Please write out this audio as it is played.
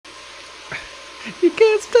You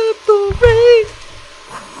can't stop the rain.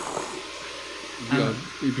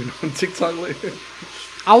 You been on TikTok lately?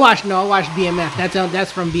 I watched BMF.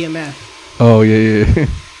 That's from BMF. Oh yeah.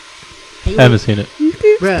 I haven't seen it.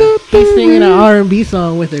 Bruh, he's singing an R&B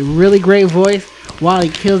song with a really great voice while he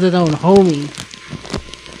kills his own homie.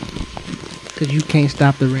 Cause you can't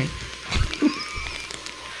stop the rain.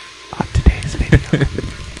 On today's video,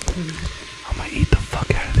 I'm gonna eat the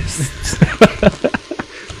fuck out of this.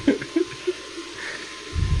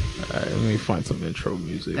 Alright, let me find some intro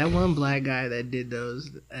music. That one black guy that did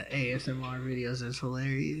those ASMR videos is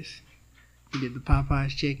hilarious. He did the Popeyes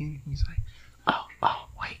chicken. He's like, oh,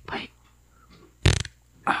 wait.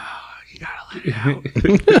 Oh, you gotta let it out.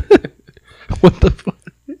 What the fuck?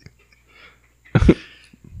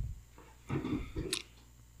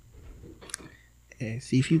 Hey,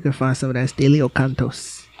 see if you can find some of that Stelio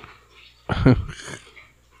Cantos.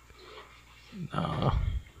 No.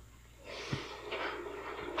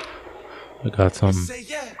 I got some.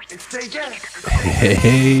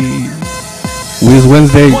 Hey. Wiz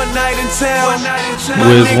Wednesday.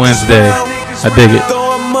 Wiz Wednesday. I dig it.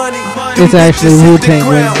 It's actually Wu-Tang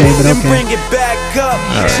Wednesday, but okay. Bring it back up.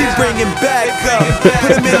 She bring it back up.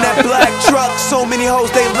 Put him in that black truck. So many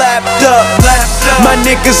hoes they lapped up. My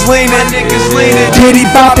niggas leaning. Diddy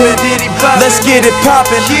bopping. Let's get it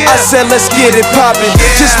poppin'. I said let's get it poppin'.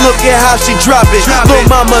 Just look at how she drop it. Lil'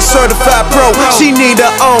 mama certified pro. She need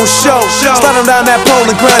her own show. Sliding down that pole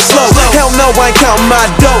and grind slow. Hell no, I ain't counting my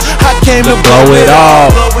dough. I came to blow it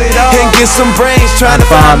all and get some brains. Trying to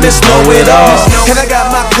find Miss Know It All. And I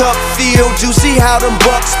got my cup filled. You see how them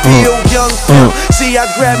bucks feel, young Phil. See, I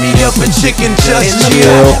grab me up a chicken just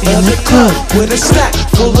chill. In the club with a stack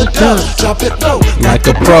full of dough. Drop it low Like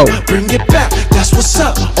a pro. Bring it back, that's what's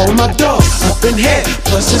up. All my dogs up in here,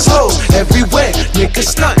 plus his hoes everywhere.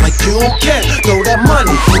 Niggas stunt like you don't care. Throw that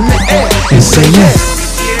money in the air and say yeah.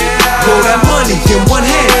 Throw that money in one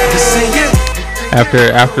hand and say yeah.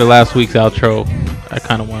 After last week's outro, I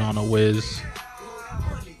kind of went on a Wiz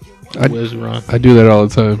run. I do that all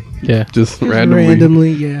the time. Yeah, Just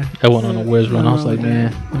randomly. Yeah. I went on a Wiz run. I was like,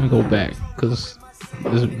 man, let me go back because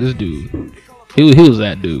this dude, he was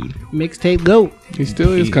that dude. Mixtape GOAT. He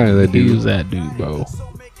still is kind of that dude. He was that dude, bro.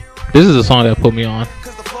 This is a song that put me on.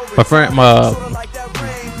 My friend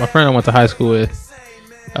I went to high school with.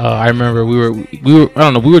 I remember we were I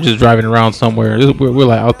don't know, we were just driving around somewhere. We're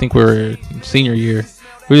like, I think we were senior year.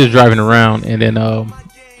 We were just driving around, and then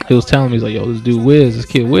he was telling me, he's like, yo, this dude Wiz, this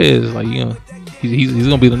kid Wiz, like, you know, he's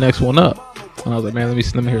gonna be the next one up. And I was like, man, let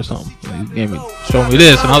me hear something. And he showed me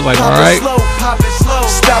this, and I was like, all right.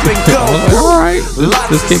 All right,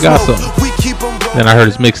 this kid got something. Then I heard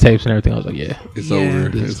his mixtapes and everything. I was like, yeah, It's over.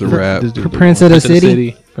 It's a wrap. Prince of the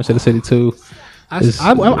City. Prince of the City 2.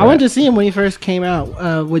 I went to see him when he first came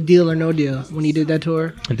out with Deal or No Deal, when he did that tour.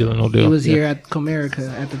 Deal or No Deal. He was here at Comerica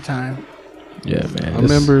at the time. Yeah, man. I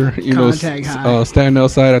remember, standing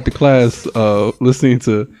outside at the class, listening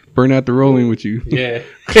to Burn Out the Rolling with you. Yeah.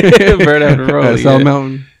 Burn Out the Rolling. At South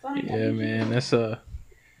Mountain. Yeah, man. That's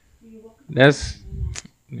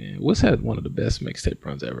man, what's had one of the best mixtape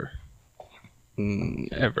runs ever.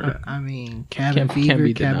 Ever. I mean, Cabin Can't Fever,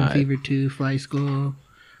 be Cabin denied. Fever 2, Flight School,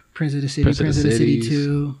 Prince of the City, Prince of the City Cities.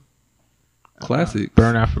 2, Classic.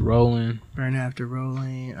 Burn After Rolling. Burn After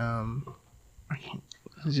Rolling,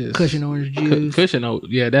 It's just Cushion Orange Juice. Cushion,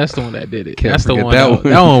 yeah, that's the one that did it. Can't That's the forget one.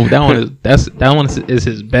 that That one. one is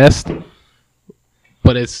his best.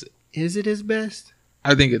 But Is it his best?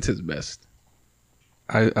 I think it's his best.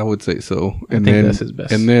 I would say so. I think that's his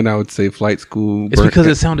best. And then I would say Flight School. It's because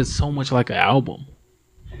it sounded so much like an album.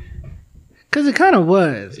 Because it kind of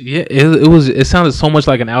was. Yeah, it was. It sounded so much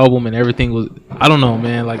like an album, and everything was. I don't know,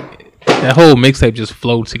 man. Like that whole mixtape just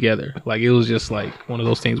flowed together. Like it was just like one of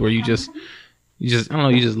those things where you just I don't know,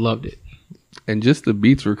 you just loved it. And just the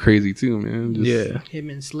beats were crazy too, man. Yeah, Him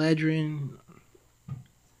and Sledrin,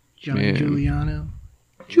 Man.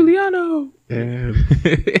 Giuliano. Yeah.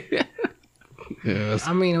 Yeah.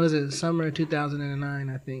 I mean, it was the summer of 2009,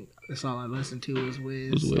 I think. That's all I listened to was Wiz.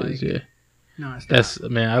 it was Wiz. Like, Yeah, nonstop. that's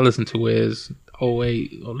man. I listened to Wiz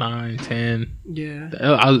 08, 09, 10. Yeah.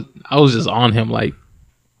 I was just on him like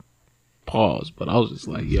pause, but I was just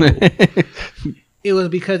like, yo, It was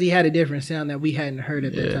because he had a different sound that we hadn't heard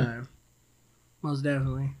at the Yeah. time. Most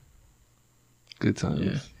definitely. Good times.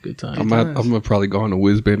 yeah, good time. I'm gonna probably go on a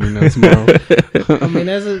Wiz Bender now tomorrow. I mean,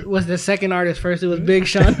 was the second artist first. It was Big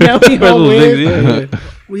Sean. Now we all Wiz. Yeah.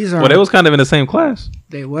 These are Well, they was kind of in the same class.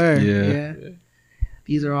 they were. Yeah. Yeah.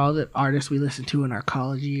 These are all the artists we listened to in our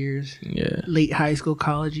college years, Yeah, late high school,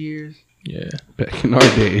 college years. yeah. Back in our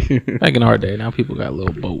day. Back in our day, now people got a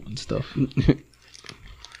little boat and stuff.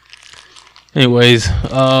 Anyways,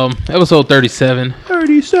 episode 37.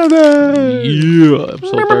 37. Yeah,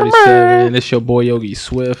 episode 37. It's your boy Yogi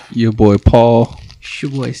Swift. Your boy Paul. It's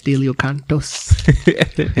your boy Stelio Cantos.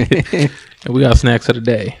 And we got snacks of the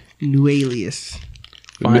day. New alias.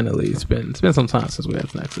 Finally, it's been some time since we had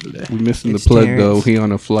snacks of the day. We missing It's the plug Terrence. though. He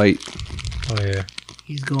on a flight. Oh yeah,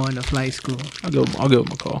 He's going to flight school. I'll give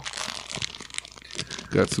him a call.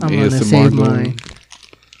 Got some I'm gonna ASMR save going. mine.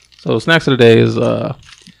 So snacks of the day is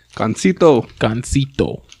Gansito.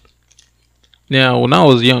 gansito. Now, when I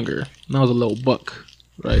was younger, when I was a little buck,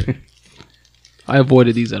 right, I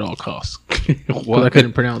avoided these at all costs because I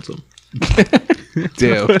couldn't pronounce them.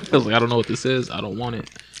 Damn. I was like, I don't know what this is. I don't want it.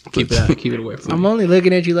 Keep it away from I'm me. only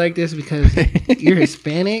looking at you like this because you're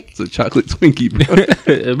Hispanic. It's a chocolate Twinkie, bro.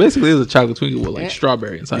 It basically is a chocolate Twinkie with like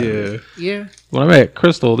strawberry inside. Of it. Yeah. Yeah. When I met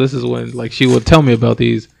Crystal, this is when like she would tell me about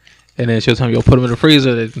these, and then she'll tell me, "Yo, put them in the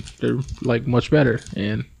freezer. They're like much better."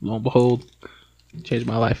 And lo and behold, changed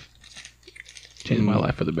my life. Changed my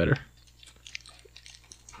life for the better.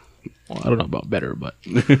 Well, I don't know about better, but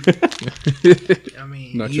I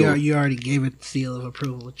mean, Not you, sure. you already gave it the seal of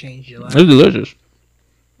approval. Changed your life. it's delicious.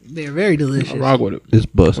 They're very delicious. I rock with it. It's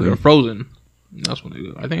When they're busting. frozen, that's when they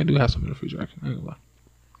do. I think I do have some in the freezer. Actually, I ain't gonna lie.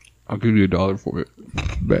 I'll give you $1 for it.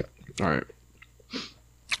 Bet. All right.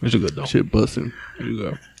 It's a good though. Shit busting. Here you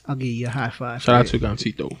go. I'll give you a high five. Shout out for to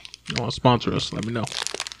Gansito. You want to sponsor us? Let me know.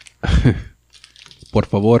 Por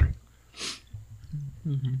favor.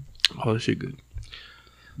 Oh, this shit good.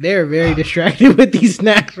 They're very distracted with these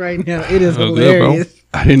snacks right now. It is Oh, good, bro. hilarious.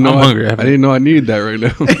 I didn't know. I'm hungry. I didn't know I needed that right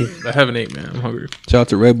now. I haven't ate, man. I'm hungry. Shout out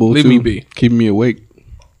to Red Bull Leave too. me be. Keeping me awake.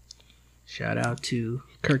 Shout out to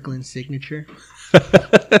Kirkland Signature.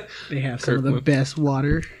 They have some of the Kirkland. best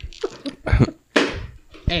water.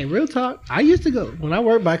 Hey, real talk. I used to go when I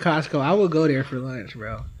worked by Costco. I would go there for lunch,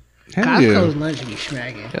 bro. Hell Costco's yeah. lunch be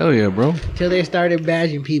smacking. Hell yeah, bro. Till they started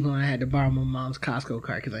badging people, and I had to borrow my mom's Costco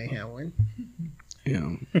card because I ain't had one.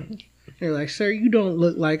 Yeah. They're like, "Sir, you don't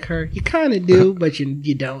look like her. You kind of do, but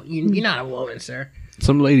you don't. You're not a woman, sir."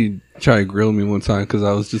 Some lady tried to grill me one time because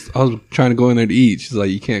I was trying to go in there to eat. She's like,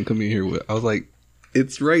 "You can't come in here with." I was like,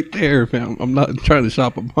 "It's right there, fam. I'm not trying to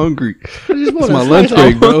shop. I'm hungry. I just want It's my a lunch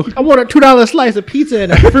slice break, bro." I want a $2 slice of pizza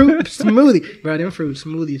and a fruit smoothie, bro. Them fruit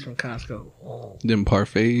smoothies from Costco. Oh Them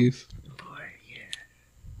parfaits. boy,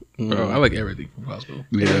 yeah, Bro, I like everything from Costco.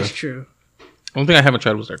 Yeah. that's true. Only thing I haven't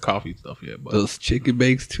tried was their coffee stuff yet. But Those chicken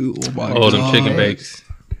bakes too. Oh my Oh, god. them chicken bakes.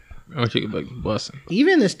 I'm chicken bakes busting.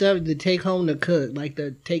 Even the stuff to take home to cook, like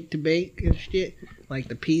the take to bake and shit, like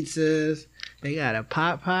the pizzas. They got a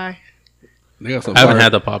pot pie, They got some I haven't fire-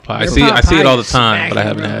 had the pot pie. I The see pot it all the pie time, is but I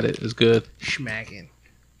haven't smacking, had it. It's good. smacking.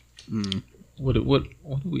 What do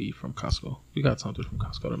we eat from Costco? We got something from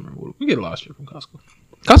Costco. I don't remember. We get a lot of shit from Costco.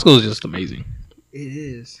 Costco is just amazing. It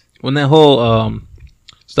is. When that whole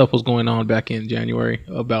stuff was going on back in January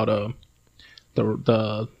about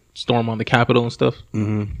the storm on the Capitol and stuff.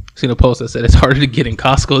 Mhm. Seen a post that said it's harder to get in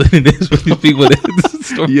Costco than it is for these people that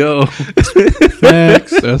storm. Yo,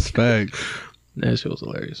 Facts. that's facts. That shit was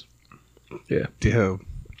hilarious. Yeah, Damn.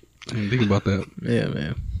 I didn't think about that. yeah,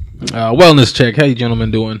 man. Wellness check. How you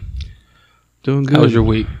gentlemen doing? Doing good. How was your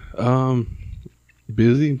week?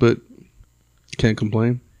 Busy, but can't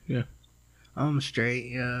complain. I'm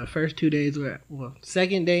straight. First 2 days were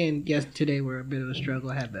second day and today were a bit of a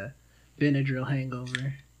struggle. I had the Benadryl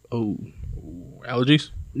hangover. Oh, Allergies?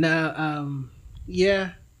 No,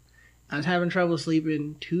 yeah, I was having trouble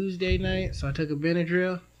sleeping Tuesday night, so I took a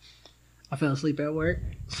Benadryl. I fell asleep at work,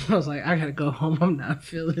 so I was like, I gotta go home. I'm not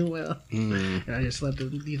feeling well, and I just slept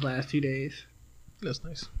these last 2 days. That's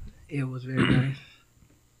nice. It was very nice.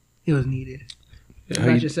 It was needed. Yeah, How how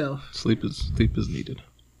about you- yourself? sleep is needed.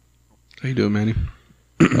 how you doing, Manny?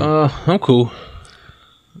 I'm cool.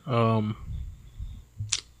 I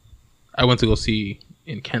went to go see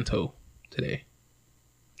Encanto today.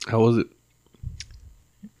 How was it?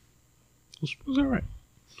 It was all right.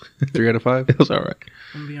 3 out of 5. It was all right.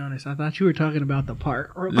 I'm gonna be honest. I thought you were talking about the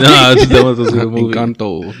park. Nah, that was a good movie.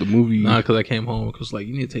 Encanto, the movie. Nah, because I came home because like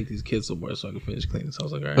you need to take these kids somewhere so I can finish cleaning. So I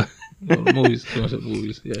was like, all right, go to the movies. Go to the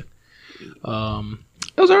movies. Yeah. It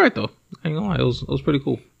was all right though. I ain't gonna lie. It was pretty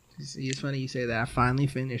cool. See, it's funny you say that. I finally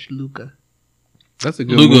finished Luca. That's a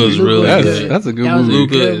good Luca movie. is really good. That's a good That was a movie.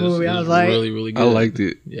 Luca good is, movie. I is was like- really really good. I liked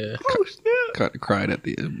it. Yeah. Oh snap! Kind of cried at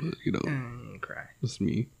the end, but you know, Cry. it's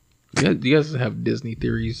me. Do you guys have Disney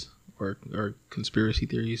theories or conspiracy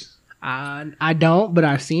theories? I don't, but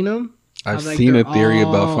I've seen them. I've like seen a they're theory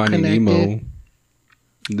all about Finding connected. Nemo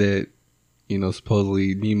that, you know,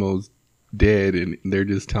 supposedly Nemo's dead and they're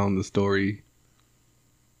just telling the story.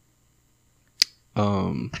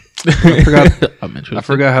 I forgot. I'm interested. I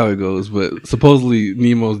forgot how it goes, but supposedly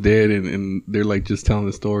Nemo's dead, and they're like just telling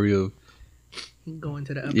the story of Going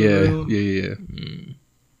to the upper yeah. room.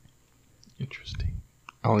 Interesting.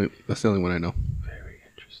 That's the only one I know. Very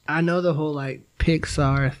interesting. I know the whole like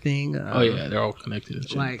Pixar thing. Oh yeah, they're all connected. And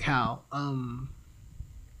shit. Like how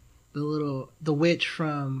the witch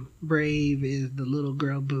from Brave is the little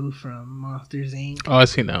girl Boo from Monsters Inc. Oh, I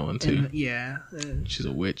seen that one too. And, yeah, She's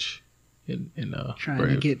a witch in trying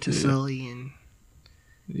Brave. to get to yeah. Sully and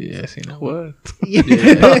Yeah, I seen that one. What?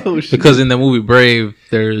 yeah. Oh, shit. Because in the movie Brave,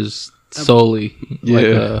 there's Sully. Yeah. Like,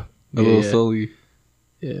 A little Sully.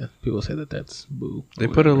 Yeah, people say that's Boo. They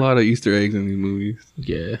put a lot of Easter eggs in these movies.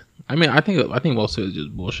 Yeah, I mean, I think most of it is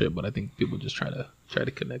just bullshit, but I think people just try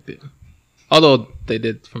to connect it. Although they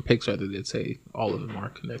did from Pixar, they did say all of them are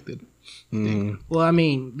connected. Well, I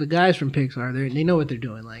mean, the guys from Pixar, they know what they're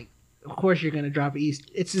doing. Like, of course, you're gonna drop Easter.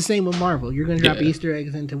 It's the same with Marvel. You're gonna drop Easter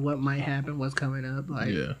eggs into what might happen, what's coming up. Like,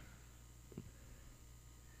 Yeah.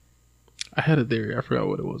 I had a theory. I forgot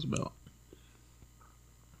what it was about.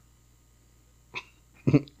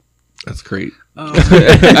 That's great.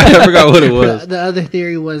 I forgot what it was. The other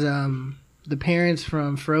theory was the parents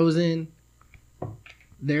from Frozen.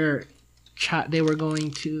 They were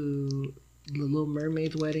going to the Little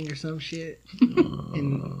Mermaid's wedding or some shit,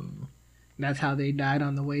 and that's how they died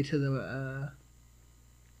on the way to the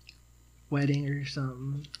wedding or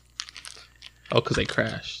something. Oh, because they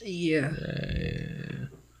crashed. Yeah.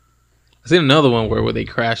 I seen another one where they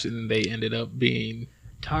crashed and they ended up being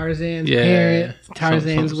Tarzan's Yeah. parents.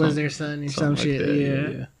 Tarzan's Some- was their son or some something like shit.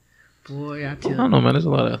 that, Yeah. Boy, I I tell don't you. know, man. There's a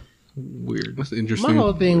lot of weird. That's interesting. My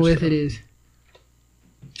whole thing with it is,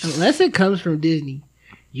 unless it comes from Disney,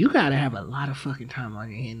 you gotta have a lot of fucking time on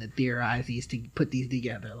your hand to theorize these, to put these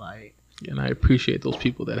together. Like, And I appreciate those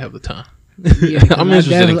people that have the time. yeah, 'cause I'm I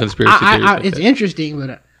interested in definitely- conspiracy theories. like it's that. interesting,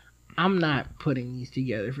 but I'm not putting these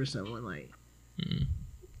together for someone like.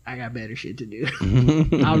 I got better shit to do.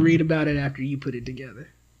 I'll read about it after you put it together.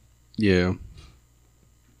 Yeah.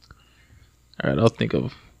 All right, I'll think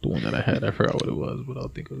of the one that I had. I forgot what it was, but I'll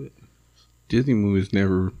think of it. Disney movies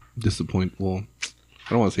never disappoint. Well, I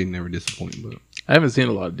don't want to say never disappoint, but I haven't seen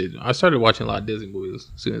a lot of Disney. I started watching a lot of Disney movies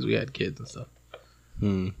as soon as we had kids and stuff.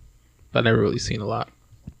 But I never really seen a lot.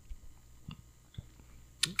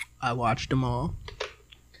 I watched them all.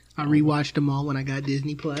 I rewatched them all when I got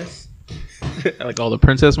Disney Plus. Like all the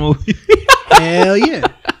princess movies. Hell yeah.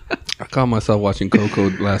 I caught myself watching Coco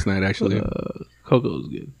last night. Actually, Coco's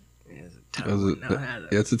good. It's a tough That was one.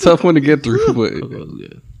 yeah, it's a tough one to get through, but Coco's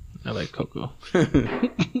good. I like Coco.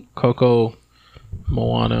 Coco,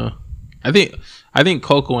 Moana. I think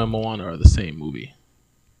Coco and Moana are the same movie.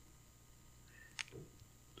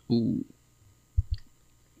 ooh,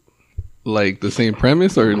 like the same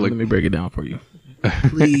premise or like Let me break it down for you.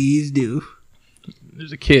 Please do.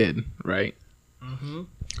 There's a kid, right?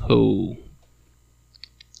 Who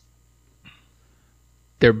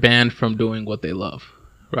they're banned from doing what they love,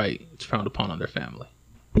 right? It's frowned upon on their family.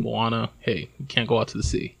 Moana, hey, you can't go out to the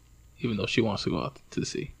sea, even though she wants to go out to the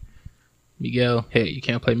sea. Miguel, hey, you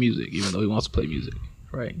can't play music, even though he wants to play music,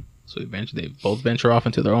 right? So eventually, they both venture off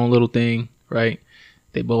into their own little thing, right?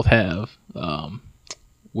 They both have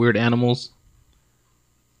weird animals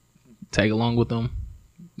tag along with them.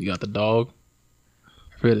 You got the dog,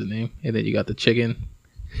 I forget his name, and then you got the chicken.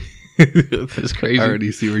 It's crazy. I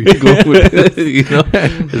already see where you're going with this. You know,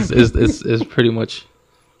 it's pretty much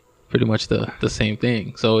the same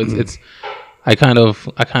thing. So it's I kind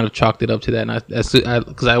of chalked it up to that, and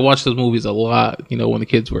because I watched those movies a lot, you know, when the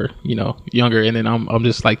kids were, you know, younger, and then I'm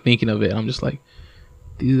just like thinking of it. I'm just like,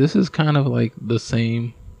 dude, this is kind of like the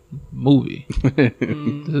same movie.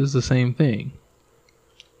 This is the same thing.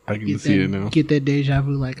 I can see it now. Get that deja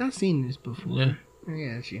vu. Like, I've seen this before. Yeah.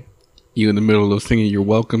 I got you. You in the middle of singing "You're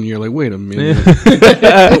Welcome," you're like, wait a minute,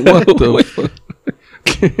 what the fuck?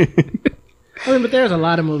 I mean, but there's a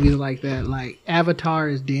lot of movies like that. Like Avatar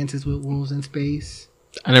is Dances with Wolves in Space.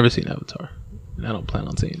 I never seen Avatar, and I don't plan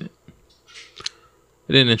on seeing it.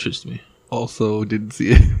 It didn't interest me. Also, didn't see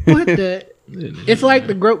it. What the? It didn't interest It's me. like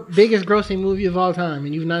the biggest grossing movie of all time,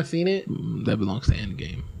 and you've not seen it? That belongs to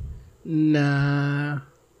Endgame. Nah.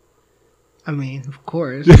 I mean, of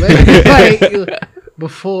course. But like,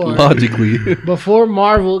 before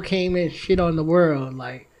Marvel came and shit on the world,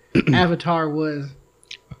 like Avatar was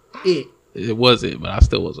it. It was it, but I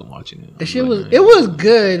still wasn't watching it. The shit was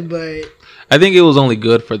good, but I think it was only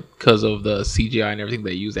good because of the CGI and everything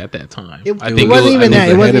they used at that time. it I think wasn't even that.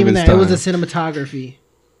 It ahead wasn't of even its that. It was the time. cinematography.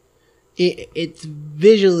 It's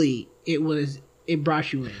visually, it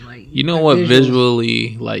brought you in. Like, You know the what visuals-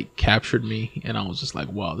 visually like captured me, and I was just like,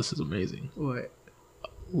 "Wow, this is amazing." What?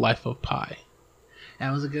 Life of Pi.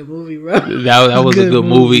 That was a good movie, bro. That was a good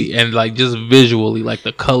movie, and like just visually, like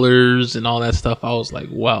the colors and all that stuff, I was like,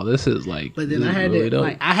 wow, this is like. But then this I is had really to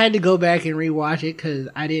dope. I had to go back and rewatch it because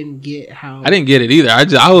I didn't get how. I didn't get it either.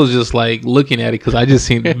 I was just like looking at it because I just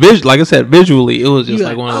seen like I said, visually, it was just You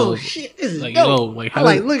like one of oh those. shit, this is Like, dope. you know, like, I how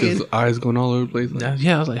like did- looking. His eyes going all over the place. Like,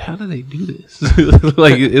 Yeah, I was like, how do they do this?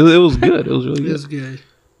 Like it was good. It was really It good. was good.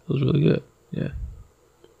 It was really good. Yeah.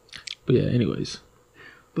 But yeah, anyways.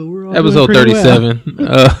 But we're all Episode doing pretty well.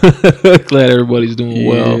 37. Glad everybody's doing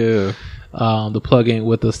well. yeah. The plug ain't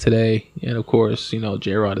with us today. And of course,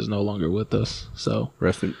 J-Rod is no longer with us. So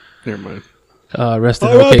Rest in. Never mind. rest in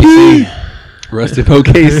R.I.P. OKC. Rest in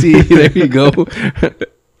OKC. There you go.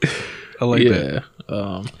 I like that.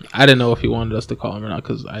 Yeah. I didn't know if he wanted us to call him or not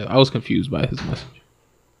because I was confused by his message.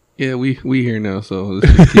 Yeah, we here now, so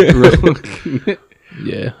let's just keep it rolling.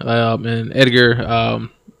 Yeah. And Edgar,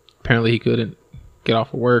 apparently he couldn't get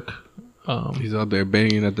off of work. He's out there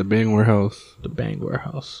banging at the bang warehouse. The Bang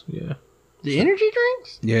Warehouse. Yeah. The energy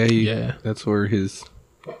drinks? Yeah, Yeah. That's where his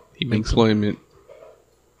He makes them. employment.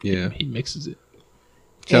 Yeah. He mixes it.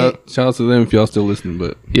 Shout out to them if y'all still listening,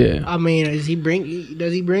 but Yeah. I mean, does he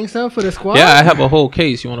bring some for the squad? Yeah, I have a whole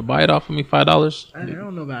case. You want to buy it off of me? $5? I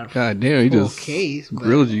don't know about a god damn, he full just case. But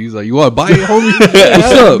grilled you. He's like, you want to buy it, homie? that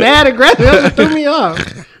What's was up? mad aggressive. That just threw me off.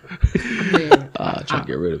 Man, Try to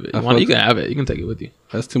get rid of it. I You can fuck- have it. You can take it with you.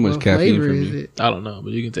 That's too much what caffeine flavor for is me. it? I don't know,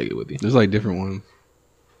 but you can take it with you. There's like different ones.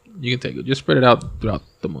 You can take it. Just spread it out throughout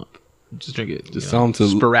the month. Just drink it. Just sell 'em to-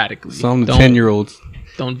 sporadically. Some Don't- 10-year-olds.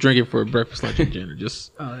 Don't drink it for breakfast, lunch, and dinner.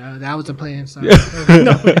 Just Oh, that was a plan. Sorry.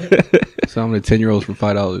 Sell them to 10-year-olds for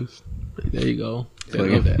 $5. there you go. They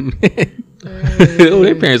Like, love that. Oh,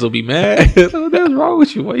 their parents will be mad. What's wrong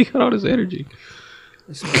with you? Why you got all this energy?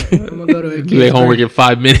 I'm gonna go to a You kid's make homework in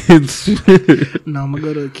 5 minutes. No, I'm gonna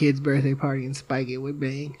go to a kid's birthday party and spike it with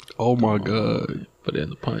bang. Oh my god. Put it in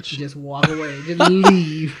the punch. Just walk away. Just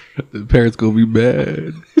leave. The parents gonna be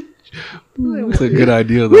mad. It's a good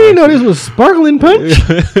idea though. We didn't know this was sparkling punch.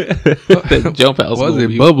 That jump house. Why is gonna it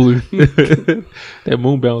be- bubbling? That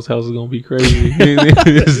moon bounce house is gonna be crazy.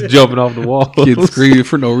 Just jumping off the wall. Kids screaming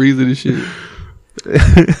for no reason and shit.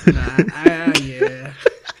 Yeah.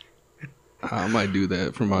 I might do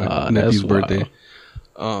that for my That's nephew's wild. birthday.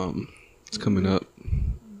 It's coming up.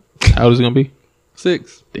 How old is it gonna be?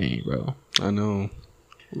 6. Dang, bro. I know.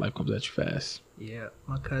 Life comes at you fast. Yeah,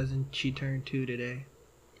 my cousin, she turned 2 today.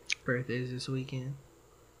 Birthday's this weekend.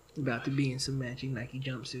 About to be in some matching Nike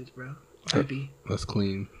jumpsuits, bro. Drippy, That's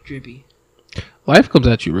clean. drippy. Life comes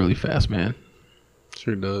at you really fast, man.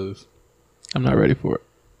 Sure does. I'm not ready for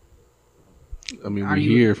it. I mean, Are we're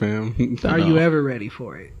you- here, fam. I Are know. you ever ready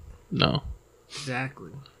for it? No,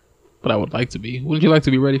 Exactly. but I would like to be. Wouldn't you like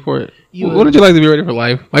to be ready for it? You would. Wouldn't you like to be ready for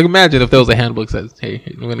life? Like, imagine if there was a handbook that says, "Hey,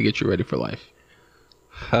 I'm gonna get you ready for life."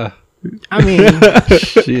 Ha, I mean,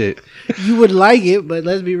 shit. you would like it, but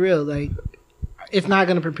let's be real. Like, it's not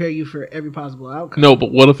gonna prepare you for every possible outcome. No,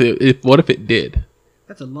 but what if it did?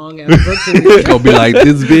 That's a long ass book to read. It's gonna be like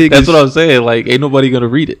this big. That's what I'm saying. Like, ain't nobody gonna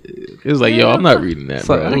read it. It's like, yo, I'm not reading that, It's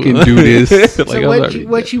like, bro. I can do this. Like, So I'm not what reading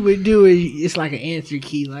what that. you would do is it's like an answer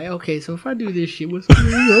key. Like, okay, so if I do this shit, what's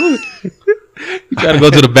going You gotta go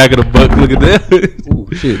to the back of the book. Look at that.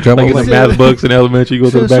 Ooh, shit. Drop Like my in the mic. math books in elementary, you go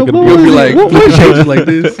to the So- back so of the what book. was You'll be it? like, What flip pages like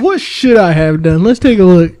this. What should I have done? Let's take a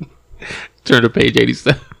look. Turn to page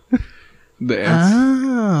 87. The answer.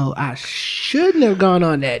 Oh, I shouldn't have gone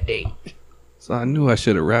on that date. So I knew I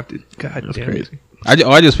should have wrapped it. God That's damn crazy. it.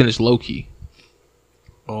 I just finished Loki.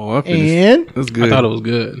 Oh, I finished. And That's good. I thought it was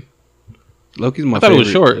good. Loki's my I thought favorite. it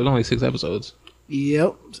was short. It was only 6 episodes.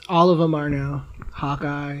 yep, all of them are now.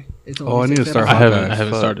 Hawkeye. It's only Oh, I need 6 to start I episodes. Hawkeye.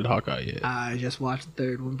 haven't Fuck. started Hawkeye yet. I just watched the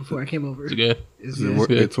 3rd one before I came over. It's good. It's Is it good. wor-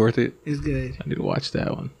 good. It's worth it. It's good. I need to watch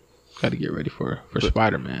that one. Got to get ready for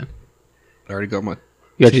Spider Man. I already got my.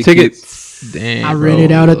 You got your tickets? Damn. I bro.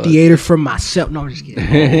 rented out a theater for myself. No, I'm just kidding.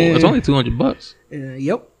 Oh, it's only $200.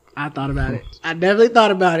 Yep, I thought about it. I definitely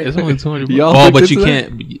thought about it. It's only $200. Y'all Oh, looked but you into that?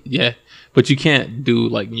 can't. Yeah, but you can't do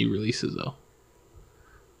like new releases though.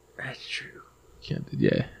 That's true. Can't.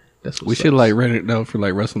 Yeah, that's what We should like rent it out for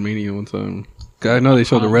like WrestleMania one time. 'Cause I know they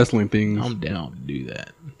show the wrestling things. I'm down to do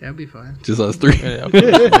that. That'd be fun. Just us three. Yeah, for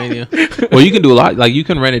WrestleMania. Well, you can do a lot. Like you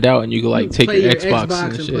can rent it out and you can like take Play your your Xbox, Xbox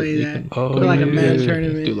and and shit. play You that. can Oh, Put like a yeah. man do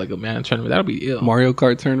tournament. like a man tournament. That'll be ill. Mario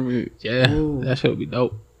Kart tournament. Yeah, Ooh. that shit would be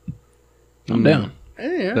dope. I'm Mm. down.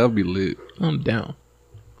 Yeah. That would be lit. I'm down.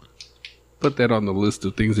 Put that on the list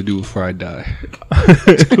of things to do before I die.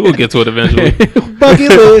 We'll get to it eventually. Bucket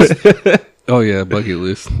list. Oh yeah, bucket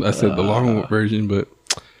list. I said the long version, but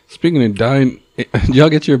speaking of dying, did y'all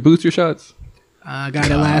get your booster shots? I got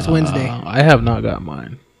it last Wednesday. I have not got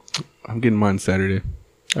mine. I'm getting mine Saturday.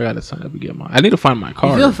 I gotta sign up and get mine. I need to find my You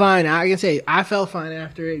card. feel fine. I can say I felt fine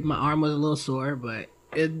after it. My arm was a little sore, but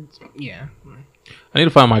yeah. I need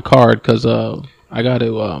to find my card because I got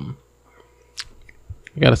to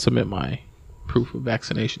submit my proof of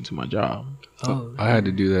vaccination to my job. Oh, I had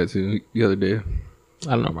to do that too the other day.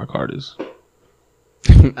 I don't know what my card is.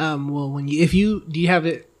 well, do you have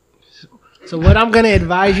it? So what I'm gonna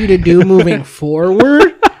advise you to do moving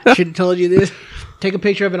forward, I should have told you this. Take a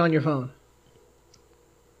picture of it on your phone.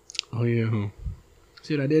 Oh yeah.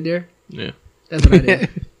 See what I did there? Yeah, That's what I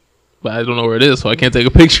did. but I don't know where it is, so I can't take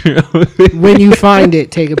a picture of it. When you find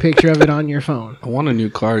it, take a picture of it on your phone. I want a new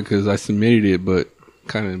card because I submitted it, but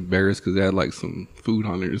kind of embarrassed because it had like some food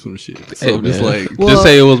on it or some shit. So Hey, I'm just man. like, Just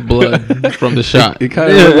say it was blood from the shot. it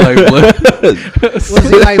kind of looked like blood. Well,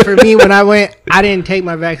 see, like for me, when I went, I didn't take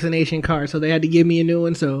my vaccination card, so they had to give me a new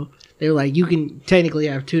one. So they were like, "You can technically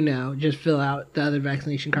have two now. Just fill out the other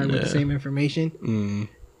vaccination card with the same information." Mm.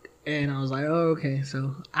 And I was like, "Oh, okay."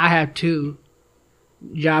 So I have two.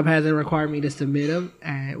 Job hasn't required me to submit them.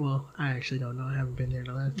 Well, I actually don't know. I haven't been there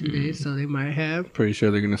the last 2 days, so they might have. Pretty sure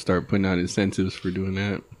they're gonna start putting out incentives for doing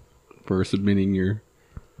that, for submitting your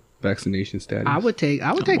vaccination status. I would take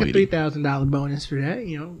a waiting. $3,000 bonus for that.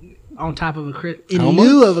 You know, on top of in How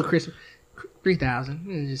lieu much? of a Christmas.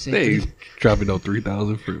 3,000. Just say They dropping out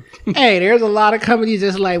 3,000 for. hey, there's a lot of companies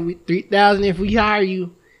that's like 3,000 if we hire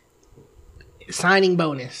you. Signing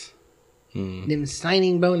bonus. Them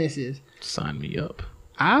signing bonuses. Sign me up.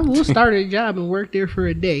 I will start a job and work there for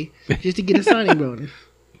a day just to get a signing bonus.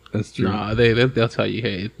 That's true. Nah, they'll tell you,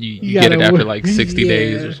 hey, you You get it gotta after work. like 60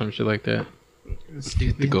 days Yeah. or some shit like that.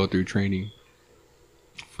 To go through training.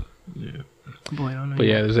 Yeah. Boy, I don't know. But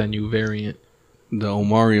yeah, there's that new variant, The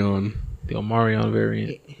Omarion, the Omarion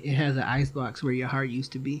variant. It has an ice box where your heart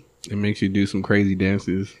used to be, it makes you do some crazy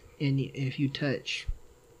dances. and if you touch,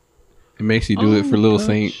 It makes you do it for Little touch.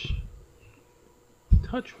 Saint.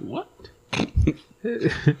 Touch what?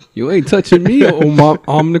 You ain't touching me,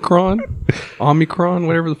 Omicron,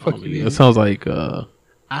 whatever the fuck you It sounds like I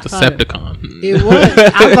thought Decepticon. it was.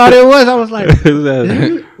 I thought it was. I was like,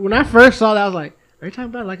 That- when I first saw that, I was like, are you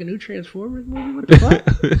talking about like a new Transformers movie? What the fuck?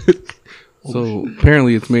 So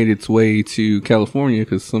apparently it's made its way to California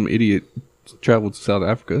because some idiot traveled to South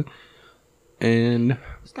Africa. And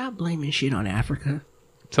Stop blaming shit on Africa.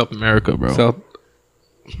 South America, bro. South...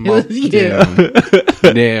 Yeah.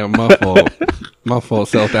 Damn, my fault. My fault,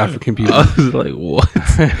 South African people. I was like, what?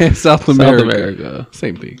 South South America. America.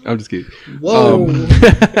 Same thing. I'm just kidding. Whoa.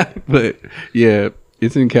 But yeah,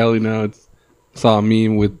 it's in Cali now. Saw a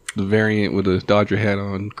meme with the variant with a Dodger hat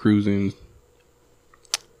on, cruising.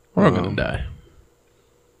 We're all gonna die.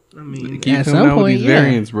 I mean, Keep at coming some out with point, these yeah.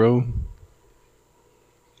 variants, bro.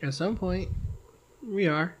 At some point, we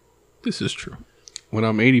are. This is true. When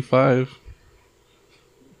I'm 85,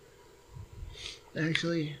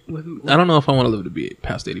 Actually, with I don't know if I want to live to be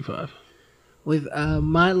past 85.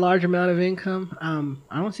 my large amount of income,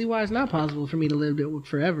 I don't see why it's not possible for me to live it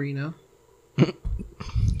forever. You know,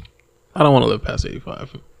 I don't want to live past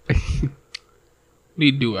 85. What do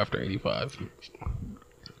you do after 85?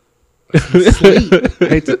 sleep.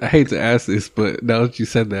 I hate to ask this, but now that you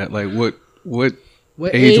said that, like, what What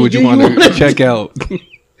age would do you want to wanna- check out?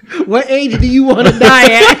 What age do you want to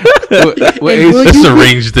die at? what And will age? Let's you be-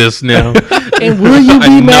 arrange this now. And will you I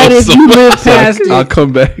be know mad if you someone- live past I'll it?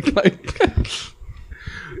 come back. Like,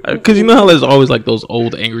 Because you know how there's always like those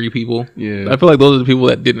old angry people? Yeah. I feel like those are the people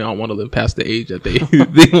that did not want to live past the age that they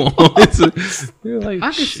wanted to. They're like,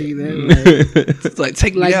 I can see that. it's like,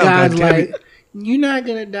 take me Like out, guys, goddammit. like you're not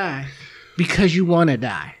gonna die because you want to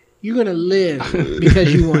die. You're gonna live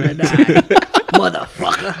because you want to die,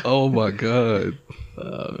 motherfucker. Oh my god.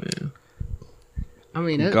 oh man. I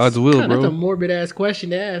mean, that's, God's will, That's bro. a morbid ass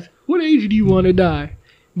question to ask. What age do you want to die?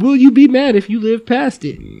 Will you be mad if you live past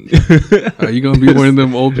it? Are you gonna be one of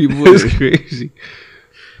them old people? It's crazy.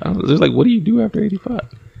 I was just like, what do you do after 85?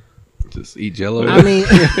 Just eat Jello. I mean,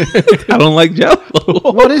 I don't like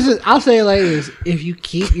Jello. well, this is. I'll say it like this: if you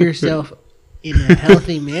keep yourself in a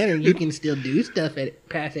healthy manner, you can still do stuff at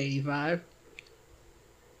past 85.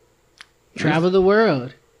 Travel the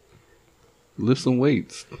world. lift some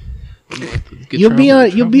weights. You'll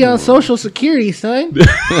be on Social Security, son.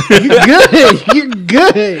 You're good. You're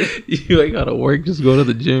good. You ain't gotta work. Just go to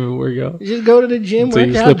the gym and work out. Just go to the gym, Until work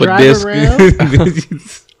you out, slip a drive disc.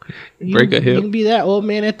 around. Break a You hip. can be that old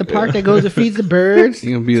man at the park that goes to feed the birds.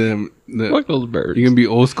 You're gonna be them. Fuck those birds. You're gonna be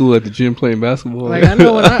old school at the gym playing basketball. Like I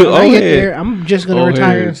know when I Oh, get yeah. there, I'm just gonna Oh,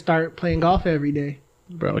 retire yeah. and start playing golf every day.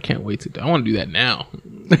 Bro, I can't wait to. I want to do that now.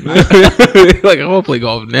 Like I want to play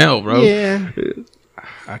golf now, bro. Yeah.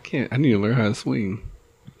 I can't. I need to learn how to swing.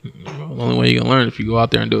 Bro, the only way you can learn is if you go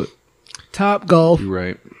out there and do it. Top golf. You're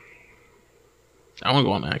right. I want to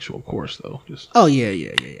go on the actual course though. Just Oh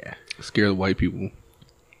yeah. Scare the white people.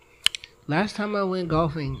 Last time I went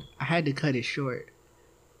golfing, I had to cut it short.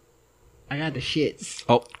 I got the shits,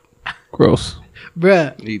 Oh, gross.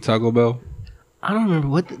 bruh. eat Taco Bell. I don't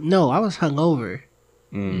remember no, I was hungover,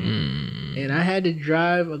 Mm. and I had to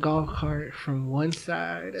drive a golf cart from one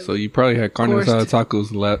side. So you probably had carne course. asada tacos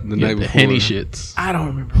the Yeah, night the before. Henny shits. I don't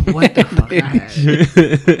remember what the fuck I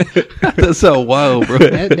had. That's so wild, bro.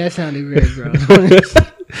 That sounded very gross.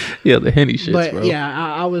 Yeah, the Henny shits, But bro.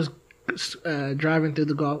 yeah, I was driving through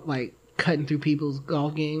the golf, like cutting through people's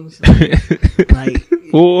golf games. Like,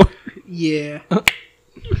 Boy. yeah,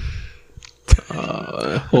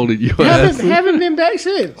 Holding your ass. haven't been back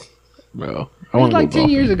since. Bro, It I was want to like go 10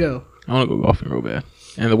 years golfing. ago. I want to go golfing real bad,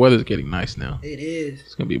 and the weather's getting nice now. It is.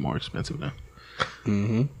 It's gonna be more expensive now.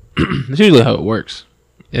 Mm-hmm. That's usually how it works.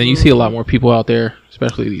 And you see a lot more people out there,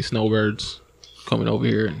 especially these snowbirds, coming over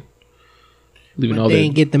here and leaving But all they their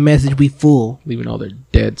ain't get the message. We full. leaving all their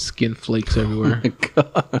dead skin flakes everywhere.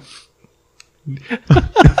 God.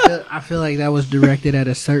 I feel like that was directed at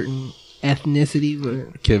a certain ethnicity.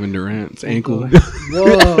 But Kevin Durant's ankle.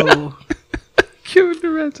 whoa, Kevin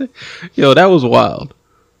Durant. Yo, that was wild.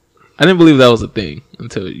 I didn't believe that was a thing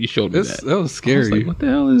until you showed me That that. was I was scary. like, what the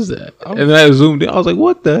hell is that? And then I zoomed in. I was like,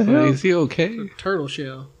 what the hell? Is he okay? turtle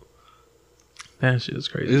shell. That shit is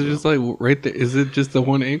crazy. It's bro. just like right there. Is it just the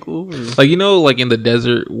one ankle? Or? Like, you know, like in the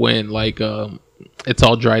desert when like it's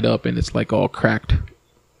all dried up and it's like all cracked.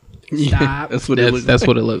 Stop. That's what it looks That's like.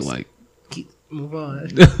 what it looked like. Move on.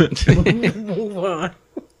 All Move on.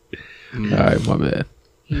 right, my bad.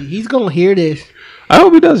 He's gonna hear this. I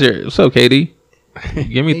hope he does hear it. What's up, KD?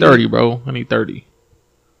 Give me 30, bro. I need 30.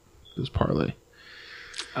 This parlay.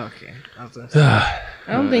 Okay. I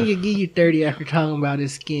don't think he'll give you 30 after talking about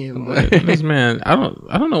his skin. But This man, I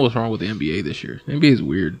don't know what's wrong with the NBA this year. The NBA is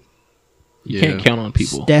weird. You can't count on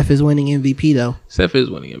people. Steph is winning MVP though. Steph is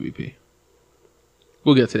winning MVP.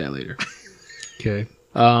 We'll get to that later. Okay.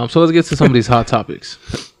 So let's get to some of these hot topics.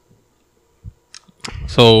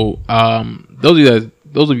 So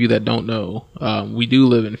those of you that don't know, we do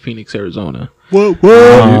live in Phoenix, Arizona.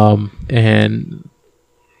 And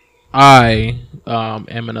I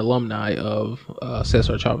am an alumni of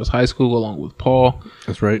Cesar Chavez High School along with Paul.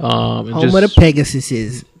 That's right. And Home of the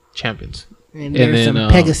Pegasuses. champions. And there's then, some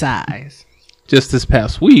Pegasi. Just this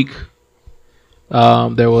past week,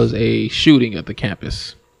 there was a shooting at the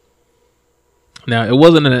campus. Now, it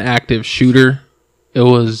wasn't an active shooter. It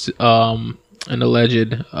was an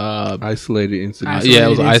alleged... Isolated incident. Yeah, it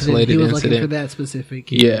was an isolated He was incident. looking for that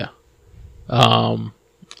specific. Yeah.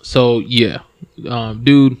 So yeah,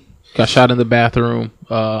 dude got shot in the bathroom,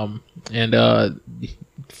 and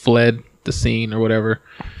fled the scene or whatever.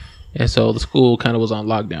 And so the school kind of was on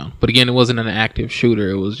lockdown. But again, it wasn't an active shooter.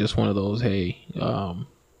 It was just one of those, hey,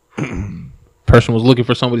 person was looking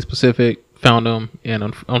for somebody specific, found them,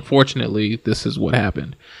 and unfortunately, this is what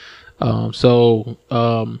happened.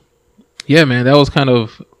 Yeah, man, that was kind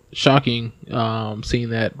of shocking, seeing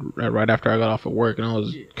that right after I got off of work, and I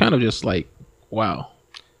was kind of just like, wow.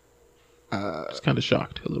 I was kind of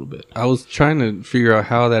shocked a little bit. I was trying to figure out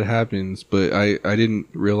how that happens, but I didn't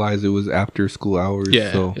realize it was after school hours.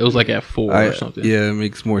 Yeah, so it was like at 4 or something. Yeah, it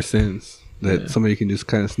makes more sense that somebody can just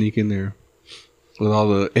kind of sneak in there with all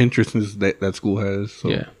the entrances that school has. So.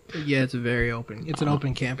 Yeah. Yeah, it's an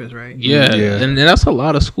open campus, right? Yeah, Yeah. And that's a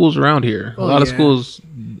lot of schools around here. Oh, A lot of yeah. schools,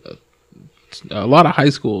 a lot of high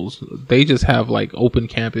schools, they just have like open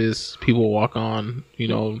campus, people walk on,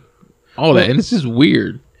 all that. And it's just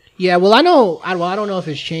weird. Yeah, well, I don't know if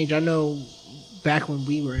it's changed. I know back when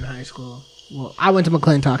we were in high school. Well, I went to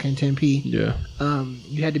McClintock in Tempe. Yeah.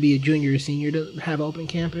 You had to be a junior or senior to have open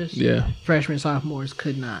campus. Yeah. Freshmen, sophomores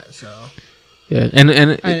could not. So, Yeah. And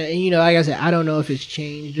like I said, I don't know if it's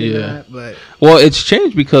changed or not. But well, it's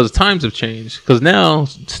changed because times have changed. Because now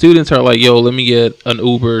students are like, yo, let me get an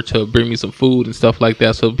Uber to bring me some food and stuff like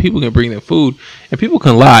that. So people can bring their food, and people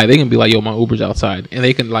can lie. They can be like, yo, my Uber's outside. And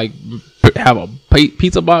they can like have a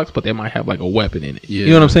pizza box, but they might have like a weapon in it. Yeah.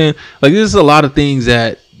 You know what I'm saying? Like, this is a lot of things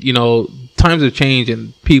that, times have changed,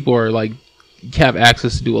 and people are like, have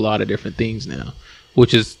access to do a lot of different things now,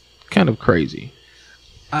 which is kind of crazy.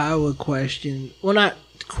 I would question. Well, not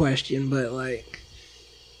question, but like,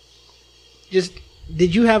 just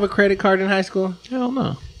did you have a credit card in high school? Hell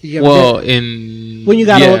no. Did you ever When when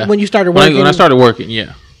you started working? When I started working,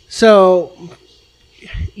 yeah. So,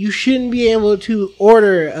 you shouldn't be able to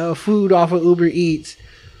order food off of Uber Eats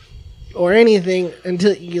or anything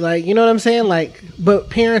until you like, you know what I'm saying? Like, but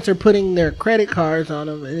parents are putting their credit cards on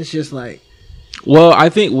them, and it's just like. Well,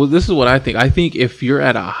 this is what I think. I think if you're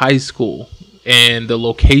at a high school and the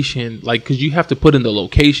location, like, because you have to put in the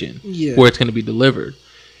location where it's going to be delivered.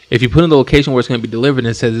 If you put in the location where it's going to be delivered and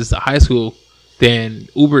it says it's a high school, then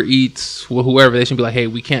Uber Eats, whoever, they should be like, hey,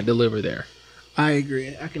 we can't deliver there. I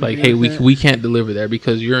agree. I can like, hey, we can't deliver there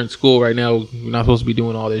because you're in school right now. You're not supposed to be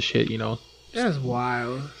doing all this shit, you know? That's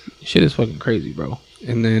wild. Shit is fucking crazy, bro.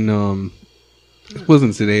 And then, it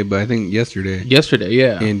wasn't today, but I think yesterday. Yesterday,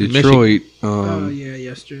 yeah. In Detroit,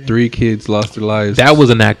 yesterday. 3 kids lost their lives. That was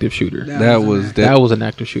an active shooter. That was an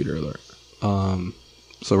active shooter alert.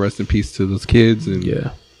 So rest in peace to those kids. And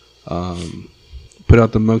put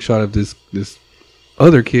out the mugshot of this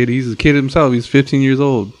other kid. He's a kid himself. He's 15 years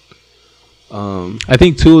old. I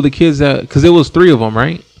think 2 of the kids because it was 3 of them,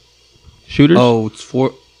 right? Shooters. Oh, it's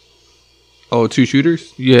 4. Oh, 2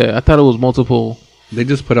 shooters. Yeah, I thought it was multiple. They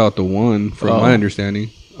just put out the one, from my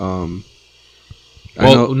understanding. No,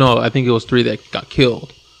 I think it was 3 that got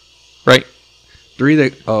killed, right? 3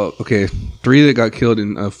 that 3 that got killed,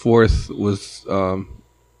 and a 4th was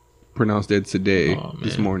pronounced dead today,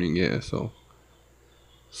 this morning. Yeah, so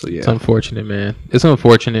yeah, it's unfortunate, man. It's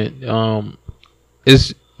unfortunate.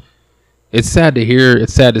 It's sad to hear.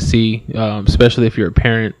 It's sad to see, especially if you're a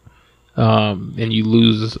parent, and you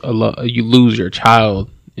lose your child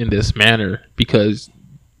in this manner because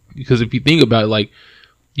if you think about it, like,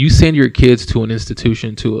 you send your kids to an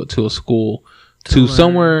institution, to a school, to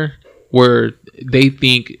somewhere where they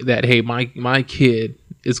think that, hey, my kid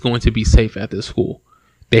is going to be safe at this school.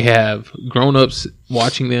 They have grown-ups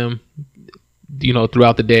watching them, you know,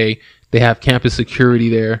 throughout the day. They have campus security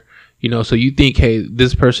there, you know, so you think, hey,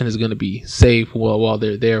 this person is going to be safe while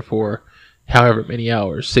they're there for however many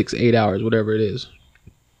hours, 6, 8 hours, whatever it is.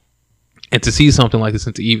 And to see something like this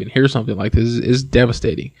and to even hear something like this is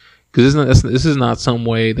devastating, because this is not some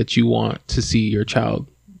way that you want to see your child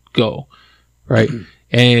go, right?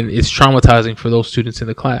 And it's traumatizing for those students in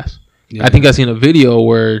the class. Yeah. I think I seen a video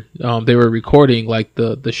where they were recording like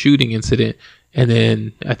the shooting incident, and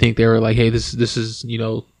then I think they were like, hey, this is, you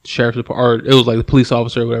know, sheriff's department, or it was like the police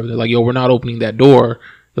officer or whatever. They're like, yo, we're not opening that door.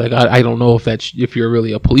 Like, I don't know if you're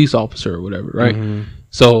really a police officer or whatever, right? Mm-hmm.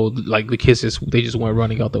 So like the kids just went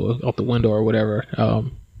running out the window or whatever,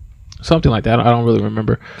 something like that. I don't really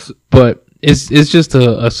remember, but it's just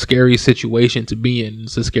a scary situation to be in.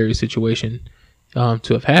 It's a scary situation to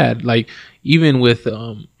have had. Like, even with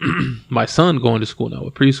my son going to school now,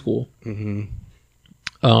 with preschool,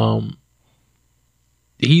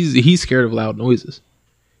 he's scared of loud noises,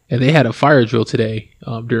 and they had a fire drill today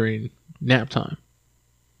during nap time,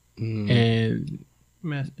 and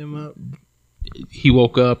messed him up. He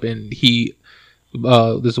woke up and this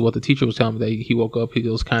is what the teacher was telling me. He woke up. He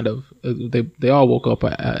was kind of they all woke up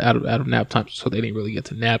out of nap time, so they didn't really get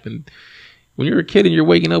to nap. And when you're a kid and you're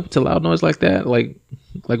waking up to loud noise like that, like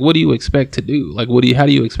what do you expect to do? Like, how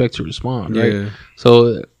do you expect to respond? Right. Yeah.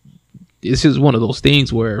 So it's just one of those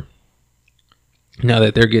things where now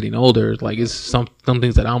that they're getting older, like, it's some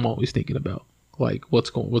things that I'm always thinking about, like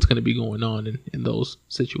what's going to be going on in those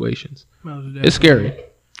situations. It's scary.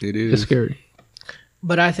 It is. It's scary.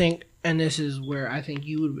 But I think, and this is where I think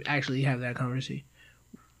you would actually have that conversation.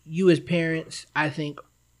 You as parents, I think,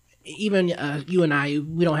 even you and I,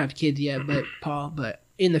 we don't have kids yet, but Paul, but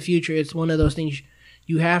in the future, it's one of those things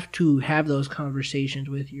you have to have those conversations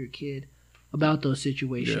with your kid about those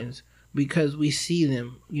situations, because we see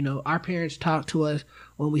them. You know, our parents talked to us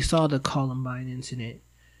when we saw the Columbine incident.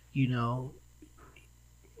 You know,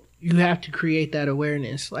 you have to create that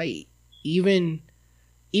awareness. Like, even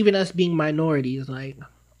us being minorities, like,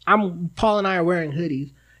 Paul and I are wearing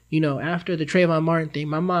hoodies. You know, after the Trayvon Martin thing,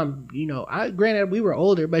 my mom, you know, granted we were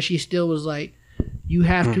older, but she still was like, you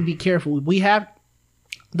have to be careful. We have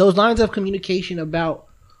those lines of communication about,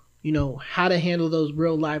 you know, how to handle those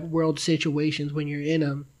real life world situations when you're in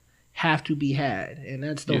them have to be had. And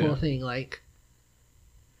that's the whole thing. Like,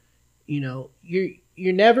 you know, you're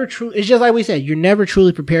never true. It's just like we said, you're never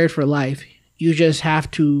truly prepared for life. You just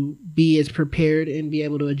have to be as prepared and be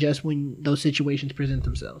able to adjust when those situations present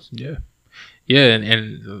themselves. Yeah. Yeah,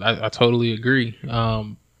 and I totally agree.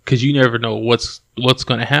 Because you never know what's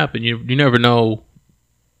going to happen. You never know.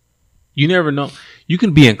 You never know. You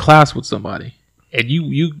can be in class with somebody, and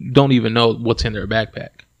you don't even know what's in their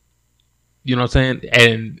backpack. You know what I'm saying?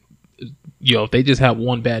 And, you know, if they just have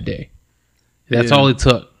one bad day, that's all it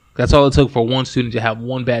took. That's all it took for one student to have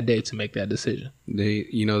one bad day to make that decision. They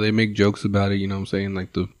make jokes about it. You know what I'm saying?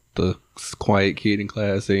 Like the quiet kid in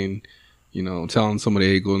class saying, telling somebody,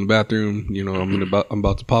 "Hey, go in the bathroom." I'm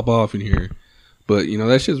about to pop off in here. But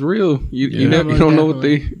that shit's real. You don't know what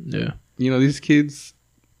they. Yeah. These kids.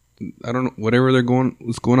 I don't know whatever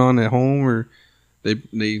what's going on at home, or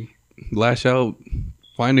they lash out,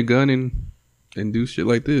 find a gun and do shit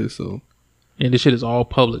like this. So. And this shit is all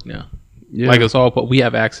public now. Yeah. Like it's all. We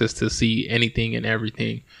have access to see anything and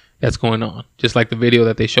everything that's going on. Just like the video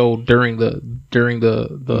that they showed during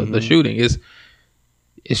the shooting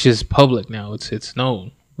it's just public now. It's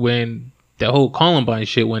known. When the whole Columbine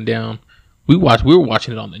shit went down, we were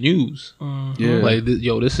watching it on the news. Yeah, like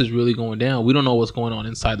this is really going down. We don't know what's going on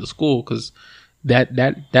inside the school because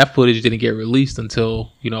that footage didn't get released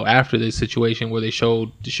until after this situation where they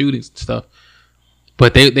showed the shootings and stuff.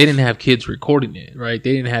 But they didn't have kids recording it, right?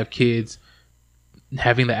 They didn't have kids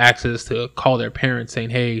having the access to call their parents saying,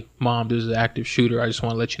 "Hey, mom, there's an active shooter. I just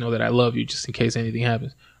want to let you know that I love you just in case anything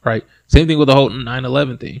happens." Right? Same thing with the whole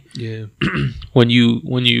 9/11 thing. Yeah. when you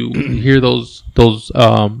hear those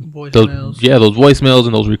voicemails. those voicemails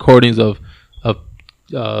and those recordings of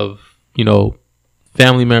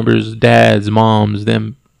family members, dads, moms,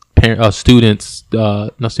 students,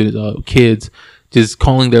 kids just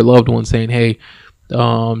calling their loved ones saying, "Hey,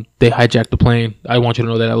 they hijacked the plane. I want you to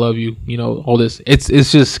know that I love you." All this.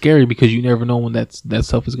 It's just scary because you never know when that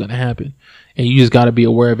stuff is going to happen, and you just got to be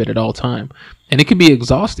aware of it at all time. And it can be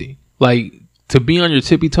exhausting, like to be on your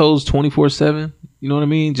tippy toes 24/7. You know what I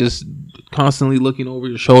mean? Just constantly looking over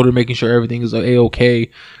your shoulder, making sure everything is okay.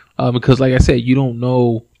 Because, like I said, you don't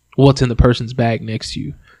know what's in the person's bag next to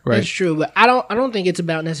you. Right? That's true, but I don't think it's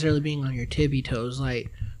about necessarily being on your tippy toes.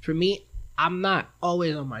 Like for me, I'm not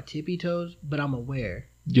always on my tippy toes, but I'm aware.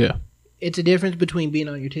 Yeah. It's a difference between being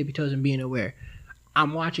on your tippy toes and being aware.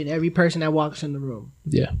 I'm watching every person that walks in the room.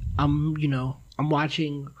 Yeah. I'm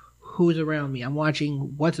watching who's around me. I'm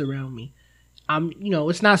watching what's around me.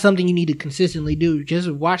 It's not something you need to consistently do. Just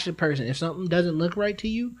watch the person. If something doesn't look right to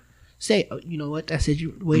you, say, "Oh, you know what? That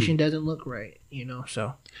situation doesn't look right."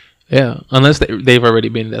 So. Yeah, unless they've already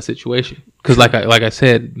been in that situation. Because like I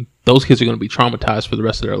said, those kids are going to be traumatized for the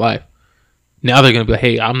rest of their life. Now they're going to be like,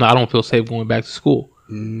 "Hey, I don't feel safe going back to school,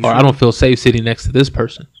 or I don't feel safe sitting next to this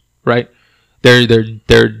person." Right? The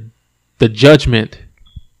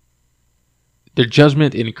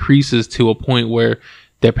judgment increases to a point where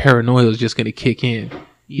their paranoia is just going to kick in.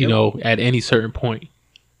 Yep. At any certain point.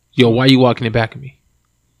 Yo, why are you walking in back of me?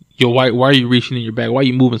 Yo, why are you reaching in your bag? Why are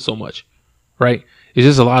you moving so much? Right? It's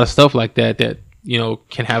just a lot of stuff like that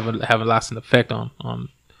can have a lasting effect on.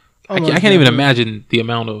 I can't even imagine the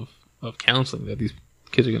amount of counseling that these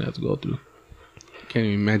kids are gonna have to go through. Can't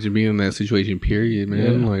even imagine being in that situation. Period,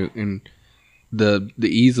 man. Yeah. Like, and the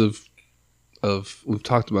ease of we've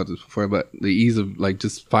talked about this before, but the ease of like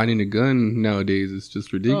just finding a gun nowadays is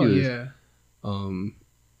just ridiculous. Oh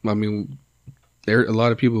yeah. I mean, there are a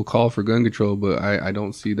lot of people who call for gun control, but I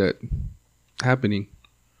don't see that happening.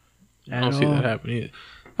 I don't see that happening either.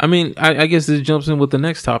 I mean, I guess this jumps in with the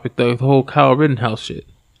next topic, though, the whole Kyle Rittenhouse shit.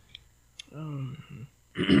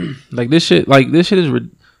 Like this shit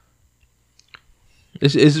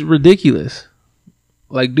is ridiculous.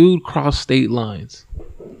 Like, dude crossed state lines,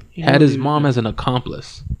 had his mom as an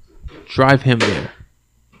accomplice, drive him there.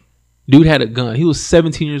 Dude had a gun. He was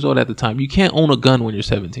 17 years old at the time. You can't own a gun when you're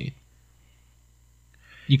 17.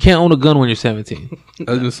 You can't own a gun when you're 17.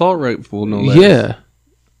 An assault rifle, no less. Yeah.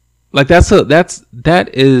 Like that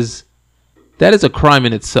is a crime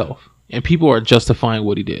in itself, and people are justifying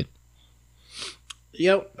what he did.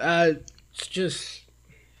 Yep. It's just,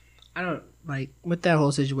 I don't like with that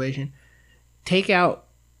whole situation. Take out,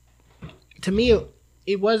 to me,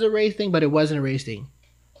 it was a race thing, but it wasn't a race thing.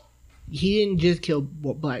 He didn't just kill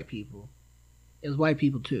black people; it was white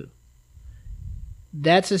people too.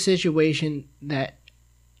 That's a situation that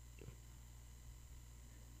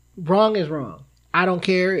wrong is wrong. I don't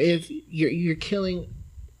care if you're killing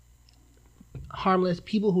harmless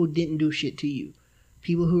people who didn't do shit to you,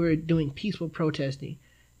 people who are doing peaceful protesting,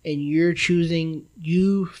 and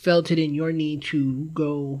you felt it in your need to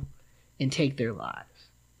go and take their lives.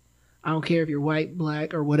 I don't care if you're white,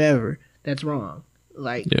 black, or whatever. That's wrong.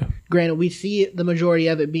 Like, yeah. Granted, we see the majority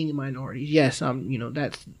of it being minorities. Yes,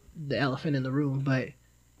 that's the elephant in the room, but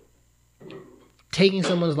taking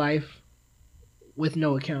someone's life with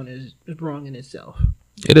no account is wrong in itself.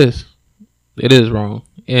 It is wrong,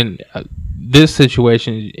 and this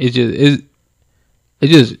situation it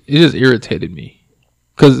just irritated me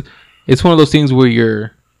because it's one of those things where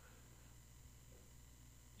you're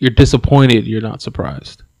disappointed, you're not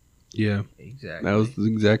surprised. Yeah, exactly. That was the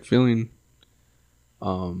exact feeling.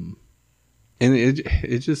 And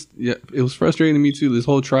it just it was frustrating to me too. This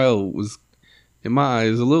whole trial was, in my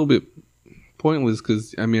eyes, a little bit pointless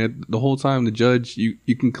because I mean the whole time the judge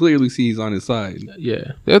you can clearly see he's on his side.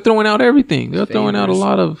 Yeah, they're throwing out everything. They're throwing out a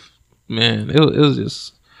lot of man. It was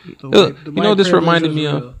just. You know what this reminded me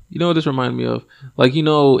of? You know what this reminded me of? Like, you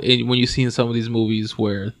know, when you see in some of these movies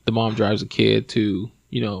where the mom drives a kid to,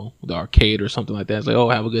 you know, the arcade or something like that. It's like, oh,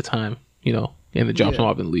 have a good time, you know, and then drops them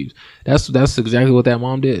off and leaves. That's exactly what that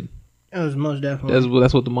mom did. It was most definitely.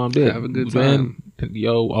 That's what the mom did. Have a good time. Man,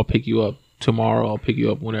 yo, I'll pick you up tomorrow. I'll pick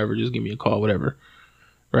you up whenever. Just give me a call, whatever.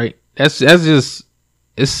 Right? That's just,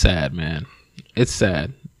 it's sad, man. It's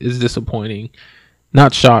sad. It's disappointing.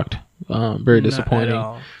 Not shocked. Very disappointing.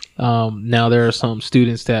 Now there are some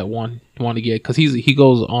students that want to get, because he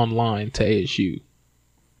goes online to ASU,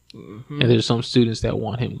 and there's some students that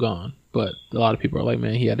want him gone. But a lot of people are like,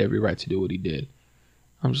 man, he had every right to do what he did.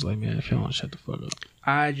 I'm just like, man, if y'all want to shut the fuck up.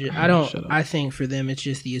 I think for them it's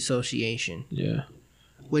just the association. Yeah.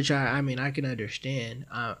 Which I mean I can understand.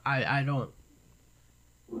 I don't.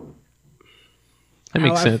 That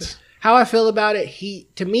makes sense. How I feel about it,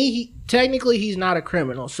 technically he's not a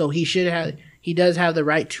criminal, so he does have the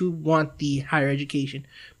right to want the higher education.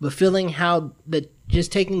 But feeling how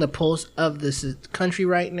just taking the pulse of this country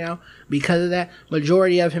right now, because of that,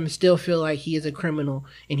 majority of him still feel like he is a criminal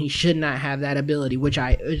and he should not have that ability, which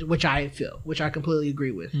I completely agree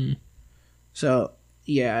with. So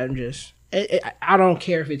yeah, I'm just I don't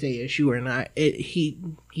care if it's ASU or not.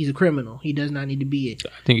 He's a criminal. He does not need to be. I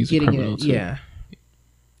think he's a criminal too. Yeah.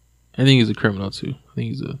 I think he's a criminal too. I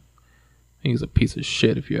think he's a piece of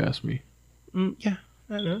shit, if you ask me. Yeah,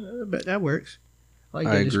 I know, but that works. I like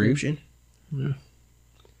I that agree. description. Yeah.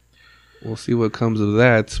 We'll see what comes of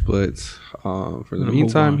that, but for the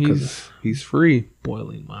meantime, he's free.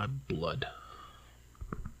 Boiling my blood.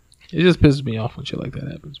 It just pisses me off when shit like that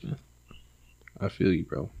happens, man. I feel you,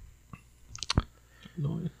 bro.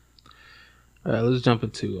 Annoying. All right, let's jump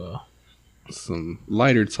into some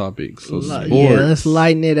lighter topics. So sports. Yeah, let's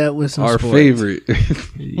lighten it up with some Our sports. favorite.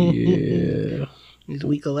 Yeah. It's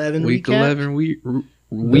week 11. Week recap? 11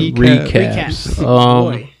 recaps.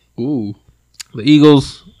 Boy. Ooh. The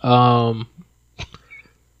Eagles,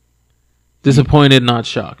 disappointed, not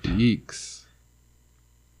shocked. Yeeks.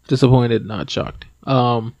 Disappointed, not shocked.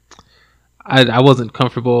 I wasn't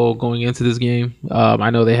comfortable going into this game. I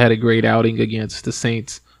know they had a great outing against the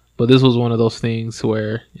Saints, but this was one of those things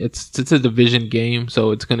where it's a division game,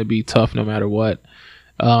 so it's going to be tough no matter what.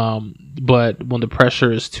 But when the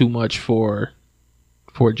pressure is too much for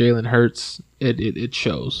Jalen Hurts, it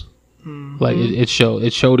shows. Like it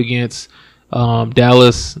showed against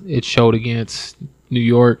Dallas. It showed against New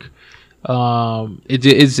York.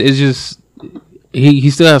 It's just he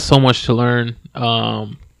still has so much to learn.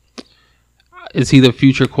 Is he the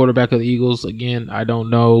future quarterback of the Eagles? Again, I don't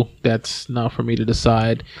know. That's not for me to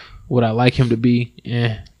decide. Would I like him to be?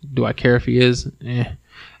 Do I care if he is?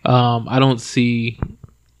 I don't see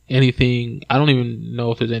anything. I don't even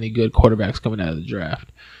know if there's any good quarterbacks coming out of the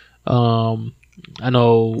draft. I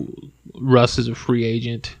know Russ is a free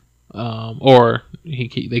agent, or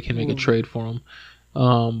they can make a trade for him.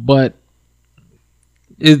 But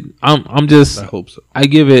I'm just. I hope so. I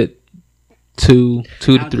give it two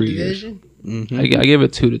to 3 years. Mm-hmm. I give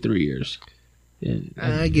it 2 to 3 years. And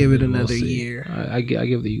I give it another see. year. I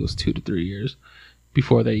give the Eagles 2 to 3 years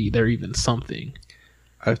before they're even something.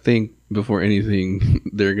 I think before anything,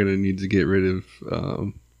 they're gonna need to get rid of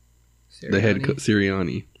the head coach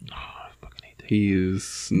Sirianni. Oh, I fucking hate that. He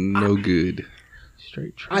is no good.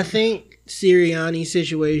 Straight trash. I think Sirianni's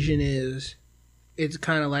situation it's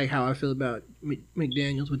kind of like how I feel about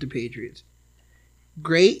McDaniels with the Patriots.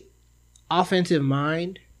 Great offensive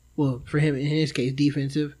mind. Well, for him, in his case,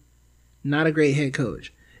 defensive. Not a great head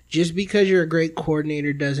coach. Just because you're a great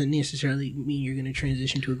coordinator doesn't necessarily mean you're going to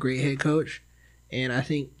transition to a great head coach. And I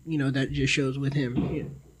think, that just shows with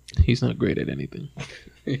him. He's not great at anything.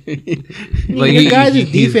 Like the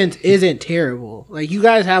guys' defense isn't terrible. Like, you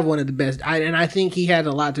guys have one of the best. And I think he had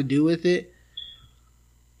a lot to do with it.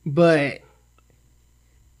 But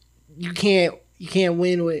you can't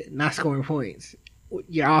win with not scoring points.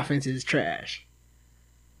 Your offense is trash.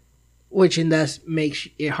 Which and thus makes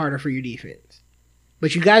it harder for your defense.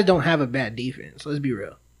 But you guys don't have a bad defense. Let's be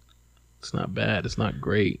real. It's not bad. It's not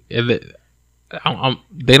great. They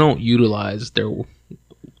don't utilize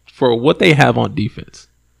for what they have on defense.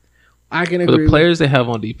 I can For agree. the players they have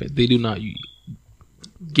on defense, they do not.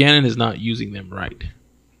 Gannon is not using them right,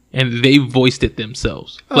 and they voiced it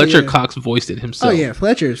themselves. Fletcher Cox voiced it himself. Oh yeah,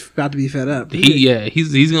 Fletcher's about to be fed up.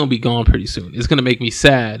 He's gonna be gone pretty soon. It's gonna make me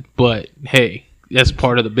sad, but hey, that's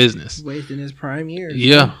part of the business. Wasting his prime years.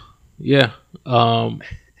 Yeah.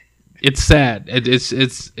 It's sad.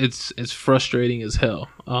 It's frustrating as hell.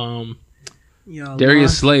 Y'all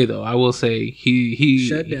Darius lost. Slay, though, I will say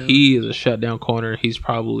Shutdown. he is a shutdown corner. He's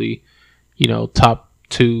probably, top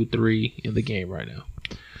 2, 3 in the game right now.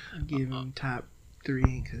 I'll give him top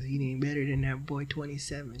 3 because he ain't better than that boy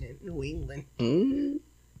 27 in New England.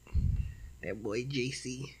 That boy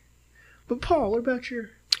JC. But Paul, what about your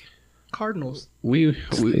Cardinals? We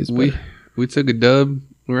Slay's better. took a dub.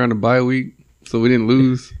 We were on a bye week, so we didn't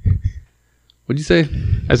lose. What'd you say?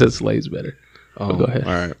 I said Slay's better. Oh, go ahead.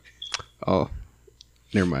 All right. Oh,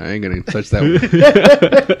 never mind. I ain't gonna touch that one.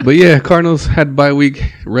 But yeah, Cardinals had bye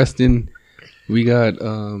week, resting. We got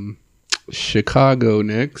Chicago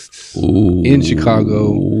next. In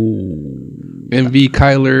Chicago. MV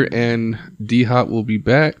Kyler and D Hop will be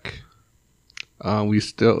back.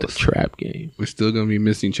 The trap game. We're still gonna be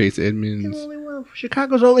missing Chase Edmonds.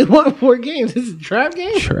 Chicago's only won 4 games. This is a trap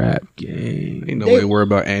game? Trap game. Ain't no way to worry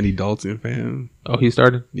about Andy Dalton, fam. Oh, he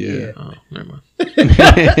started? Yeah. Oh, never mind.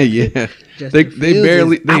 Yeah. Justin They Fields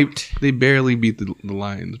barely is out. they barely beat the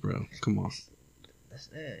Lions, bro. Come on.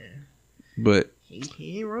 But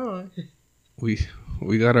He ain't wrong. we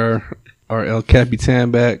got our El Capitan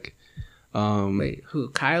back. Wait, who?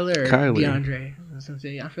 Kyler or Kyler. DeAndre? That's what I'm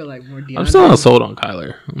saying. I feel like more DeAndre. I'm still not sold on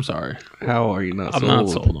Kyler. I'm sorry. How are you not I'm sold? not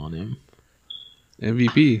sold on him.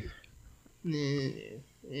 MVP.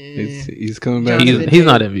 He's coming back. Jonathan He's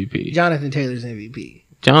not Taylor. MVP. Jonathan Taylor's MVP.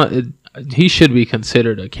 He should be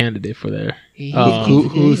considered a candidate for there.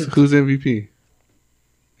 Who's MVP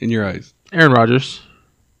in your eyes? Aaron Rodgers.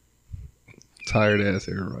 Tired ass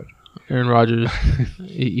Aaron Rodgers. Aaron Rodgers.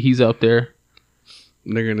 He's up there.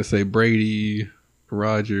 They're gonna say Brady,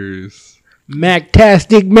 Rodgers.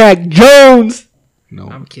 Mac-tastic Mac Jones. No,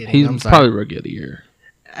 I'm kidding. He's I'm sorry. probably rookie of the year.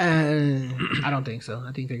 I don't think so.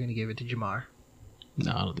 I think they're going to give it to Jamar.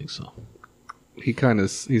 No, I don't think so.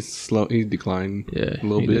 he's slow. He's declined Yeah, a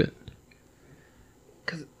little he bit.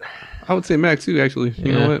 Cause I would say Mac too. Actually,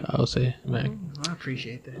 you know what? I'll say Mac. I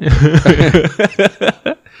appreciate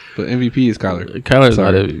that. But MVP is Kyler. Kyler's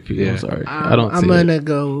Sorry. not MVP. Yeah. I'm sorry. I don't. I'm see going it. to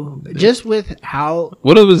go just with how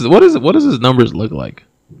What does his numbers look like?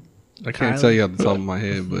 I can't Kyler. tell you off the top of my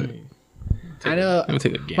head, but I know. Let me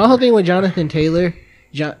take a My gander. whole thing with Jonathan Taylor,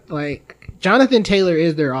 Jonathan Taylor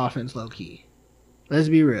is their offense, low key. Let's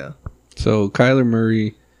be real. so Kyler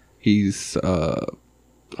Murray, he's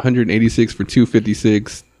 186 for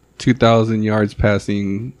 256, 2,000 yards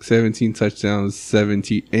passing, 17 touchdowns,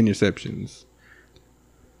 17 interceptions.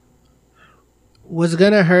 What's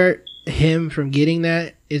gonna hurt him from getting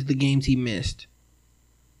that is the games he missed.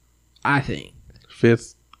 I think.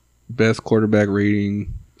 5th best quarterback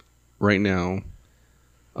rating right now.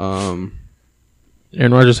 Aaron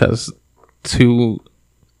Rodgers has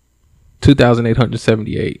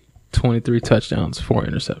 2,878, 23 touchdowns, 4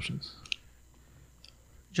 interceptions.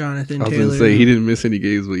 Jonathan I was Taylor. gonna say he didn't miss any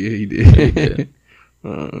games, but yeah, he did. He did.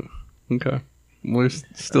 Okay, there's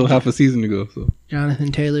still half a season to go, so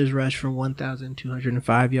Jonathan Taylor's rushed for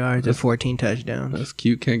 1,205 yards and 14 touchdowns. that's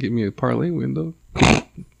cute. Can't get me a parlay window,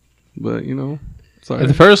 but sorry. In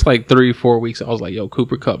the first 3-4 weeks, I was like, "Yo,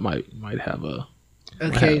 Cooper Kupp might have a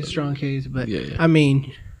Strong case, but Yeah. I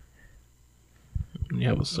mean, starting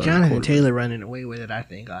Jonathan quarterback." Taylor running away with it. I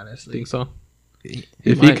think honestly. Think so? If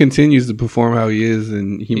he might. continues to perform how he is,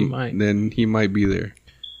 and He might. then he might be there.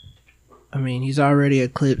 I mean, he's already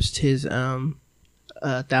eclipsed his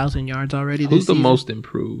 1,000 yards already. Who's this the season. most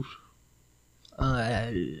improved?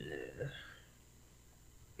 I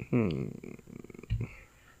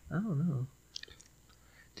don't know.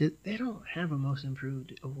 They don't have a most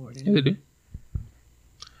improved award. Yeah, they do.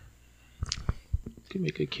 Can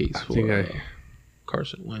make a case for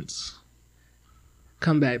Carson Wentz.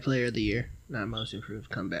 Comeback player of the year, not most improved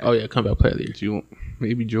comeback. Oh yeah, comeback player of the year. Do you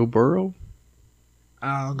maybe Joe Burrow?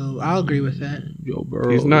 I'll agree with that. Joe Burrow.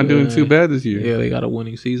 He's not doing too bad this year. Yeah, they got a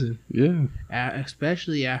winning season. Yeah.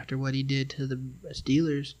 Especially after what he did to the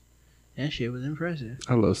Steelers. That shit was impressive.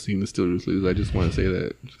 I love seeing the Steelers lose. I just want to say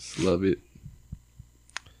that. Just love it.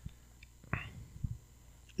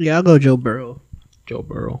 Yeah, I'll go Joe Burrow. Joe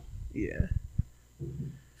Burrow. Yeah.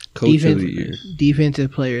 Coach of the year.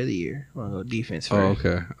 Defensive player of the year. I'll go defense Oh, first.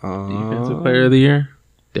 okay. Defensive player of the year.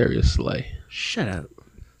 Darius Slay. Shut up.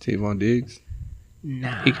 Tavon Diggs.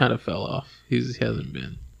 Nah. He kind of fell off. He hasn't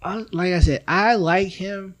been. Like I said, I like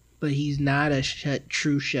him, but he's not a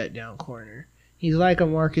true shutdown corner. He's like a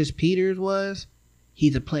Marcus Peters was.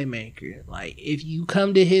 He's a playmaker. Like, if you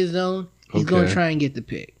come to his zone, he's going to Okay. try and get the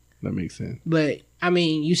pick. That makes sense. But, I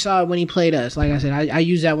mean, you saw it when he played us. Like I said, I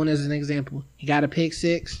use that one as an example. He got a pick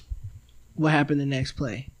six. What happened the next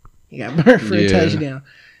play? He got burned for a Yeah. touchdown.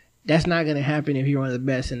 That's not going to happen if you're one of the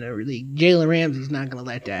best in the league. Jalen Ramsey's not going to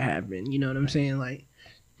let that happen. You know what I'm saying? Like,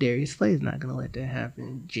 Darius Slay's not gonna let that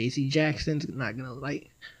happen. J.C. Jackson's not gonna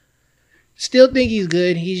Still think he's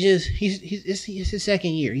good. He's his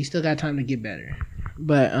second year. He's still got time to get better.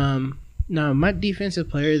 But no, my defensive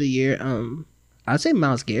player of the year, I'd say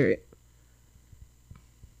Myles Garrett.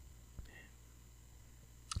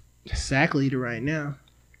 Sack leader right now.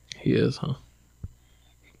 He is, huh?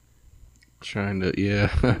 I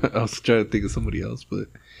was trying to think of somebody else, but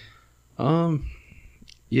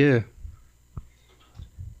yeah.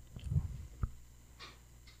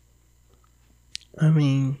 I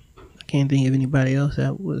mean, I can't think of anybody else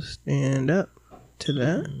that would stand up to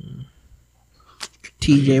that.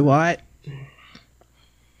 TJ Watt.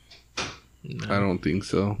 I don't think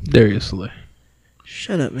so. Darius Slay.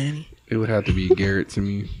 Shut up, Manny. It would have to be Garrett to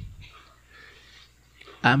me.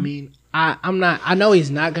 I mean, I'm not. I know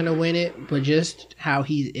he's not gonna win it, but just how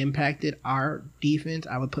he's impacted our defense,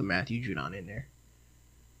 I would put Matthew Judon in there.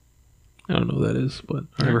 I don't know who that is, but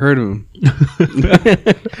Never heard of him.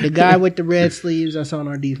 The guy with the red sleeves that's on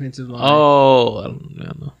our defensive line. Oh, I don't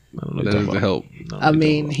know. That doesn't help. I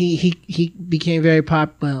mean, he became very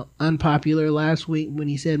unpopular last week when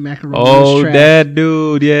he said macaroni was Oh, trash. that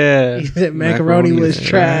dude, yeah. He said macaroni was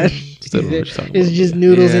trash. Still don't know what you're talking It's about. just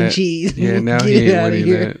noodles Yeah. and cheese. Yeah, now Get he it ain't outta winning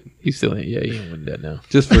here. that. He still ain't. Yeah, he ain't winning that now.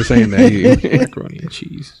 Just for saying that. He, Macaroni and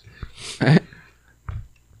cheese.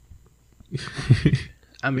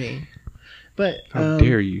 I mean, but how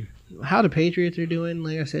dare you? how the Patriots are doing,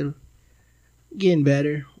 like I said, getting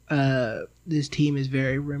better. This team is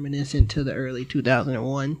very reminiscent to the early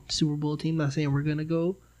 2001 Super Bowl team. Not saying we're gonna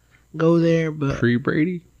go there, but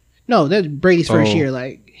Pre-Brady? no, that's Brady's first Oh. year.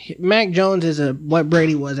 Like Mac Jones is what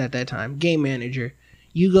Brady was at that time, game manager.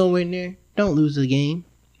 You go in there, don't lose the game,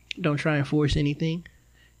 don't try and force anything.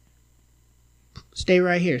 Stay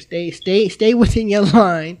right here, stay within your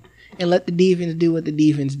line, and let the defense do what the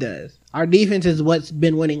defense does. Our defense is what's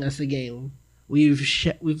been winning us the game.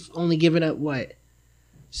 We've only given up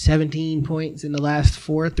 17 points in the last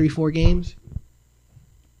 4 games.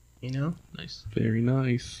 You know, Nice. Very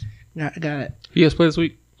nice. got it. He has played this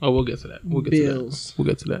week. Oh, we'll get to that. Bills. We'll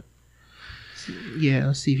get to that. Yeah,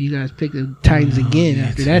 let's see if you guys pick the Titans again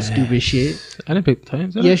after that stupid shit. I didn't pick the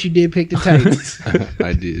Titans. did I? Yes, you did pick the Titans.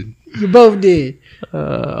 I did. You both did.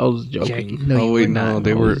 I was joking. Jackie, no, Oh you wait, were no, not.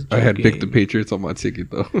 they were. was I had picked the joking. Patriots on my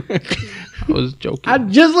ticket though. I was joking. I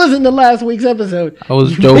just listened to last week's episode. I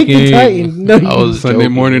was You picked the joking. Titans. No, you I was Sunday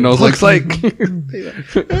joking. morning, I was like, "Psych."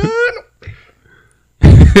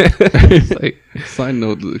 It's like, Side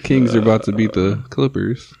note: the Kings are about to beat the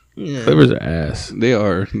Clippers. Yeah. Clippers are ass. They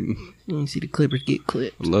are. You see the Clippers get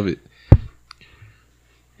clipped. Love it.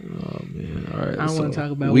 Oh man! All right. I don't want to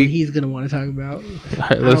talk about we- what he's going to want to talk about. All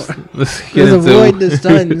right, let's get Let's into avoid the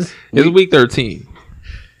Suns. It's week 13.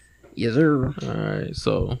 Yes, sir. All right.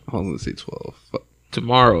 So I was gonna say 12. Fuck.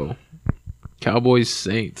 tomorrow, Cowboys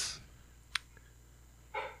Saints.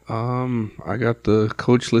 I got the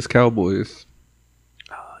coachless Cowboys.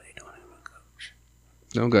 Oh, they don't have a coach.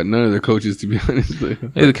 I don't got none of their coaches to be honest.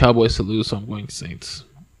 Hey, the Cowboys to lose, so I'm going Saints.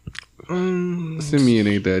 Simeon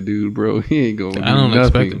ain't that dude, bro. He ain't going. I don't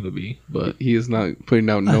expect him to be, but He is not putting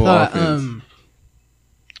out I no thought, offense.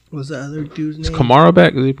 what's the other dude's name? is Kamara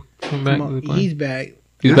back? Is he come back? Is he playing? He's back.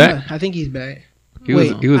 He's back. I think he's back. He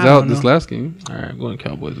was Wait, he was I out don't this know. last game. All right, I'm going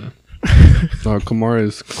Cowboys then. Kamara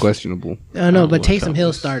is questionable. No, Oh, but what Taysom Hill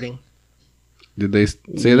Cowboys? starting. Did they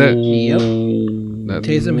say that? That-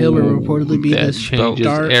 Taysom Hill will reportedly be That the changes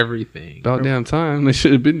start. everything. About damn time. They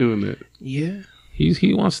should have been doing that. Yeah.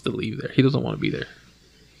 He wants to leave there. He doesn't want to be there.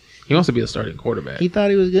 He wants to be a starting quarterback. He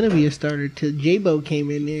thought he was gonna be a starter till J-Bo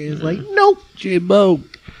came in there and was like, nope, J-Bo.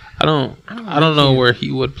 I don't know where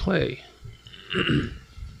he would play.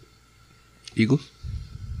 Eagles?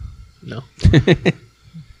 No.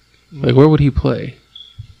 Like where would he play?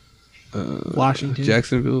 Washington.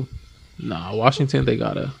 Jacksonville? Nah, Washington. They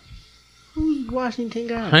got a Who's Washington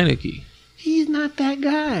guy? Heineke. He's not that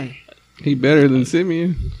guy. He better than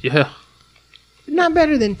Simeon. Yeah. Not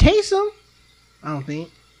better than Taysom. I don't think.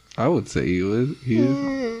 I would say he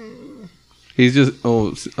is. He's just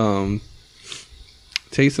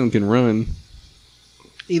Taysom can run.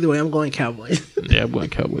 Either way, I'm going Cowboys. Yeah, I'm going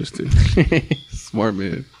Cowboys too. Smart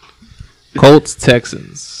man. Colts,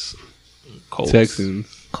 Texans. Colts.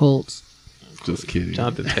 Texans. Colts. Just kidding.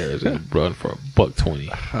 Jonathan Taylor's gonna run for $120.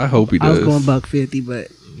 I hope he I was does. going $150, but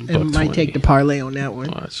it might take the parlay on that one.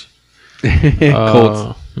 Watch.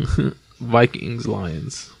 Colts. Vikings,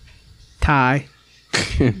 Lions. Tie.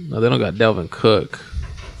 No, they don't got Delvin Cook.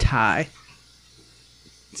 Tie.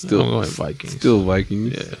 I'm going Vikings. Still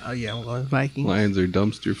Vikings. Yeah, Oh, yeah, I'm going Vikings. Lions are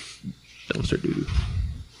dumpster. dumpster doo.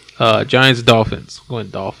 Giants, Dolphins. I'm going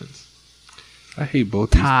Dolphins. I hate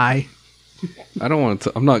both these. Tie. I don't want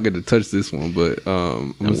to. I'm not going to touch this one, but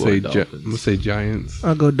I'm gonna say I'm Dolphins. gonna say Giants.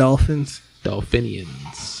 I'll go Dolphins.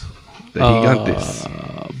 Dolphinians. That he got this.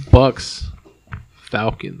 Bucks.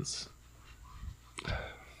 Falcons.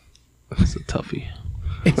 That's a toughie.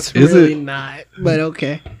 It's Is really it? not, but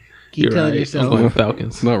okay. Keep You're telling right. I'm yourself. going It's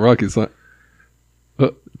Falcons. not rocket science. I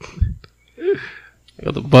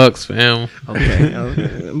got the Bucks, fam. Okay,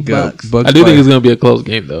 okay. Bucks. Bucks I do by- think it's gonna be a close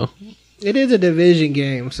game though. It is a division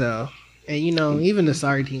game, so and you know even the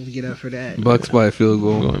sorry teams get up for that. Bucks by a field I'm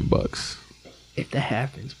goal. going Bucks. If that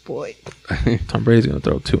happens, boy. Tom Brady's gonna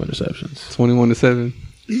throw 2 interceptions. 21-7.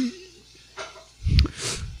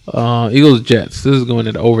 Eagles Jets. This is going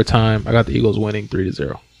into overtime. I got the Eagles winning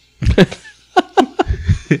 3-0.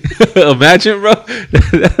 Imagine, bro.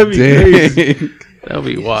 That'd be crazy. Dang. That'd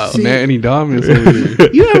be wild. See- Manny dominance over here.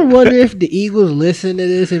 You ever wonder if the Eagles listen to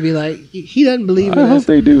this and be like, he doesn't believe in I hope us.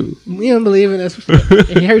 they do. We don't believe in us.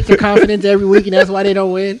 It hurts their confidence every week, and that's why they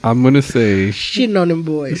don't win. I'm gonna say Shitting on them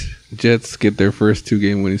boys. Jets get their first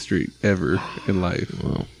 2-game winning streak ever in life.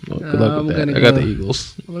 Well, good luck I'm with that. gonna I got go- the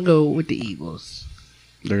Eagles. I'm gonna go with the Eagles.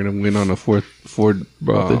 They're gonna win on a fourth Bro,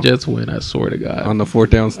 if the Jets win, I swear to God. on the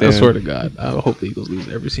fourth down I stand. swear to God. I hope the Eagles lose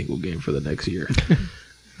every single game for the next year.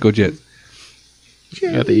 Go Jets.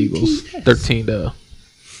 I got the Eagles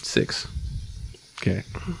 13-6. Okay.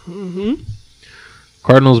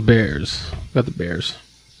 Cardinals Bears. Got the Bears.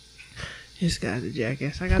 This guy's a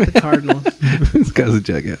jackass. I got the Cardinals. This guy's a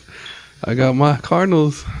jackass. I got my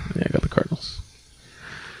Cardinals. Yeah, I got the Cardinals.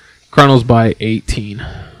 Cardinals by 18.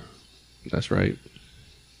 That's right.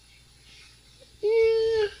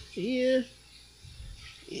 Yeah.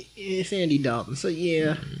 It's Andy Dalton, so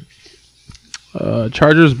yeah.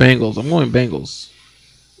 Chargers Bengals. I'm going Bengals.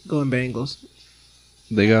 Going Bengals.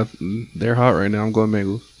 They're hot right now. I'm going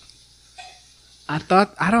Bengals.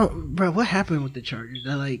 Bro, what happened with the Chargers?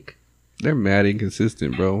 They're mad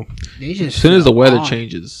inconsistent, bro. They just As soon as the fell weather off.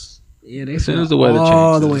 changes. Yeah, they as soon fell as the weather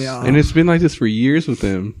all the changes. way off. And it's been like this for years with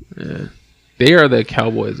them. Yeah. They are the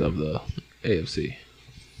Cowboys of the AFC.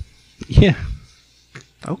 Yeah.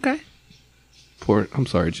 Okay. I'm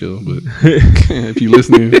sorry, Chill, but if you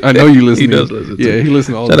listening, I know you listening. He does listen to Yeah, me. he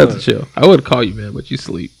listens all Shout the out time. to Chill. I would call you, man, but you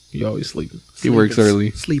sleep. You always sleeping. He works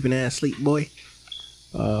early. Sleeping ass sleep boy.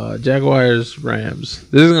 Jaguars Rams.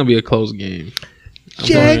 This is gonna be a close game. I'm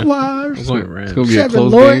Jaguars. going Rams. It's gonna be a Trevor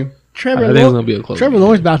close Lawrence. game. Trevor I think it's Lawrence. gonna be a close Trevor game.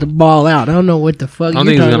 Lawrence about to ball out. I don't know what the fuck I don't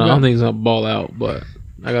you think he's talking gonna. I don't about. think he's gonna ball out, but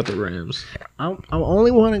I got the Rams. I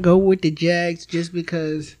only want to go with the Jags just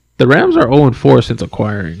because The Rams are 0-4 since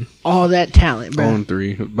acquiring. all that talent, bro.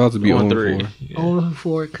 0-3. About to be 0-4. Yeah.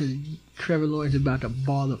 0-4 because Trevor Lawrence is about to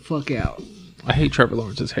ball the fuck out. I hate Trevor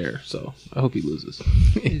Lawrence's hair, so I hope he loses.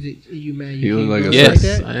 Is it you mad? He You look can't like go a- like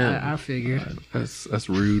Yes, that? I am. I figured. That's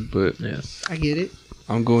rude, but Yes. I get it.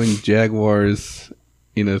 I'm going Jaguars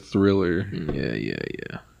in a thriller.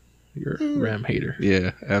 Yeah. You're a Ram hater.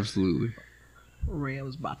 Yeah, absolutely.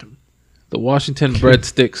 Rams bottom. The Washington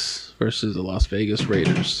Breadsticks versus the Las Vegas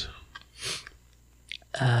Raiders.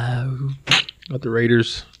 Got the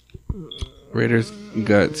Raiders. Raiders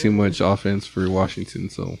got too much offense for Washington,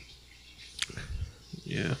 so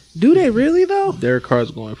Yeah. Do they really though? Derek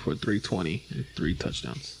Carr's going for 320 and 3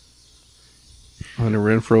 touchdowns. Hunter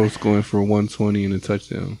Renfro's going for 120 and a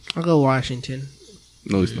touchdown. I'll go Washington.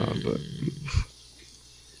 No, he's not, but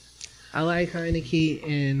I like Heineke,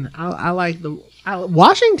 and I like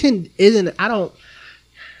Washington isn't. I don't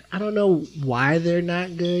know why they're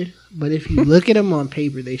not good, but if you look at them on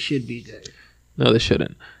paper, they should be good. No, they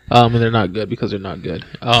shouldn't. And they're not good because they're not good.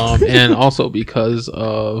 And also because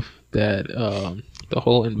of that, the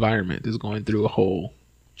whole environment is going through a whole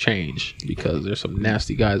change because there's some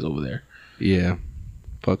nasty guys over there. yeah,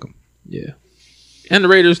 fuck them. Yeah. And the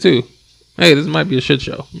Raiders, too. Hey, this might be a shit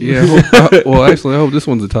show. Yeah. Well, actually, I hope this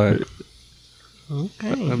one's a tie.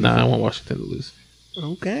 Okay, Nah, I want Washington to lose.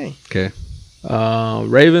 okay. Okay.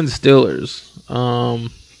 Ravens, Steelers.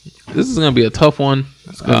 This is going to be a tough one.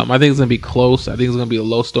 I think it's going to be close. I think it's going to be a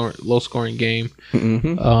low scoring game.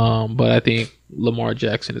 Mm-hmm. But I think Lamar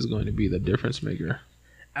Jackson is going to be the difference maker.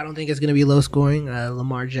 I don't think it's gonna be low scoring.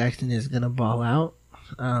 Lamar Jackson is gonna ball out.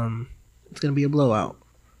 It's gonna be a blowout.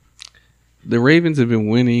 The Ravens have been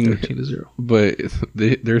winning, 13-0. but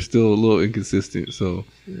they're still a little inconsistent. So,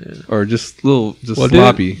 Yeah. or just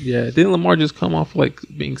sloppy. Didn't Lamar just come off like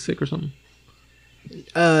being sick or something?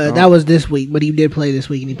 That was this week, but he did play this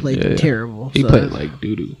week, and he played Yeah. terrible. He so played like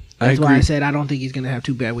doo doo. that's I why I agree. said I don't think he's gonna have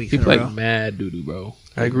 2 bad weeks He in a played row. mad doo doo, bro.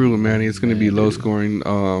 I agree with Manny. It's going to be low scoring.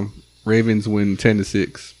 Ravens win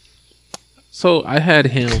 10-6. So I had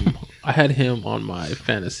him on my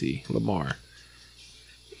fantasy, Lamar.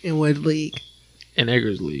 In what league? in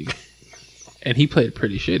Edgar's league, and he played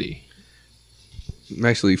pretty shitty.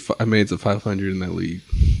 Actually, I made it to 500 in that league.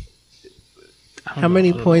 How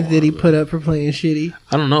many points did he put up for playing shitty?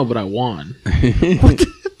 I don't know, but I won.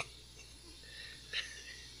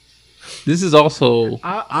 This is also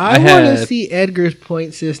I want to see Edgar's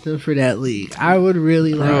point system for that league. I would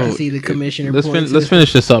really like to see the commissioner. Let's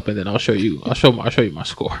finish this up and then I'll show you my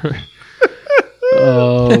score.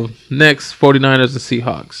 Next, 49ers and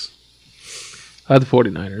Seahawks. I have the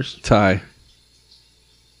 49ers. Tie.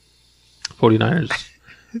 49ers.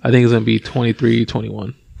 I think it's going to be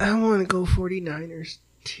 23-21. I want to go 49ers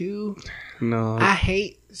too. No. I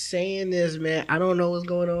hate saying this, man. I don't know what's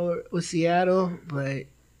going on with Seattle, but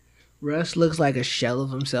Russ looks like a shell of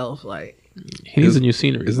himself. Like he needs a new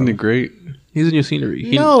scenery. Isn't it great? He's a new scenery.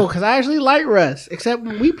 No, because I actually like Russ, except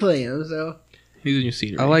when we play him. So he's a new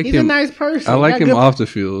scenery. I like he's him. a nice person. I like him off the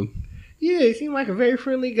field. Yeah, he seemed like a very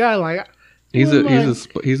friendly guy. Like he's a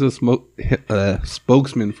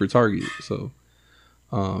spokesman for Target. So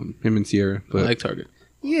him and Sierra. But I like Target.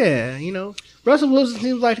 Yeah, you know, Russell Wilson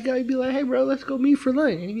seems like the guy. He'd be like, "Hey, bro, let's go meet for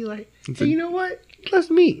lunch," and he'd be like, "Hey, you know what?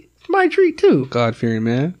 Let's meet. It's my treat too." God-fearing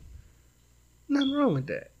man. Nothing wrong with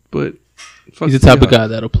that. But he's the type of guy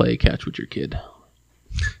that'll play catch with your kid.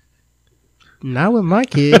 Not with my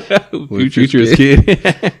kid. Future's kid.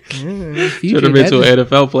 Should have been to an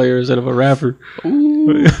NFL player instead of a rapper.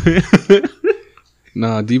 Ooh.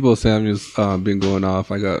 Nah, Deebo Samuel's been going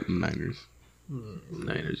off. I got Niners.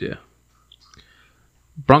 Niners, yeah.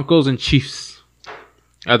 Broncos and Chiefs.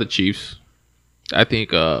 I have the Chiefs. I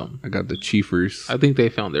think I got the Chiefers. I think they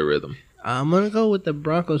found their rhythm. I'm gonna go with the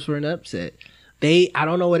Broncos for an upset. I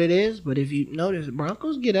don't know what it is, but if you notice,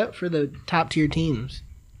 Broncos get up for the top tier teams,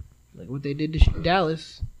 like what they did to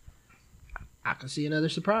Dallas. I can see another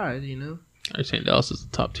surprise. You know, Are you saying Dallas is a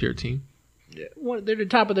top tier team? Yeah, they're the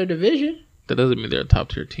top of their division. That doesn't mean they're a top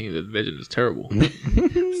tier team. The division is terrible.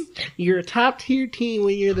 You're a top tier team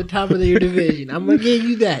when you're the top of your division. I'm gonna give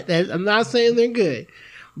you that. I'm not saying they're good,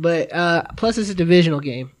 but plus it's a divisional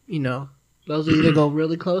game. You know, those will either go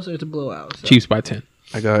really close or it's a blowout. So. Chiefs by 10.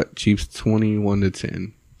 I got Chiefs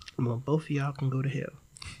 21-10. Well, both of y'all can go to hell.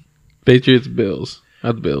 Patriots, Bills.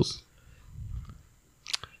 Not the Bills.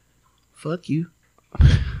 Fuck you.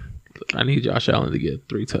 I need Josh Allen to get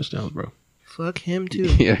 3 touchdowns, bro. Fuck him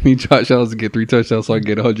too. Yeah, I need Josh Allen to get 3 touchdowns so I can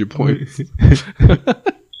get 100 points.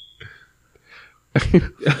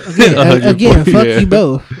 Again, fuck you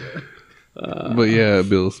both. But yeah,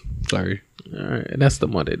 Bills. Sorry. All right, and that's the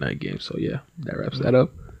Monday night game. So yeah, that wraps that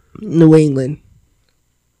up. New England.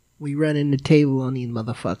 We running the table on these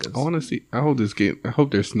motherfuckers. I want to see. I hope this game. I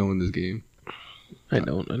hope there's snow in this game. I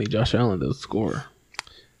need Josh Allen to score.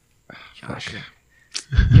 Josh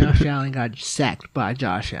Allen got sacked by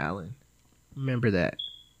Josh Allen. Remember that.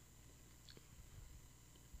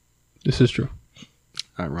 This is true.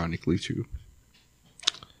 Ironically true.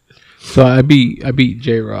 So I beat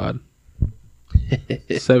J-Rod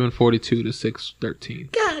 742 to 613.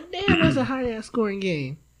 God damn, that's a high ass scoring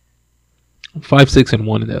game.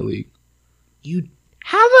 5-6-1 in that league.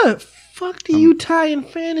 How the fuck do you tie in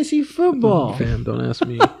fantasy football? Fam, don't ask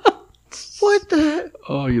me. What the?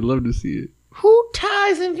 Oh, you love to see it. Who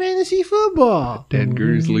ties in fantasy football?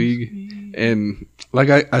 Edgar's league, and like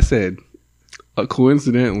I said,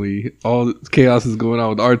 coincidentally, all chaos is going on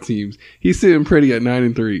with our teams. He's sitting pretty at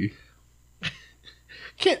 9-3.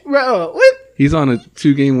 Bro, what? He's on a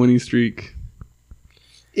 2-game winning streak.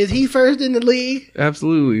 Is he first in the league?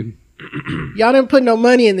 Absolutely. Y'all didn't put no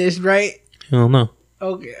money in this, right? Hell no.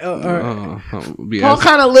 Okay. All right. Paul Paul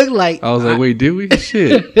kind of looked like. I was like, wait, did we?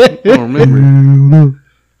 Shit. I don't remember.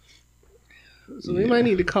 So we might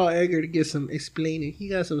need to call Edgar to get some explaining. He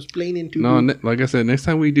got some explaining to No, do. like I said, next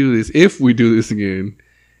time we do this, if we do this again,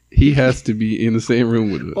 he has to be in the same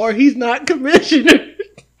room with us. Or he's not commissioner.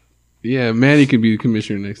 Yeah, Manny can be the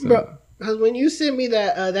commissioner next time. Bro, because when you sent me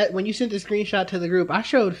that when you sent the screenshot to the group, I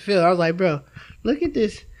showed Phil. I was like, bro, look at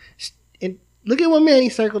this. And look at what Manny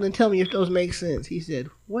circled and tell me if those make sense. He said,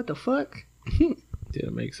 what the fuck?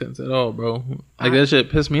 Didn't make sense at all, bro. Like that shit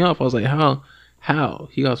pissed me off. I was like, how?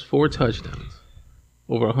 He got 4 touchdowns,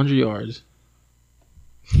 over 100 yards,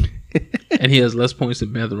 and he has less points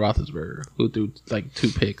than Ben Roethlisberger, who threw like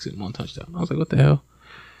 2 picks and 1 touchdown. I was like, what the hell?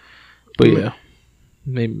 But yeah,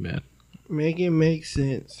 made me mad. Make it make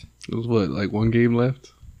sense. It was what, like 1 game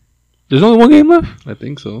left? There's only 1 game left? I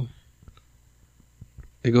think so.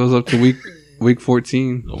 It goes up to week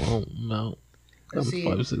 14. Oh, no. Let's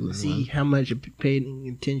see how much paying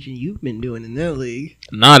attention you've been doing in that league.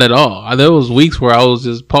 Not at all. There was weeks where I was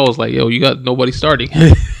just paused like, yo, you got nobody starting.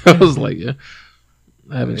 I was like, yeah.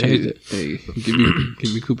 I haven't changed it. Hey,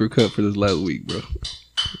 give me Cooper Cup for this last week, bro.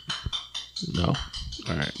 No.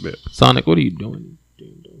 All right, bet. Sonic, what are you doing?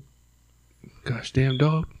 Gosh damn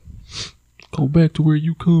dog. Go back to where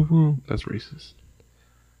you come from. That's racist.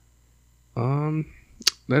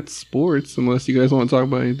 That's sports. Unless you guys want to talk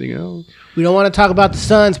about anything else. We don't want to talk about the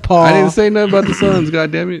Suns, Paul. I didn't say nothing about the Suns.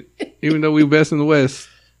 God damn it! Even though we best in the West.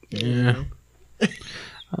 Yeah.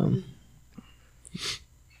 I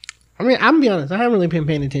mean, I'm gonna be honest. I haven't really been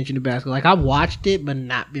paying attention to basketball. Like, I watched it, but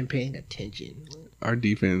not been paying attention. Our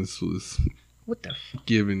defense was What the?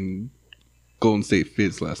 giving Golden State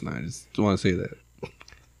fits last night. Just want to say that.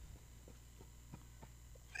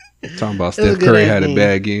 Talking about It was a Steph good Curry ass had a game.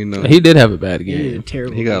 bad game. Though. He did have a bad Yeah, game.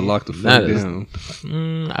 terrible. He got game. locked the fuck That is- down.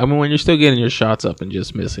 I mean, when you're still getting your shots up and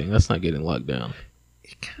just missing, that's not getting locked down.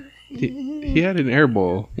 He had an air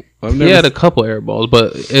ball. He had a couple air balls,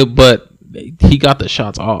 but he got the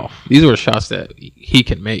shots off. These were shots that he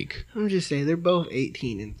can make. I'm just saying they're both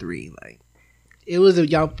 18-3. Like, it was a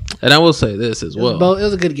y'all. And I will say this as It was, well. it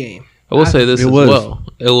was a good game. I will say this It as was. well.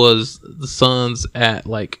 It was the Suns at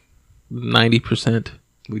like 90%.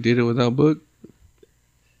 We did it without Book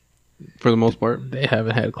for the most part. They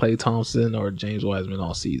haven't had Klay Thompson or James Wiseman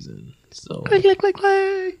all season. So Clay. as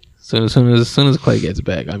soon as Klay gets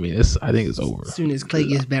back, I mean, I think it's over. As soon as Clay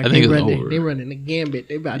gets back, I think they it's run over. they running the gambit.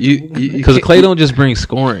 They about You- to. you- Because Klay don't just bring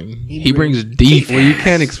scoring; he brings defense. Well, you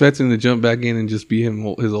can't expect him to jump back in and just be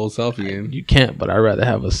his old self again. You can't, but I'd rather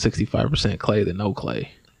have a 65% Klay than no Klay.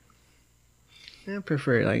 I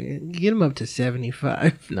prefer like get him up to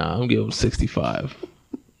 75. Nah, I'm giving him 65.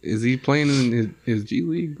 Is he playing in his G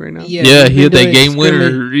League right now? Yeah, he had been that doing game winner.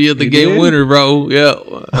 scrimmage. He had the He game did? winner, bro. Yeah.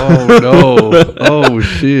 Oh no! Oh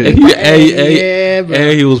shit! Yeah, bro.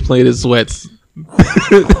 And he was playing in sweats.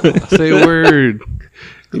 Say a word.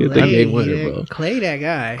 He had the game winner, yeah, bro. Clay, that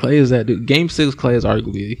guy. Klay is that dude. Game 6, Klay is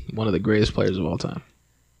arguably one of the greatest players of all time.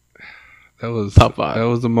 That was Top 5. That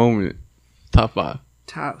was the moment. Top 5.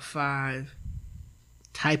 Top 5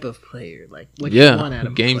 type of player. Like what you want out Yeah.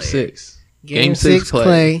 of a Game player. 6. Game 6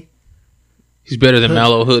 Clay. He's better than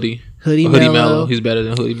Melo Hoodie. Hoodie Hoodie Melo. Melo. He's better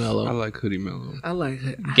than Hoodie I Melo. like Hoodie Melo. I like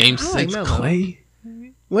it. Game I like 6, Melo. Klay.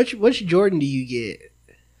 Which Jordan do you get?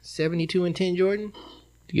 72 and 10 Jordan?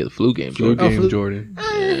 To get the flu game, Flu Jordan. game Flu- Jordan.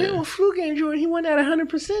 Well, flu game Jordan. He won at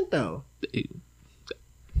 100% though.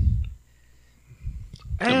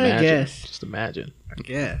 I guess. Just imagine. I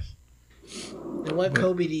guess. And what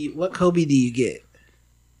Kobe do you get?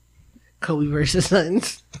 Kobe versus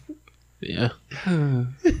Suns. Yeah.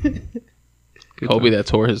 Good Kobe time. that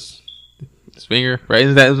tore his finger, right?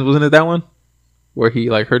 Wasn't it that one where he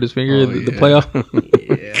like hurt his finger in the yeah. playoff?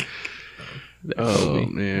 Yeah. Oh Kobe.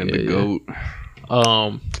 man, Yeah, the yeah. goat.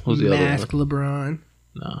 Who's the Mask other one? LeBron.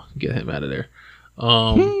 No, get him out of there.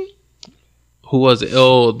 Who was it?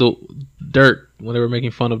 Oh, the Dirk. When they were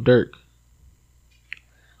making fun of Dirk.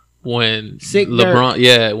 When Sick LeBron, Dirk.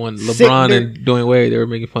 yeah, when Sick LeBron Dirk. and Dwayne Wade, they were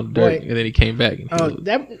making fun of Dirk, Boy. and then he came back. And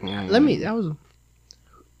he Oh, was-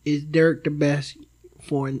 is Dirk the best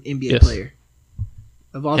foreign NBA Yes. player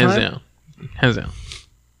of all hands time? down, hands down.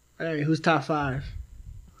 All right, who's top 5?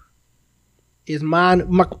 Is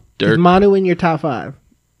Dirk. Manu in your top 5?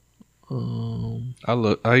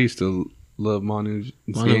 I used to love Manu's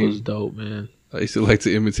Manu game. was dope, man. I used to like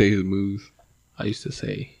to imitate his moves. I used to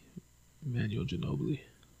say Emmanuel Ginobili.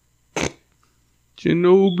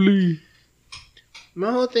 Ginobili.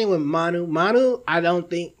 My whole thing with Manu, I don't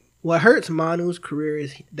think what hurts Manu's career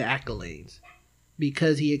is the accolades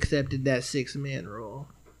because he accepted that 6-man role.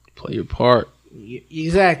 Play your part.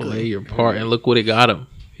 Exactly. Play your part, and look what it got him.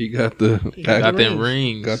 He got the He got Got the them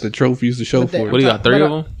rings. got the trophies to show But that- for What do it. you got? 3 But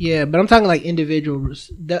of them? Yeah, but I'm talking like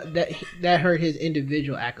individuals. That hurt his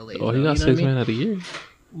individual accolades. Oh, though, he got you know 6 what I mean? man of the year.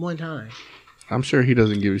 One time. I'm sure he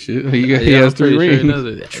doesn't give a shit. He Yeah, has I'm 3 pretty sure he rings. does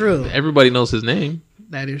it. True. Everybody knows his name.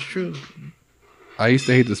 That is true. I used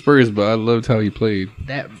to hate the Spurs, but I loved how he played.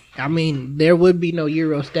 There would be no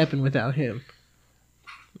Euro stepping without him.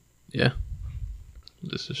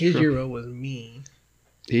 This is His true. Euro was mean.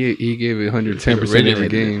 He gave it 110% every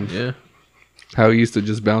game. Yeah. How he used to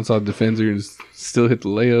just bounce off defender and still hit the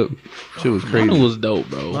layup. Shit was crazy. Manu was dope,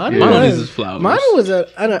 bro. Manu Manu was- needs his flowers. Manu was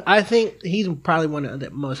I think he's probably one of the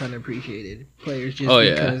most unappreciated players. Just Oh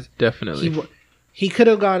yeah, because definitely. he could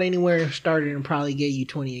have gone anywhere and started and probably gave you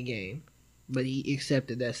 20 a game, but he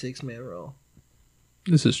accepted that 6-man role.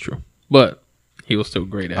 This is true, but he was still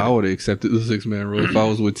great at I it. would have accepted the 6-man role if I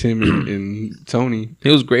was with Tim and Tony. He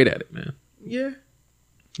was great at it, man. Yeah.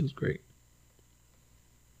 He was great.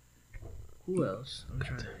 Who else? I'm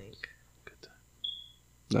trying to think.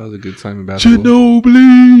 That was a good time in basketball.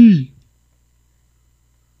 Ginobili.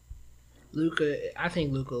 Luka. I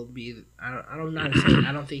think Luka will be. I don't not saying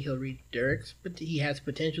I don't think he'll reach Dirk's, but he has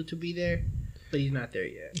potential to be there, but he's not there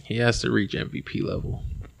yet. He has to reach MVP level.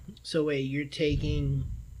 So wait, you're taking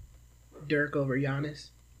Dirk over Giannis?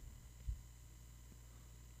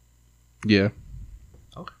 Yeah.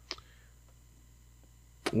 Okay.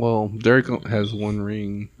 Well, Dirk has one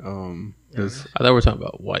ring. That's I thought we were talking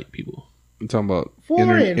about white people. I'm talking about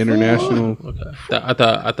Foreign, international. Okay. I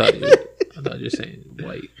thought you were saying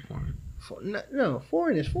white. Foreign. No,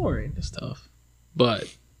 foreign is foreign. It's tough.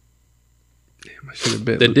 But Damn, I should have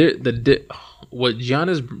bet. what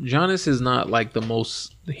Giannis is not like the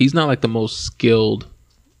most. He's not like the most skilled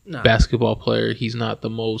No. basketball player. He's not the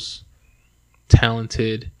most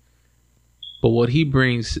talented. But what he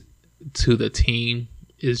brings to the team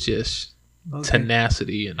is just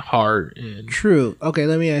tenacity and heart and True. Okay,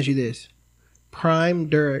 let me ask you this: Prime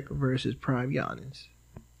Dirk versus Prime Giannis.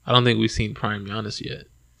 I don't think we've seen prime Giannis yet,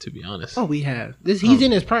 to be honest. Oh, we have. He's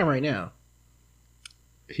in his prime right now.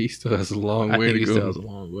 He still has a long I way think to he go. still has a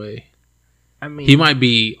long way. I mean, He might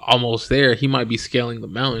be almost there. He might be scaling the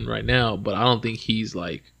mountain right now, but I don't think he's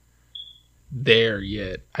like there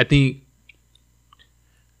yet. I think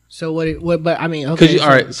So what? But I mean, because okay. all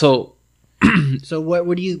right, so So what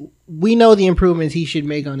would you? We know the improvements he should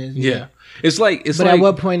make on his. yeah, it's like But at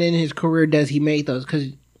what point in his career does he make those? Because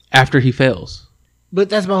after he fails. But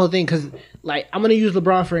that's my whole thing. Because, like, I'm going to use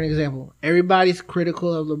LeBron for an example. Everybody's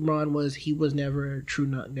critical of LeBron was he was never a true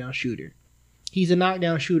knockdown shooter. He's a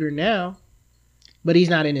knockdown shooter now, but he's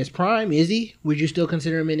not in his prime, is he? Would you still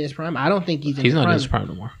consider him in his prime? I don't think he's in his He's prime. not in his prime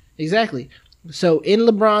no more. Exactly. So, in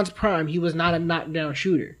LeBron's prime, he was not a knockdown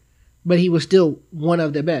shooter, but he was still one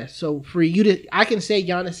of the best. So, for you to... I can say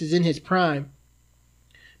Giannis is in his prime,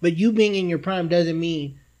 but you being in your prime doesn't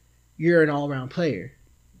mean you're an all-around player.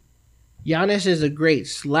 Giannis is a great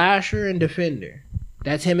slasher and defender.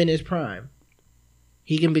 That's him in his prime.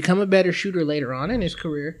 He can become a better shooter later on in his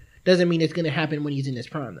career. Doesn't mean it's going to happen when he's in his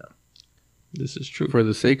prime, though. This is true. For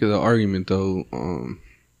the sake of the argument, though,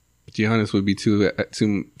 Giannis would be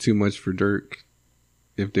too much for Dirk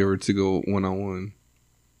if they were to go 1-on-1.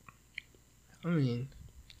 I mean,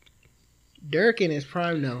 Dirk in his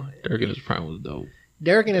prime, no. Dirk in his prime was dope.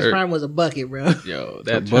 Dirk in his Dirk. prime was a bucket, bro. Yo,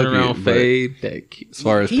 that A bucket, turnaround but fade. As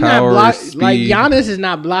far as He power, not speed, like Giannis is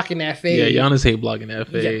not blocking that fade. Yeah, Giannis ain't blocking that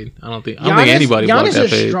fade. I don't think Giannis, anybody blocked Giannis that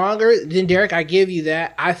is fade. stronger than Dirk. I give you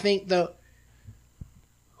that. I think though.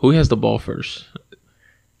 Who has the ball first?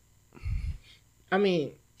 I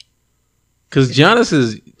mean, Because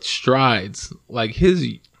Giannis's strides, like his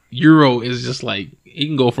Euro is just like he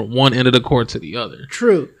can go from one end of the court to the other.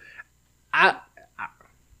 true. I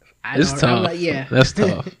It's don't- tough. I'm like, yeah, That's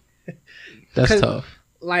tough. That's 'Cause- tough.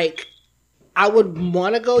 Like, I would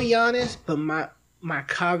want to go Giannis, but my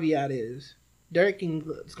caveat is Dirk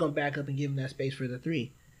is going to back up and give him that space for the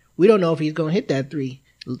three. We don't know if he's going to hit that three.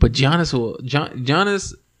 But Giannis will.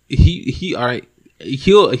 Giannis, he all right.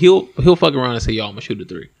 He'll fuck around and say, "Yo, I'm gonna shoot a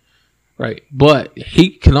three," right? But he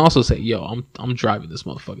can also say, "Yo, I'm driving this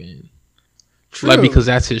motherfucker in." True. Like, because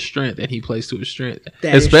that's his strength and he plays to his strength.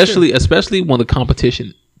 That is Especially when the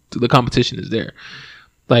competition is there.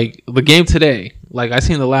 Like the game today, like I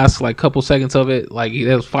seen the last like couple seconds of it, like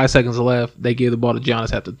there was 5 seconds left. They gave the ball to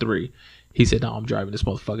Giannis after three. He said, "No, I'm driving this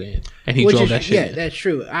motherfucker in," and he drove that shit. Yeah, in. that's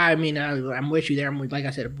true. I mean, I'm with you there. I'm with, like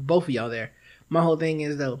I said, both of y'all there. My whole thing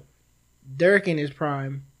is though, Dirk in his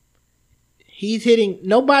prime, he's hitting.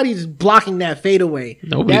 Nobody's blocking that fadeaway.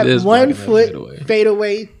 Nobody That is 1 blocking that foot fadeaway.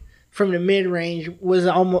 fadeaway from the mid range was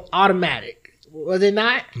almost automatic. Was it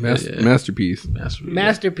not? Masterpiece.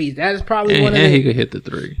 Masterpiece. That is probably And, one of and the. he could hit the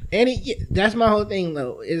three. That's my whole thing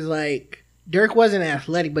though. Is like Dirk wasn't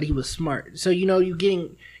athletic, but he was smart. So you're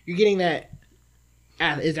getting that.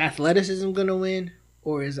 Is athleticism gonna win,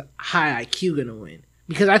 or is high IQ gonna win?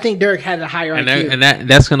 Because I think Dirk had a higher IQ. And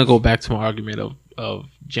that's gonna go back to my argument of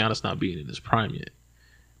Giannis not being in his prime yet.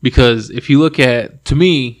 Because if you look at, to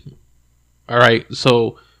me, all right,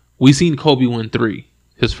 so we seen Kobe win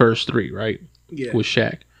his first three, right? Yeah. With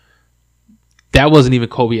Shaq. That wasn't even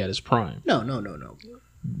Kobe at his prime. No.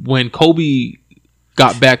 When Kobe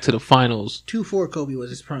got back to the finals, 2-4 Kobe was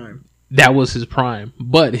his prime. that was his prime.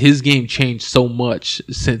 But his game changed so much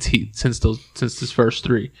since his first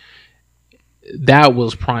three. That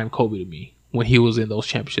was prime Kobe to me when he was in those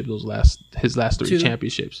championships, his last three Two.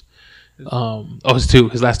 championships.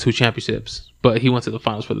 His last two championships, but he went to the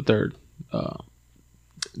finals for the third.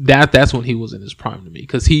 That's when he was in his prime to me,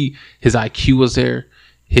 because his IQ was there,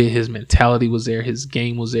 his mentality was there, his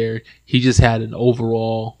game was there. He just had an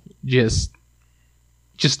overall just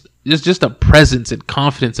a presence and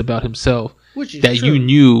confidence about himself Which is that true. you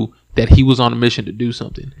knew that he was on a mission to do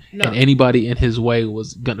something, No. and anybody in his way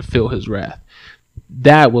was gonna feel his wrath.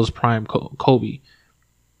 That was prime Kobe.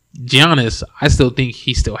 Giannis, I still think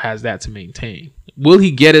he still has that to maintain. Will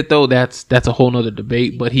he get it though? That's a whole nother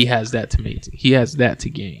debate. But he has that to maintain. He has that to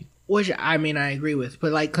gain. Which I mean, I agree with,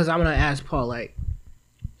 but like, because I'm gonna ask Paul, like,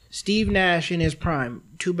 Steve Nash in his prime,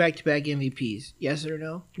 2 back-to-back MVPs, yes or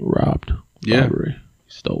no? Robbed. Yeah. Robbery.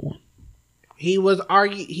 Stole one. He was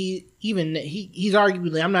he's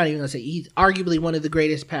arguably, I'm not even gonna say, he's arguably one of the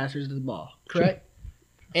greatest passers of the ball, correct?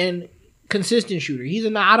 Sure. And consistent shooter.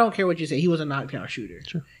 I don't care what you say, he was a knockdown shooter.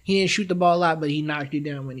 Sure. He didn't shoot the ball a lot, but he knocked it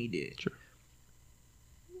down when he did. Sure.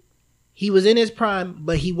 He was in his prime,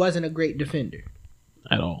 but he wasn't a great defender.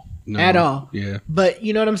 At all. No. At all. Yeah. But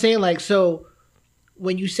you know what I'm saying? Like, so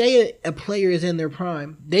when you say a player is in their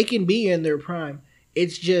prime, they can be in their prime.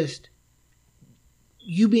 It's just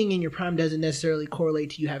you being in your prime doesn't necessarily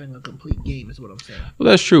correlate to you having a complete game, is what I'm saying. Well,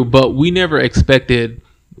 that's true, but we never expected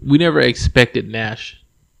Nash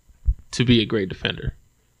to be a great defender,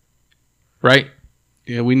 right?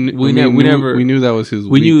 Yeah, we knew that was his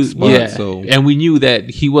weak spot. So. And we knew that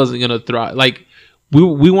he wasn't gonna thrive. Like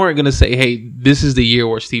we weren't gonna say, "Hey, this is the year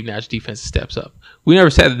where Steve Nash defense steps up." We never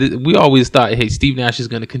said that. We always thought, "Hey, Steve Nash is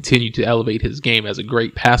going to continue to elevate his game as a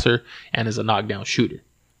great passer and as a knockdown shooter."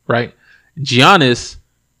 Right? Giannis,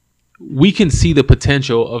 we can see the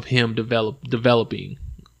potential of him developing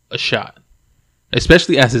a shot,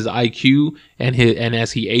 especially as his IQ and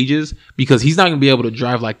as he ages, because he's not going to be able to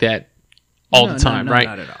drive like that all the time, right?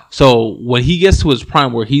 Not at all. So when he gets to his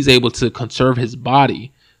prime, where he's able to conserve his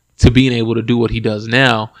body to being able to do what he does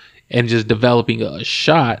now and just developing a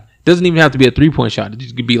shot, doesn't even have to be a 3-point shot.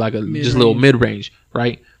 It could be like just a little mid-range,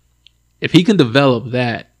 right? If he can develop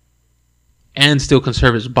that and still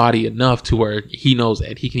conserve his body enough to where he knows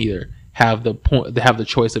that he can either have the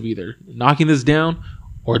choice of either knocking this down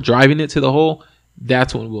or driving it to the hole,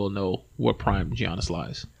 that's when we'll know where prime Giannis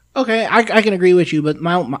lies. Okay, I can agree with you, but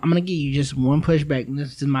I'm going to give you just one pushback, and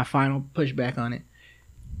this is my final pushback on it,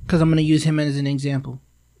 because I'm going to use him as an example.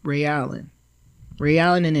 Ray Allen. Ray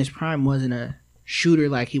Allen in his prime wasn't a shooter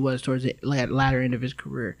like he was towards the latter end of his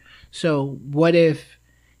career. So what if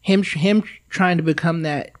him trying to become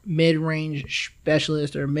that mid-range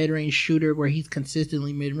specialist or mid-range shooter where he's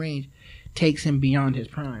consistently mid-range takes him beyond his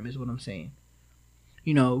prime, is what I'm saying.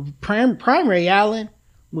 You know, prime Ray Allen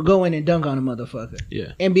will go in and dunk on a motherfucker.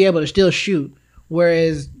 Yeah. And be able to still shoot.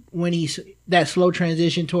 Whereas when he's that slow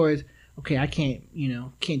transition towards, okay, I can't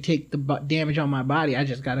take the damage on my body. I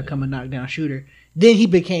just got to come a knockdown shooter. Then he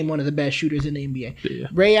became one of the best shooters in the NBA. Yeah.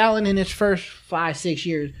 Ray Allen in his first 5-6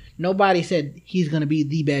 years, nobody said he's going to be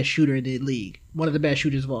the best shooter in the league. One of the best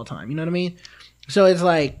shooters of all time. You know what I mean? So it's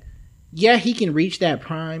like, yeah, he can reach that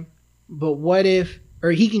prime, but what if,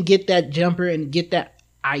 or he can get that jumper and get that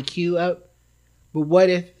IQ up, but what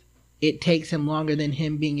if it takes him longer than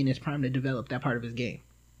him being in his prime to develop that part of his game?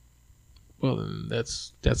 Well, then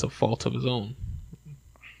that's a fault of his own.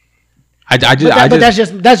 But that's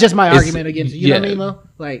just my argument against it. You know what I mean, though?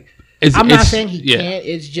 Like, I'm not saying he can't.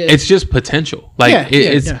 It's just potential. Like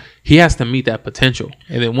he has to meet that potential,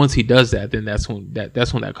 and then once he does that, then that's when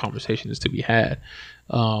that conversation is to be had.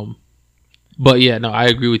 But yeah, no, I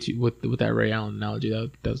agree with you with that Ray Allen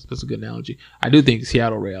analogy. That's a good analogy. I do think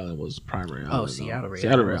Seattle Ray Allen was prime Ray Allen. Oh, Seattle Ray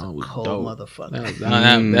Allen was a cold dope. motherfucker.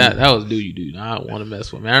 That was dude. I don't want to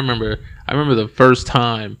mess with him. I remember the first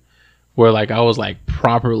time where like I was like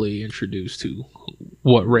properly introduced to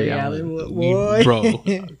what Ray Allen was, bro.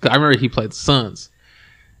 I remember he played the Suns,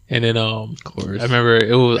 and then of course I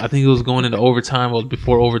remember I think it was going into overtime, or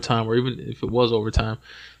before overtime, or even if it was overtime.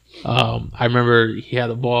 I remember he had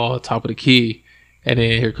the ball at the top of the key, and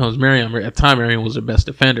then here comes Marion. At the time, Marion was their best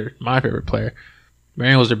defender, my favorite player.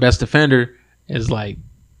 Marion was their best defender. It's like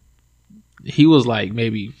he was like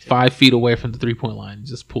maybe 5 feet away from the 3-point line.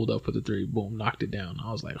 Just pulled up for the three, boom, knocked it down.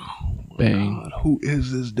 I was like, oh my God, who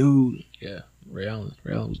is this dude? Yeah, Ray Allen.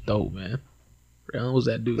 Ray Allen was dope, man. Ray Allen was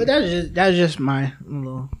that dude. But that's just my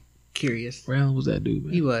little curious. Ray Allen was that dude,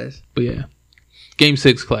 man. He was. But yeah, Game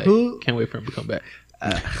 6, Clay. Can't wait for him to come back. All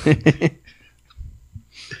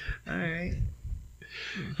right.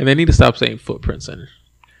 And they need to stop saying Footprint Center.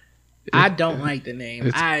 I don't like the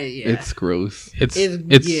name. It's gross. It's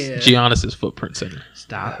Giannis's Footprint Center.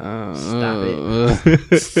 Stop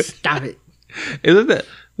it. Stop it. Isn't that?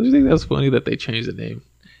 Don't you think that's funny that they changed the name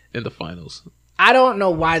in the finals? I don't know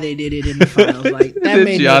why they did it in the finals. Like that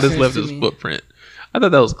made no sense left to his me. footprint. I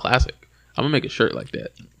thought that was classic. I'm gonna make a shirt like that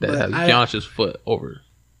has Giannis's foot over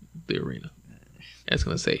the arena. And it's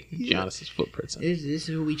gonna say Giannis's Footprint Center. This is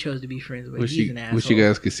who we chose to be friends with. Wish He's an asshole. you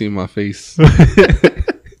guys could see my face.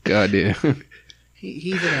 Goddamn.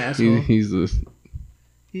 He's an asshole. He's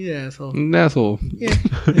He's an asshole. an asshole. Yeah.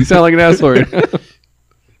 You sound like an asshole right now.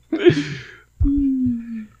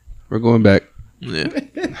 We're going back Yeah.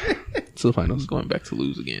 to the finals. Going back to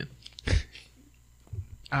lose again.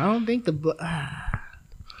 I don't think I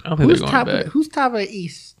don't think who's they're top. going back. Who's top of the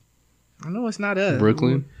East? I know it's not us.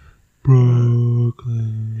 Brooklyn.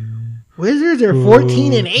 Wizards are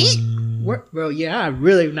 14-8. Bro, yeah, I've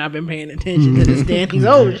really not been paying attention to the standings.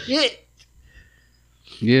 Oh shit.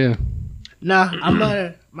 Yeah. Nah,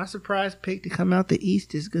 my surprise pick to come out the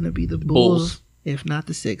East is gonna be the Bulls, Bulls. if not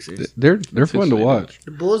the Sixers. They're fun to watch.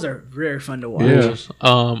 The Bulls are very fun to watch. Yeah.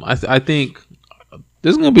 I think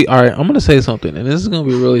this is gonna be all right. I'm gonna say something, and this is gonna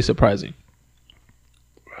be really surprising.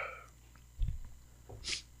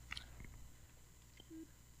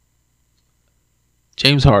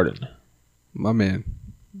 James Harden My man.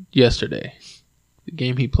 yesterday, the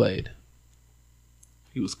game he played,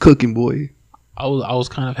 He was cooking, boy. I was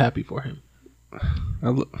kind of happy for him.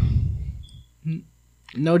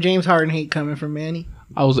 No James Harden hate coming from Manny.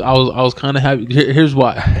 I was kind of happy. Here's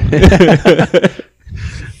why.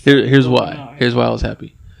 Here's why. Here's why I was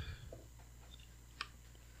happy.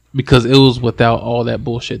 Because it was without all that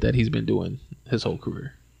bullshit that he's been doing his whole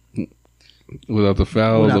career. Without the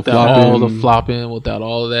fouls, Without the flopping. all the flopping, without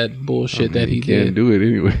all of that bullshit that he can't did. do it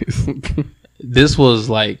anyways. This was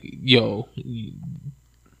like, yo,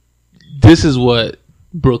 this is what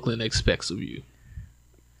Brooklyn expects of you.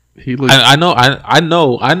 He looks. I know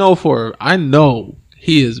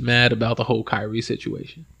he is mad about the whole Kyrie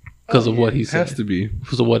situation because of what he said. Has to be.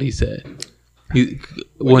 Because of what he said.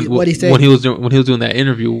 What he said? When he was doing that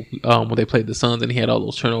interview, when they played the Suns and he had all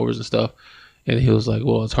those turnovers and stuff, and he was like,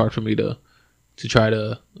 "Well, it's hard for me to try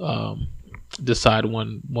to decide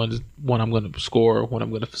when I'm going to score, when I'm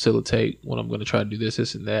going to facilitate, when I'm going to try to do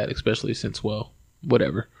this and that, especially since, well,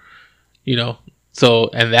 whatever, you know." So,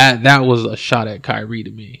 and that was a shot at Kyrie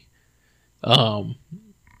to me,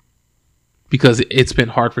 because it's been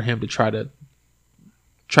hard for him to try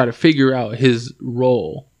to figure out his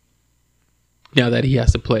role now that he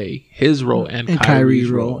has to play his role and Kyrie's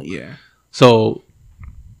role. Yeah. So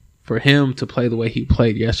for him to play the way he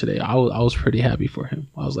played yesterday, I was pretty happy for him.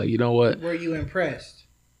 I was like, you know what? Were you impressed?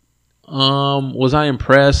 Was I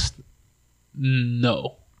impressed?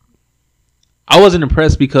 No. I wasn't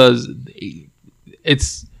impressed because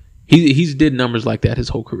he's did numbers like that his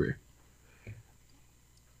whole career.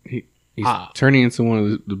 He's turning into one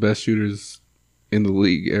of the best shooters in the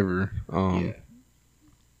league ever.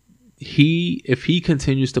 If he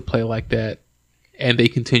continues to play like that, and they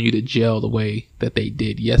continue to gel the way that they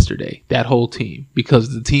did yesterday, that whole team,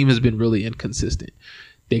 because the team has been really inconsistent.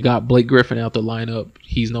 They got Blake Griffin out the lineup.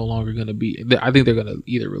 He's no longer going to be. I think they're going to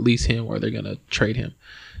either release him or they're going to trade him.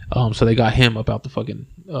 So they got him up out the fucking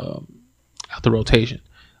out the rotation.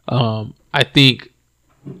 I think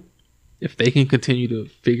if they can continue to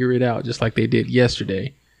figure it out just like they did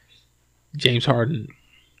yesterday, James Harden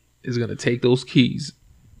is going to take those keys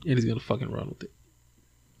and he's going to fucking run with it.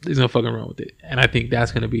 He's going to fucking run with it. And I think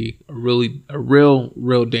that's going to be a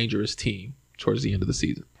real dangerous team towards the end of the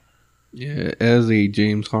season. Yeah, as a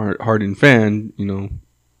James Harden fan, you know,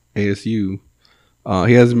 ASU,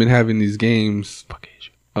 he hasn't been having these games. Fuck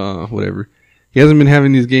Asia. Whatever. He hasn't been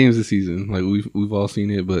having these games this season. Like we've all seen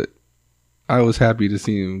it, but I was happy to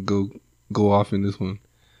see him go off in this one,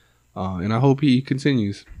 and I hope he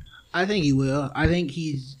continues. I think he will. I think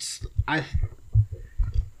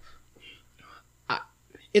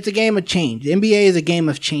it's a game of change. The NBA is a game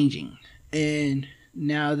of changing, and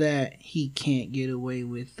now that he can't get away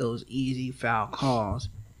with those easy foul calls,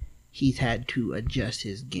 he's had to adjust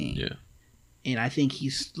his game. Yeah. And I think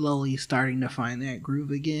he's slowly starting to find that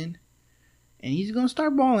groove again. And he's going to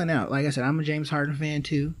start balling out. Like I said, I'm a James Harden fan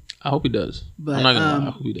too. I hope he does. But, I'm not going to lie.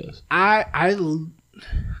 I hope he does. I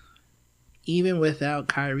even without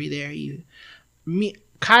Kyrie there,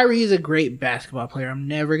 Kyrie is a great basketball player. I'm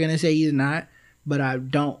never going to say he's not. But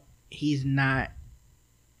he's not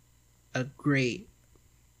a great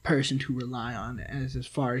person to rely on as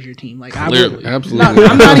far as your team. Like Clearly. Absolutely.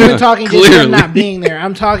 I'm not even talking just him not being there.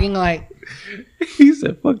 I'm talking like He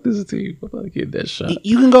said, "Fuck this team. I'm not getting that shot."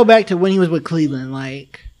 you can go back to when he was with Cleveland.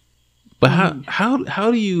 Like, But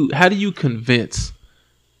how do you convince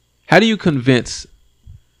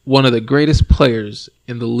one of the greatest players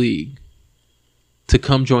in the league to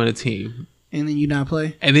come join a team, and then you not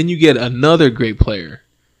play, and then you get another great player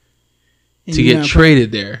and to you get not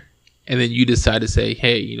traded there, and then you decide to say,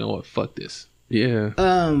 "Hey, you know what? Fuck this." Yeah.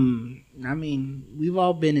 I mean, we've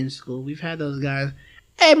all been in school. We've had those guys.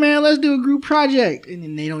 Hey man, let's do a group project, and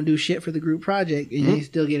then they don't do shit for the group project, and they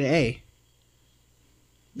still get an A.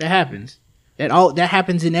 That happens. That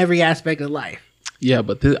happens in every aspect of life. Yeah,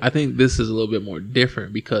 but I think this is a little bit more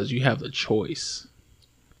different because you have the choice.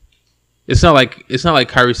 It's not like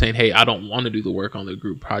Kyrie saying, "Hey, I don't want to do the work on the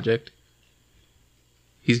group project."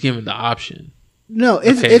 He's given the option. No,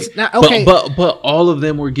 it's not okay. But all of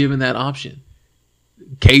them were given that option.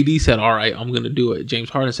 KD said, "All right, I'm going to do it." James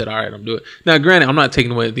Harden said, "All right, I'm doing it." Now, granted, I'm not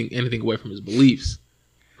taking away anything away from his beliefs,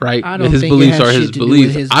 right? I don't his think beliefs it has are shit his to do beliefs.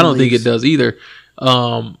 with his I don't think it beliefs. does either.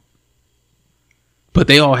 But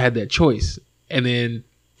they all had that choice, and then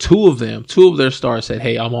two of their stars said,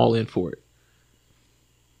 "Hey, I'm all in for it."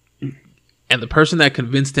 And the person that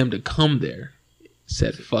convinced them to come there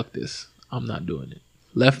said, "Fuck this, I'm not doing it."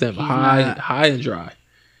 Left them high and dry.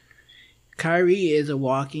 Kyrie is a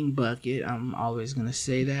walking bucket. I'm always gonna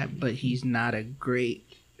say that, but he's not a great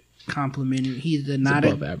complimentary. He's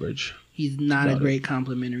Above average. He's not a great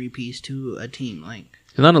complimentary piece to a team. Like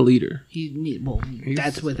He's not a leader.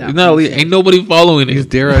 That's without. He's not a leader. Ain't nobody following him. He's,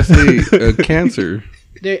 dare I say, a cancer.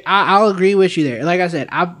 I'll agree with you there. Like I said,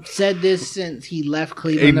 I've said this since he left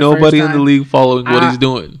Cleveland. Ain't nobody in the league following what he's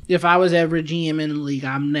doing. If I was ever GM in the league,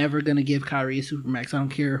 I'm never gonna give Kyrie a supermax. I don't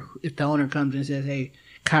care if the owner comes and says, "Hey,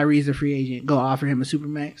 Kyrie's a free agent. Go offer him a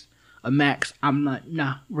supermax, a max." I'm not.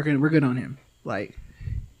 Nah, we're good on him. Like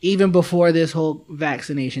even before this whole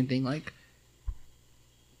vaccination thing, like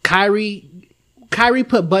Kyrie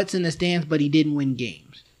put butts in the stands, but he didn't win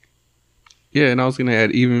games. Yeah, and I was gonna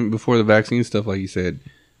add, even before the vaccine stuff, like you said,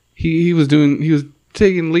 he was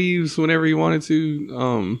taking leaves whenever he wanted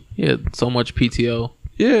to. He had so much PTO.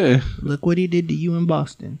 Yeah, Look what he did to you in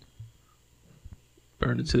Boston.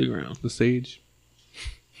 Burned it to the ground. the sage.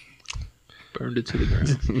 Burned it to the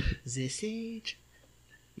ground. This age,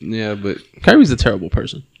 Yeah, but Kyrie's a terrible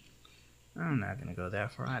person. I'm not gonna go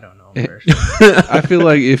that far. I don't know him personally. I feel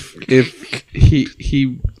like if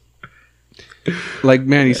he like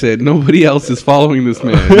Manny said, nobody else is following this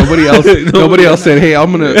man. Nobody else said, "Hey,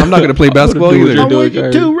 I'm not gonna play basketball do what either." you're I'm doing, with you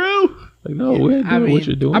Kyrie. too, bro. Like, no, we're doing what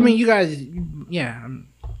you're doing. I mean, you guys, yeah.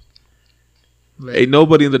 Ain't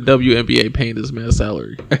nobody in the WNBA paying this man's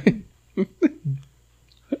salary.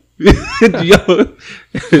 yo,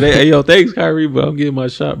 thanks, Kyrie, but I'm getting my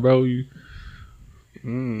shot, bro. I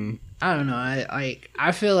don't know.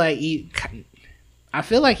 I feel like he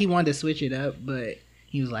wanted to switch it up, but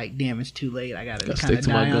he was like, "Damn, it's too late. I gotta kind stick of to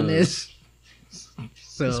my die on guns." this."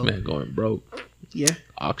 This So man going broke, yeah,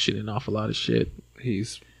 auctioning off a lot of shit.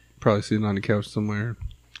 He's probably sitting on the couch somewhere.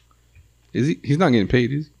 Is he? He's not getting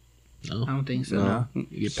paid, is I don't think so. No. No.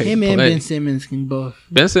 You get paid Him to and play. Ben Simmons can both.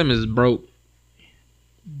 Ben Simmons is broke.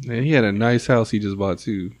 he? Man, he had a nice house he just bought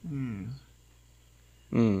too.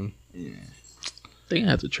 They gonna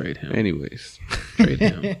have to trade him. Anyways, Trade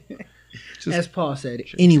him. As Paul said.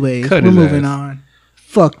 Anyways, cut we're his moving ass. on.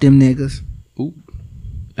 Fuck them niggas.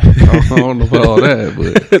 I don't know about all that,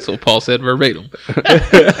 but That's what Paul said verbatim.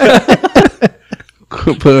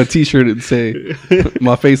 put a T-shirt and say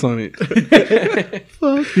my face on it,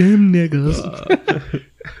 Fuck them niggas.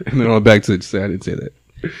 and then on the back to it, say I didn't say that.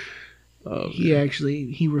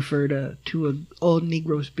 He referred to an old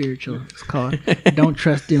Negro spiritual. It's called "Don't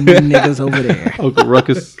Trust Them Niggas Over There." Uncle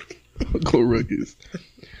Ruckus. Uncle Ruckus.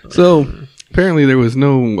 So apparently there was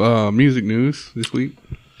no music news this week.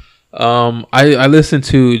 I listened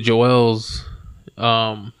to Joel's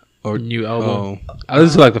new album. I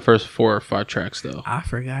listened to like the first 4 or 5 tracks though. I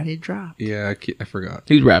forgot it dropped. Yeah, I forgot.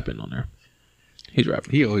 He's rapping on there. He's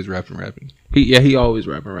rapping. He always rapping. He always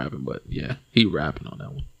rapping, but yeah, he rapping on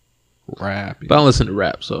that one. Rapping. But I don't listen to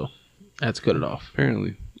rap, so I had to cut it off.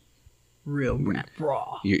 Apparently, Real rap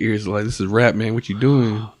raw. your ears are like, "This is rap, man. What you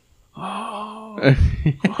doing?"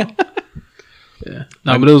 Yeah.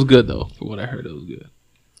 No, but it was good though. From what I heard, it was good.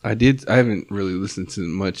 I haven't really listened to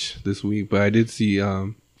much this week, but I did see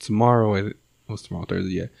tomorrow. What's tomorrow?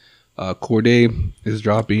 Thursday. Yeah. Corday is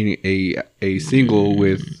dropping a single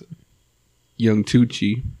with Young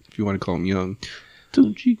Tucci, if you want to call him Young.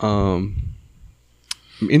 Tucci.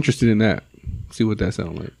 I'm interested in that. See what that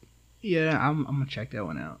sounds like. Yeah, I'm gonna check that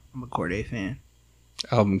one out. I'm a Corday fan.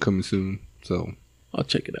 Album coming soon, so I'll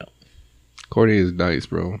check it out. Corday is nice,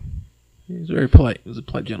 bro. He's very polite. He was a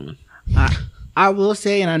polite gentleman. I will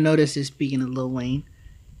say, and I noticed this speaking of Lil Wayne,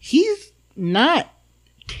 he's not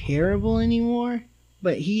terrible anymore,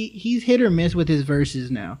 but he's hit or miss with his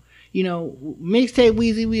verses now. You know, mixtape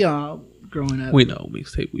Weezy, we all growing up. We know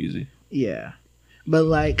Mixtape Weezy. Yeah. But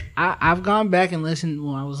like I've gone back and listened.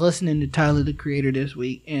 Well, I was listening to Tyler the Creator this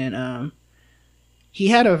week, and he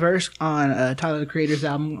had a verse on Tyler the Creator's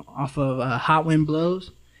album off of Hot Wind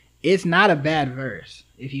Blows. It's not a bad verse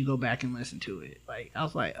if you go back and listen to it. Like I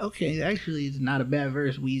was like, okay, actually, it's not a bad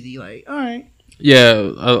verse. Weezy, like, all right.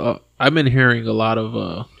 Yeah, I've been hearing a lot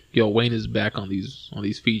of Wayne is back on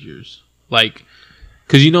these features, like,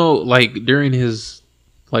 cause like during his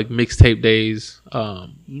like mixtape days,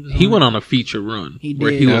 he went on a feature run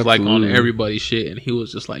where he was like on everybody's shit, and he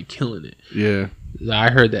was just like killing it. Yeah, I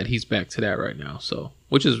heard that he's back to that right now, so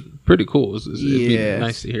which is pretty cool. It'd be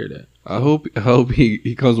nice to hear that. I hope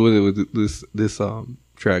he comes with it with this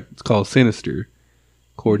track. It's called Sinister.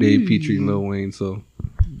 Cordae featuring Lil Wayne. So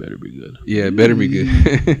better be good. Yeah, it better be good.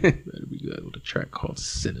 Better be good with a track called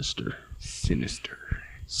Sinister. It's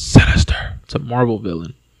a Marvel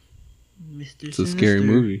villain. Mr. It's a scary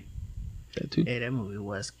movie. That too. Hey, that movie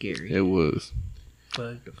was scary. It was.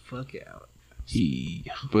 Fuck the fuck out.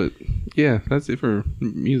 But yeah, that's it for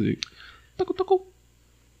music. Taco.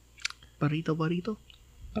 Burrito.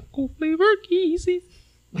 Taco flavor kisses.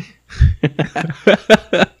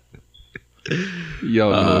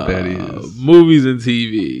 Y'all know what that is. Movies and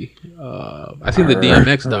TV. I seen the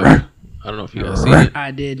DMX doc. I don't know if you guys seen it.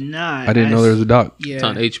 I did not. I didn't know there was a doc. Yeah. It's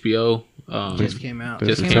on HBO. Just came out.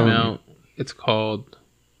 It's called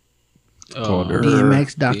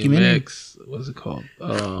DMX documentary. DMX. What's it called?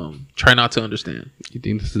 Try Not to Understand. You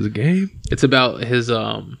think this is a game? It's about his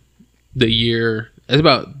the year. It's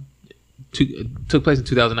about took place in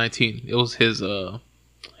 2019. It was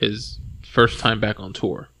his first time back on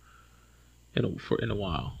tour in a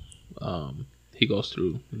while. He goes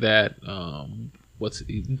through that.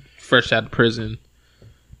 Fresh out of prison.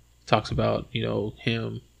 Talks about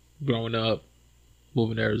him growing up,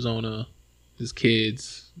 moving to Arizona, his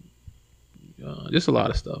kids, just a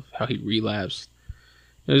lot of stuff. How he relapsed.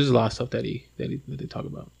 There's a lot of stuff that they talk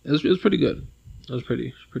about. It was pretty good. It was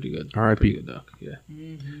pretty good. R.I.P. Pretty good doc. Yeah.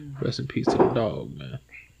 Mm-hmm. Rest in peace to the dog, man.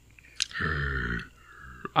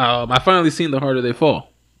 I finally seen The Harder They Fall.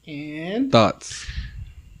 And thoughts?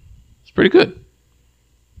 It's pretty good.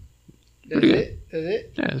 That's it?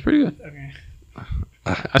 Yeah, it's pretty good. Okay.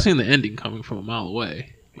 I seen the ending coming from a mile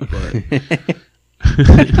away, but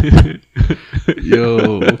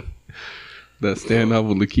yo, that standoff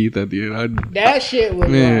with Lakeith at the end. That shit was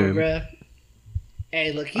wrong, bruh.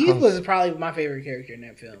 Hey, Lakeith was probably my favorite character in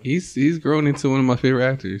that film. He's grown into one of my favorite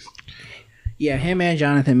actors. Yeah, him and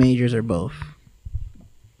Jonathan Majors are both.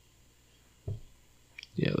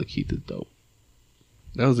 Yeah, Lakeith is dope.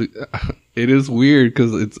 That was it is weird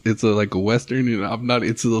because it's like a western, and I'm not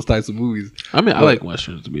into those types of movies. I mean, I like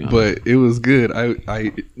westerns, to be honest, but it was good.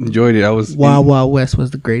 I enjoyed it. Wild Wild West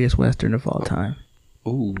was the greatest western of all time.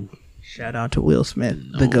 Ooh, shout out to Will Smith,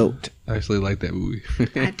 the GOAT. I actually like that movie.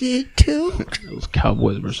 I did too. It was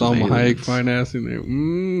Cowboys versus Salma Hayek, fine ass in there.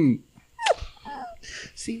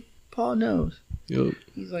 See, Paul knows. Yep.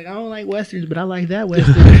 He's like, I don't like westerns, but I like that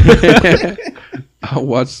western. I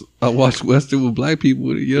watch western with black people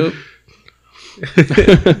with it. Yup.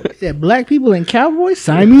 He said, black people and cowboys,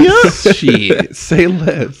 sign me up. Shit, say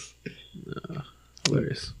less.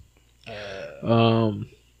 Hilarious.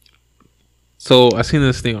 So I seen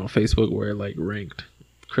this thing on Facebook where it like ranked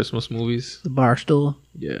Christmas movies. The Barstool.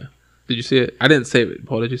 Yeah. Did you see it? I didn't save it.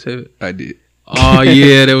 Paul, did you save it? I did. Oh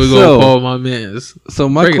yeah, there we go, Paul, my man. So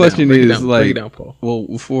my question is like, well,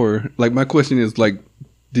 my question is like,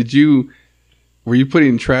 were you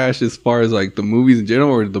putting trash as far as like the movies in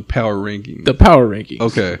general or the power rankings? The power rankings.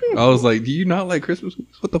 Okay. I was like, do you not like Christmas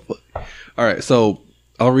movies? What the fuck? All right. So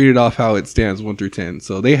I'll read it off how it stands 1 through 10.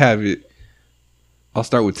 So they have it. I'll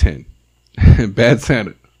start with 10. Bad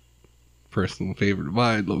Santa. Personal favorite of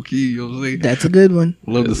mine, low key. You know what I'm saying? That's a good one.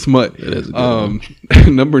 Love the smut. It is a good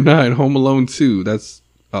one. Number 9, Home Alone 2.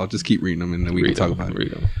 I'll just keep reading them and then we can talk about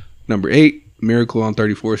it. Number 8, Miracle on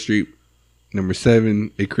 34th Street. Number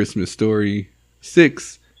 7, A Christmas Story.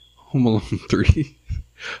 6, Home Alone 3.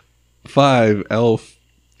 5, Elf.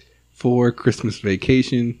 4, Christmas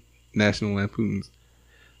Vacation. National Lampoons.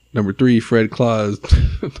 Number 3, Fred Claus.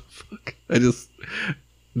 What the fuck?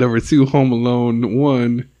 Number 2, Home Alone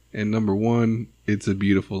 1. And number 1, It's a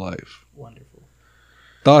Beautiful Life. Wonderful.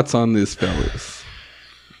 Thoughts on this, fellas?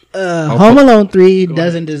 Home Alone 3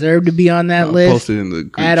 doesn't deserve to be on that list. I'll post it in the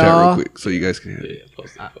group chat real quick so you guys can hear it. Yeah,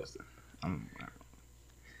 post it.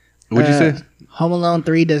 What'd you say? Home Alone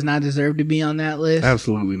 3 does not deserve to be on that list.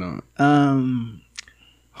 Absolutely not. Home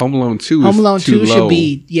Alone 2 Alone is too 2 low. should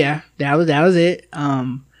be, yeah, that was it.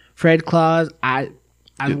 Fred Claus,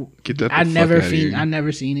 Get that I never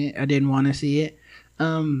seen it. I didn't want to see it.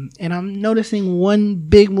 And I'm noticing one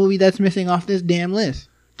big movie that's missing off this damn list.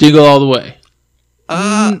 Jingle All the Way.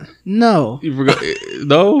 No. You forgot?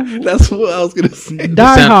 No, That's what I was gonna say.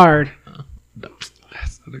 Die Hard. That's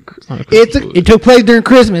not a Christmas. It took place during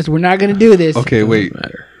Christmas. We're not gonna do this. Okay, wait.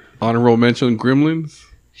 Honorable mention: Gremlins.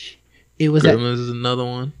 It was Gremlins is another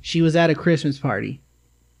one. she was at a Christmas party.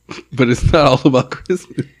 But it's not all about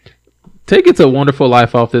Christmas. Take It's a Wonderful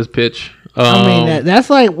Life off this pitch. I mean, that's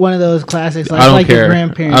like one of those classics. Like, I don't like care. Your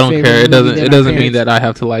grandparents' I don't favorite care. It movie doesn't. than It our doesn't mean parents. that I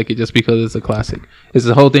have to like it just because it's a classic. It's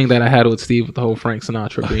the whole thing that I had with Steve with the whole Frank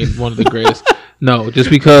Sinatra being one of the greatest. No, just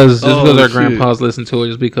because our shit. grandpas listen to it,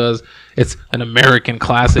 just because it's an American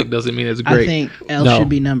classic doesn't mean it's great. I think Elf No. should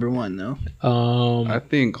be number one though. I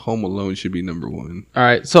think Home Alone should be number one. All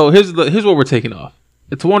right, so here's what we're taking off.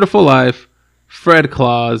 It's a Wonderful Life, Fred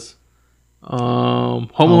Claus, Home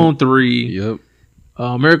Alone 3, Yep.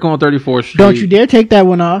 Miracle on 34th Street. Don't you dare take that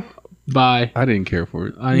one off. Bye. I didn't care for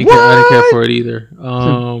it. I didn't care for it either.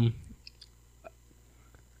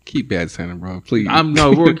 Keep Bad Santa, bro. Please.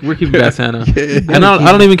 We're keeping Bad Santa. Yeah. And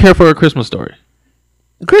I don't even care for A Christmas Story.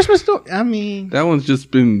 Christmas Story. I mean, That one's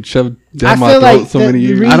just been shoved I down my feel throat like so the many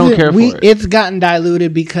years. reason I don't care for it. It's gotten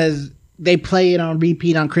diluted because they play it on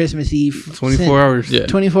repeat on Christmas Eve. 24 hours. Yeah.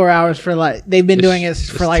 24 hours for like they've been doing it It's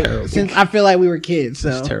for like terrible. since I feel like we were kids. So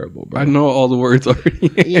It's terrible, bro. I know all the words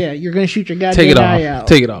already. yeah, you're gonna shoot your goddamn Take it eye off. out.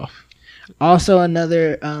 Take it off. Also,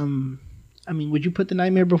 another. I mean, would you put The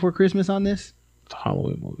Nightmare Before Christmas on this? It's a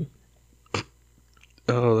Halloween movie.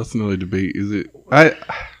 Oh, that's another debate. Is it? I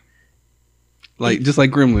like just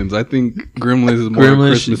like Gremlins. I think Gremlins is more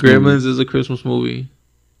Christmas. Gremlins is a Christmas movie.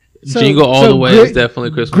 So- Jingle All so the Way is definitely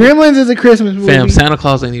a Christmas. Gremlins is a Christmas movie. Fam, Santa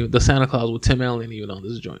Claus ain't even the Santa Claus with Tim Allen ain't even on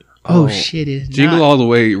this joint. Oh shit! Is Jingle not. All the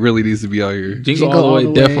Way really needs to be out here. Jingle All the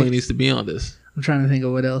Way definitely needs to be on this. I'm trying to think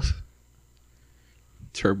of what else.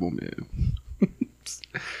 Turbo Man.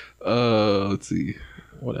 Let's see.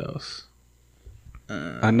 What else?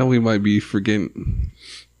 I know we might be forgetting.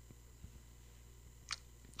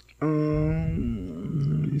 Let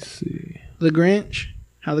me see. The Grinch.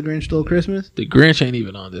 How the Grinch Stole Christmas. The Grinch ain't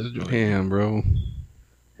even on this joint. Damn, bro.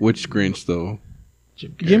 Which Grinch though?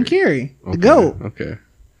 Jim Carrey. Okay. The GOAT. Okay.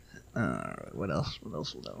 What else? What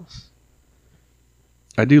else?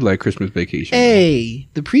 I do like Christmas Vacation. Hey,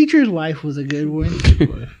 The Preacher's Wife was a good one.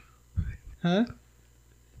 Huh?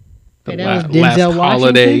 The Hey, that was last Denzel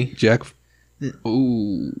holiday. Washington? Jack. The-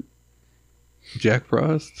 Ooh. Jack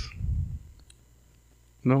Frost.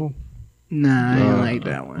 No. Nah, I didn't like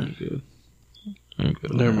that one. I'm good. I'm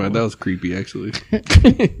good. Never mind. That was creepy, actually.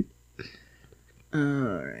 All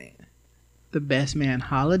right. The Best Man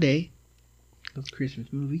Holiday. That's a Christmas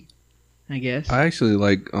movie, I guess. I actually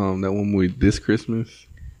like that one movie, This Christmas.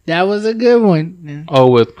 That was a good one. Yeah. Oh,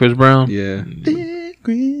 with Chris Brown. Yeah. This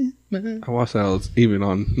Christmas. I watched that even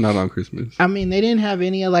not on Christmas. I mean, they didn't have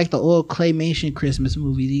any of like the old claymation Christmas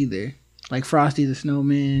movies either, like Frosty the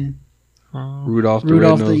Snowman, Rudolph the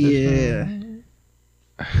Rudolph the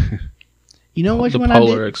Red-Nosed. You know which the one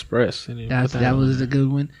Polar I did? Express. That was a good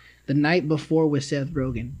one. The Night Before with Seth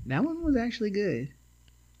Rogen. That one was actually good.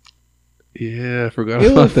 Yeah, I forgot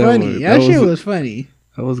It about was that funny. one. That shit was funny.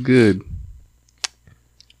 That was good.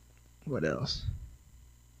 What else?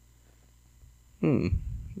 The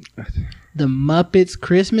The Muppets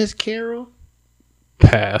Christmas Carol.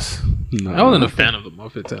 Pass. No. I wasn't a fan of the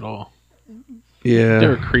Muppets at all. Yeah. They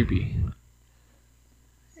were creepy.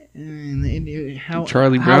 And how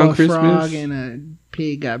Charlie how Brown a Christmas? frog and a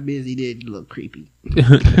pig got busy did look creepy.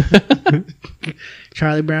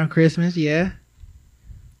 Charlie Brown Christmas, yeah.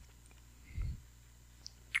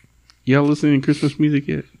 Y'all listening to Christmas music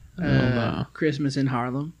yet? nah. Christmas in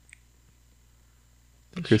Harlem,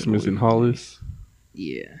 Christmas in Hollis?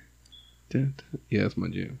 yeah. Yeah, that's my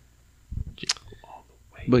jam.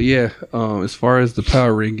 But yeah, as far as the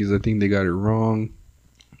power rankings, I think they got it wrong.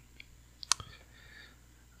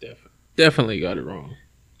 Definitely got it wrong.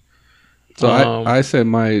 So I said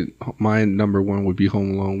my number one would be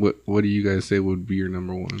Home Alone. What do you guys say would be your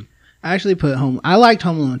number one? I actually put I liked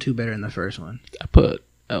Home Alone 2 better than the first one. I put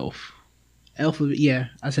Elf. Elf, yeah,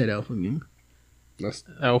 I said Elf with you. That's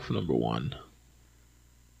Elf number one.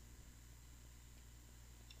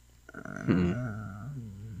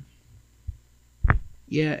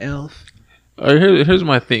 Yeah, Elf. Here's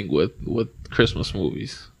my thing with Christmas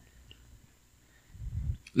movies.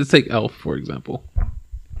 Let's take Elf for example.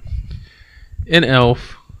 In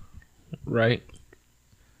Elf, right?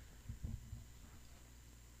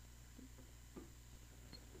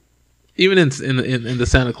 Even in the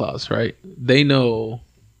Santa Claus, right? They know.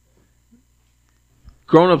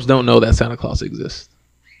 Grown-ups don't know that Santa Claus exists,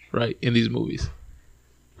 right? In these movies,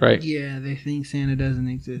 right? Yeah, they think Santa doesn't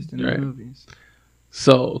exist in Right. the movies.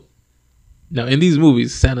 So now in these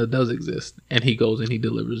movies, Santa does exist, and he goes and he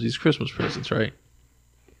delivers these Christmas presents, right?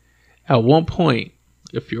 At one point,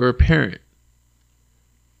 if you're a parent,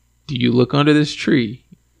 do you look under this tree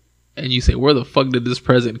and you say, "Where the fuck did this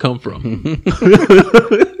present come from?"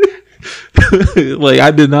 Like,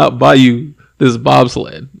 I did not buy you this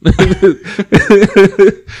bobsled.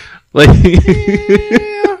 Like,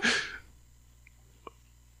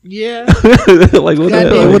 Yeah. like what the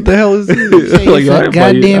Goddamn, hell? What the hell is this? Say Like, it's I a didn't buy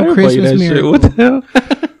you- goddamn I didn't buy you Christmas that shit. miracle. What the hell?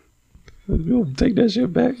 You gonna take that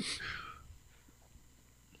shit back?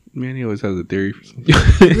 Man, he always has a theory for something.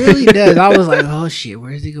 It really does. I was like, oh shit,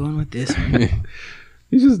 where's he going with this one?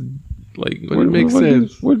 He just like But it makes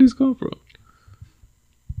sense. Where'd these come from?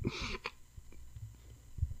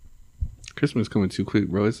 Christmas coming too quick,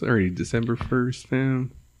 bro. It's already December 1st,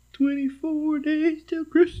 fam. 24 days till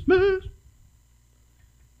Christmas.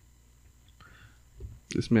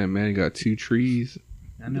 This man got 2 trees.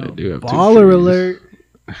 I know. I do have 2 Baller trees. alert.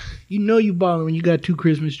 You know you balling when you got 2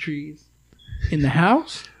 Christmas trees. In the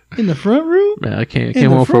house? In the front room? Man, I In came the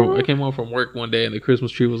home front from room? I came home from work one day and the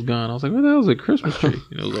Christmas tree was gone. I was like, "Where the hell is the Christmas tree?"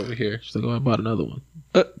 And it was over here. She's like, "Oh, I bought another one."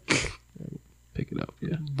 Pick it up.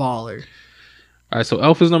 Yeah. Baller. All right. So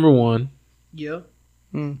Elf is number 1. Yep.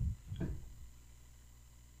 Home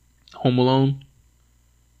Alone.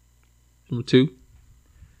 Number 2.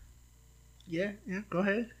 Yeah, go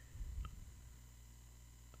ahead.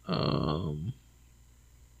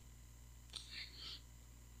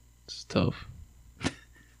 It's tough.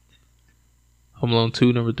 Home Alone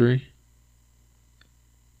 2, number 3.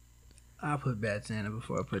 I'll put Bad Santa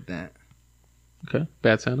before I put that. Okay.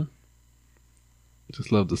 Bad Santa.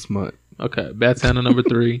 Just love the smut. Okay. Bad Santa, number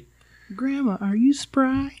 3. Grandma, are you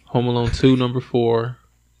spry? Home Alone 2, number 4.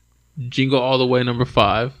 Jingle All the Way, number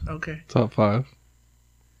 5. Okay. Top 5.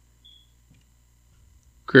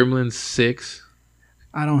 Gremlins 6.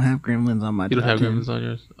 I don't have Gremlins on my You don't top have 10. Gremlins on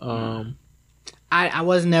yours. I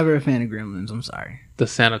was never a fan of Gremlins. I'm sorry. The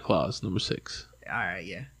Santa Claus, number 6. All right,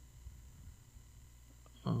 yeah.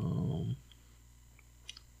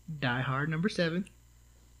 Die Hard, number 7.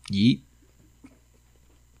 Yeet.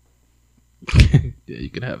 Yeah, you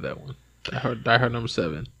can have that one. Die Hard number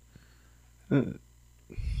 7.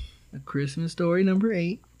 A Christmas Story, number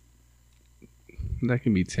 8. That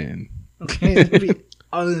can be 10. Okay.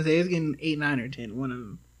 I was going to say it's getting 8, 9, or 10. One of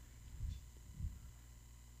them.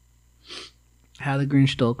 How the Grinch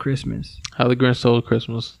Stole Christmas. How the Grinch Stole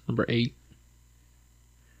Christmas, number 8.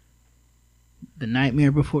 The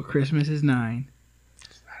Nightmare Before Christmas is 9.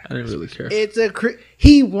 I didn't really care. It's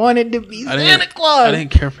he wanted to be Santa Claus. I didn't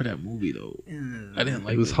care for that movie though. I didn't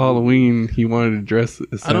like It was that Halloween. He wanted to dress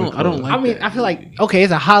as Santa I don't Claus. like I mean, that I feel movie. like okay,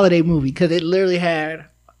 it's a holiday movie because it literally had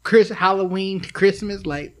Halloween to Christmas.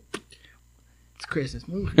 Like it's a Christmas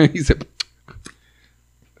movie. He said,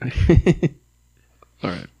 all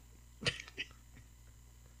right.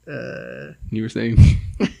 You were saying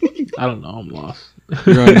I don't know. I'm lost.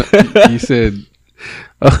 you said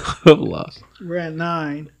I'm lost. We're at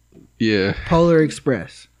 9. yeah. Polar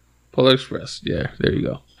Express. Polar Express. Yeah, there you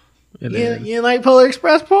go. And Yeah, then, you like Polar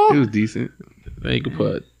Express, It Paul? was decent. then you can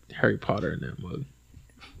put Harry Potter in that mug.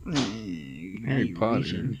 Harry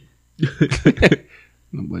Potter.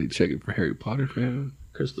 Nobody checking for Harry Potter, fam.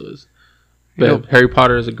 Crystal is. Yep. But Harry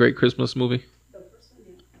Potter is a great Christmas movie.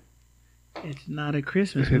 It's not a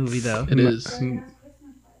Christmas movie though. It is.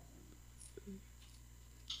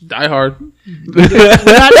 Die Hard.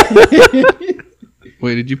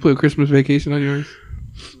 Wait, did you put Christmas Vacation on yours?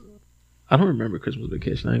 I don't remember Christmas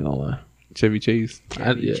Vacation. I ain't gonna lie. Chevy Chase.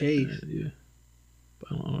 Yeah, Chase. yeah.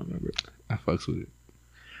 But I don't remember it. I fucks with it.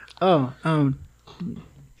 Oh,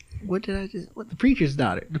 what did I just? What the preacher's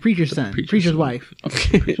daughter, the preacher's son, preacher's preacher's son. wife,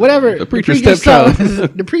 Okay. whatever. The preacher's son,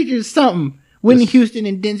 stepchild. the preacher's something. Whitney Houston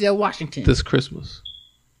and Denzel Washington. This Christmas.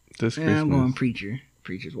 This Yeah, Christmas. I'm going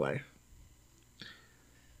preacher's wife.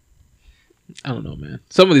 I don't know, man.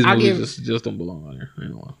 Some of these I'll movies just don't belong on here. I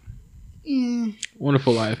ain't gonna lie. Yeah.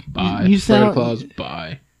 Wonderful Life. Bye. You Santa sound- Claus.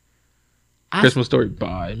 Bye. I- Christmas Story.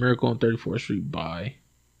 Bye. Miracle on 34th Street. Bye.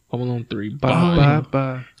 Home Alone 3. Bye. Bye, bye,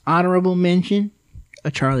 bye. Honorable mention: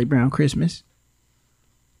 A Charlie Brown Christmas.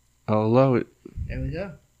 I'll allow it. There we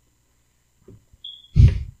go.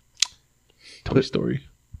 Toy Story.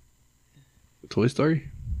 Toy Story?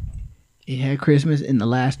 It had Christmas in the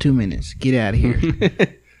last 2 minutes. Get out of here.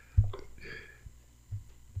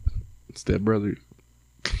 Step Brothers.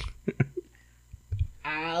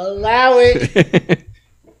 I'll allow it.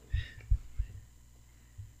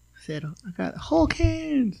 Said I got Hulk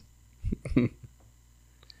hands.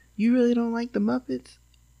 You really don't like the Muppets?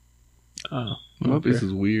 Oh. Muppets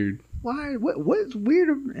is weird. Why? What's weird?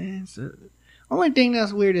 Only thing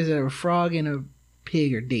that's weird is that a frog and a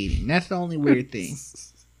pig are dating. That's the only weird thing.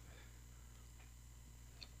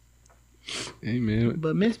 Hey man,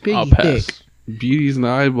 But Miss I'll Piggy's pass. thick. beauty's in the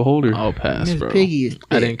eye of the beholder. I'll pass, Miss bro. Piggy is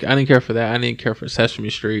thick. I didn't care for that. I didn't care for Sesame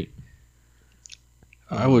Street.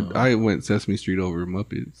 I went Sesame Street over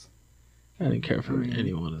Muppets. I didn't care for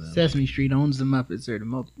any one of them. Sesame Street owns the Muppets, or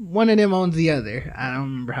one of them owns the other. I don't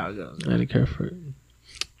remember how it goes. I didn't care for it.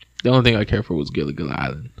 The only thing I cared for was Gilligan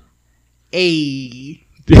Island. Hey,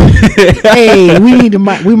 hey, we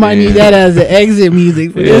might need that as the exit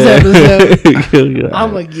music for this episode.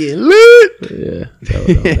 I'm gonna get lit. Yeah,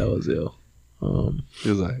 that was ill. It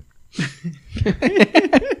was like.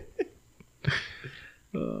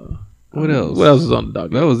 What else? What else is on the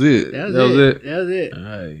docket? That was it. That was it. All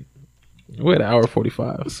right. We're at an hour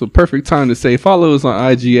 45. So perfect time to say follow us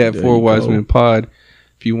on IG at There 4 you Wise go. Men Pod.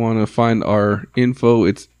 If you want to find our info,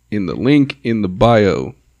 it's in the link in the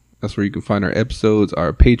bio. That's where you can find our episodes,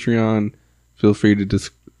 our Patreon. Feel free to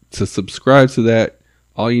subscribe to that.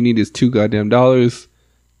 All you need is $2 goddamn.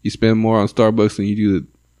 You spend more on Starbucks than you do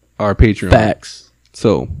our Patreon. Facts.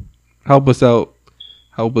 So help us out.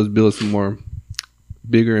 Help us build some more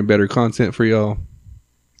bigger and better content for y'all.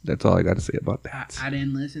 That's all I got to say about that. I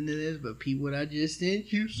didn't listen to this, but peep what I just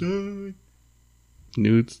sent you, son.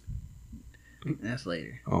 Nudes. That's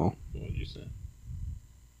later. Oh. What did you say?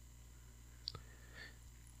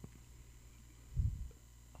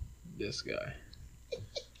 This guy.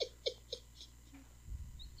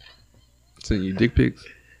 Sending you dick pics.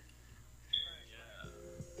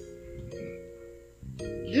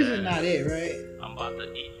 This is not it, right? I'm about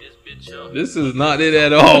to eat this bitch up. This is not it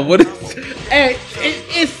at all. What is Hey,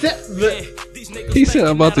 it's He said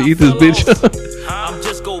I'm about to eat this bitch up. I'm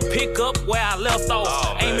just gonna pick up where I left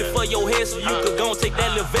off. Aiming for your head so you could go and take that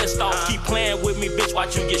little vest off. Keep playing with me, bitch,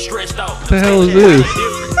 watch you get stressed out. What the hell is this?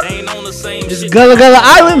 They ain't on the same It's shit. Gullah Gullah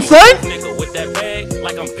Island, son. Nigga with that bag,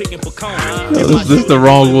 like I'm picking pecan. this is the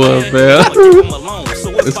wrong one, man.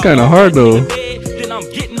 It's kinda hard, though. Then I'm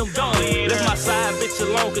getting them gone. Left my side bitch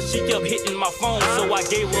alone, cause she kept hitting my phone. So I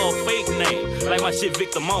gave her a fake name, like my shit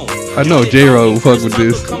Victor Moan. I know J-Ro will fuck with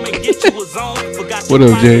this. What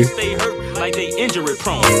up, Jay? Stay hurt like they injury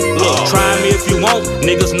prone. Look, try me if you want.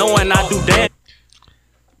 Niggas knowing I do damn.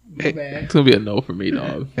 It's gonna be a no for me,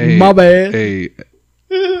 dog. Hey, My bad. Hey,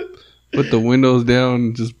 put the windows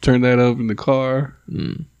down. Just turn that up in the car.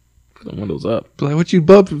 Put the windows up. Be like, what you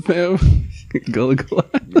bumping, fam? Gullah Gullah.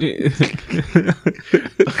 That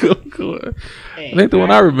ain't the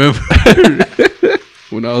one I remember.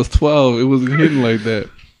 When I was 12, it wasn't hitting like that.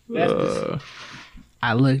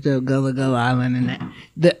 I looked up Gullah Gullah Island and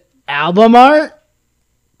the album art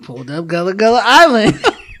pulled up Gullah Gullah Island.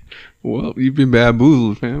 Well, you've been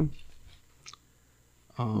bamboozled, fam.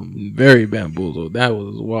 Very bamboozled. That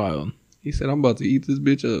was wild. He said, I'm about to eat this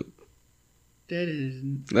bitch up.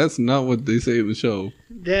 That's not what they say in the show.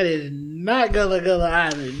 That is not Gullah Gullah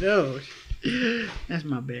Island. No, that's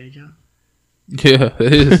my bad, y'all. Yeah,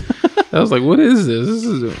 it is. I was like, what is this? This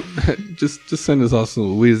is just send us off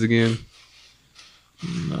some whiz again.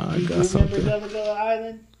 Nah, I You got remember something. Gullah Gullah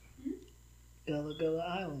Island? Gullah Gullah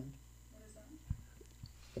Island.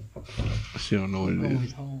 She don't know what it Going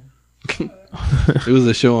is. home. It was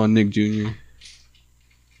a show on Nick Jr.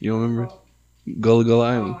 You don't remember? Gullah Gullah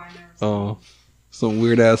Island. Oh, some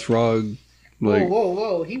weird ass frog. Like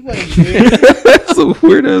Whoa! He wasn't weird. some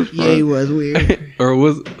weird ass frog. Yeah, he was weird. Or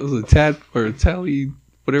was a tat or a tally,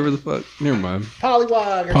 whatever the fuck. Never mind.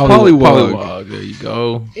 Pollywog. Or Pollywog. Pollywog. There you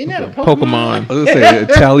go. Isn't that a Pokemon. I was gonna say a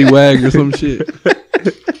tallywag or some shit.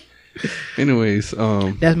 Anyways,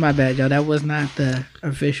 That's my bad, y'all. That was not the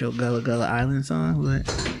official Gullah Gullah Island song,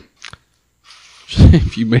 but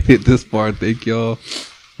if you made it this far, thank y'all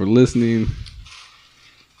for listening,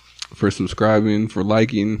 for subscribing, for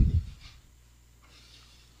liking.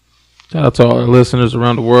 Shout out to all our listeners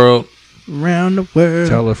around the world. around the world.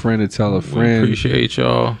 Tell a friend to tell a We friend. appreciate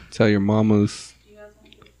y'all. Tell your mamas.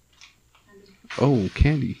 Oh,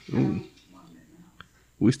 candy. Ooh.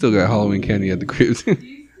 We still got Halloween candy at the crib.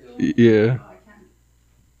 Yeah.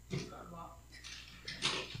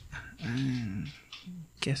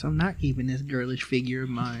 Guess I'm not keeping this girlish figure of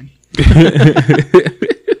mine.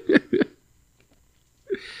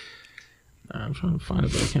 I'm trying to find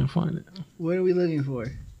it, but I can't find it. What are we looking for?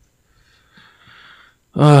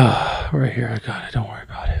 Right here. I got it. Don't worry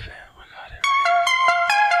about it, fam. I got it.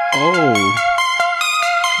 Oh,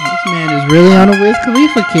 This man is really on a Wiz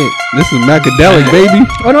Khalifa kick. this is Macadelic, baby.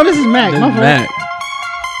 Oh no, this is Mac. My fault. Mac.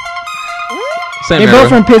 Same They era. both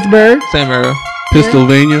from Pittsburgh. Same era.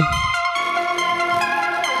 Pennsylvania.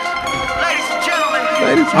 Ladies and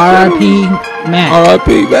gentlemen, R.I.P. Mac.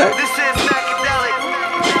 R.I.P. Mac. this is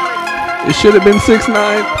Macadelic. It should have been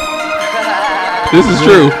 6ix9ine. This is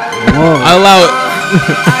true. I allow it. I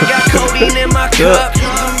got codeine in my cup.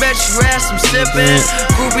 Some bitch rest, I'm sipping.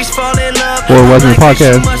 Groupies fall in love. Or Wise Men Like,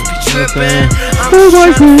 Podcast. she must be tripping. I'm just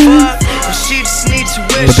trying to fuck. And she just needs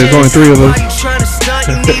intuition. But there's only 3 of us. Why you tryna stunt?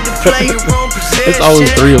 You need to play your own position. It's always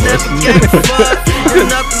 3 of us. Never gave a fuck, and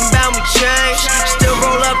nothing about me changed. Still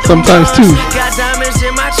roll up the Sometimes blunts. 2. Got diamonds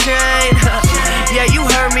in my chain. Yeah, you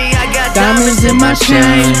heard me. I got diamonds in my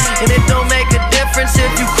chain. And it don't make a difference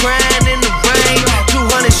if you crying in the rain.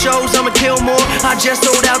 200 shows, I'ma kill more. I just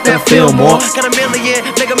sold out that Fillmore. Got $1 million,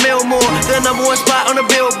 make $1 million more. The #1 spot on the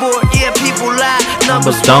billboard. Yeah, people lie,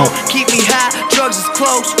 numbers don't keep me high. Drugs is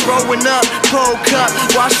close, growing up, cold cup.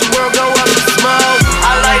 Watch the world go up in smoke.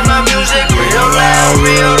 I like my music real loud,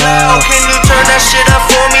 real loud. Can you turn that shit up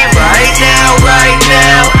for me right now, right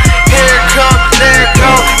now? Here it come, there it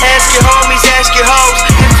go. Ask your homies, ask your hoes.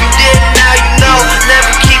 If you didn't, now you know.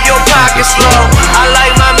 Never keep your pockets low. I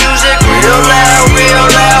like my music real loud, real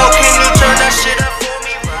loud. Can you turn that shit up for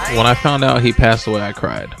me right now? When I found out he passed away, I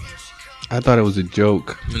cried. I thought it was a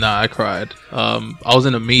joke. Nah, I cried. I was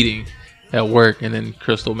in a meeting at work, and then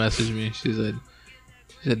Crystal messaged me. She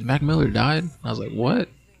said Mac Miller died. I was like, what?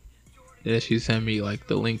 Then she sent me like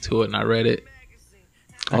the link to it, and I read it.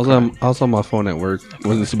 I was on my phone at work.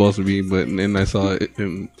 Wasn't supposed to be, but then I saw it.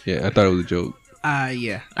 And yeah, I thought it was a joke.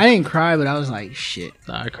 Yeah. I didn't cry, but I was like, shit.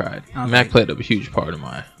 Nah, I cried. I was Mac like- played a huge part of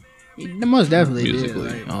my It most definitely musically.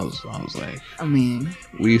 did. I was like, I mean,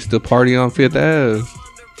 We used to party on Fifth Ave.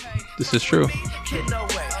 this is true.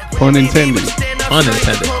 Pun intended.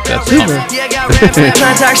 Unintended. That's Super. Yeah, got rap, trying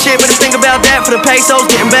to talk shit, but just think about that for the pesos.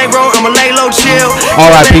 Getting bankroll, I'ma lay low, chill.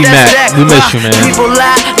 R.I.P. That's Mac. that. We miss you, man. People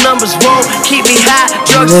lie, numbers won't keep me high.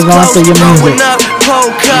 Drugs is Live on close, for your growing music. up,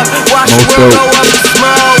 cold cup. Watch the Most world dope. go up in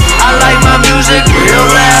smoke. I like my music real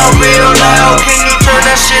loud, real loud. Can you turn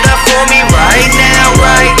that shit up for me right now,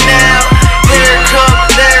 right now? Here it come,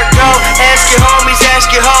 there it go. Ask your homies,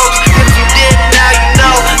 ask your hoes. If you didn't, now you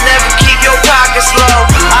know. Never keep your pockets low.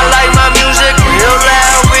 I like my music real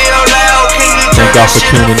loud, real loud. Can you turn Thank y'all that for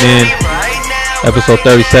shit up tuning in. for me right now? Episode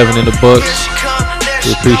 37 in the books.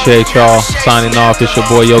 We appreciate y'all. Signing off. It's your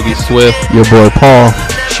boy Yogi Swift. Your boy Paul.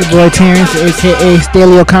 it's your boy Terrence, aka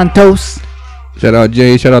Stelio Cantos. Shout out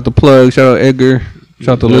Jay. Shout out the plug. Shout out Edgar.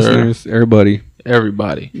 Shout out the Yes, sir. listeners. Everybody.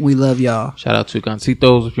 Everybody. We love y'all. Shout out to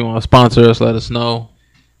Gancitos. If you want to sponsor us, let us know.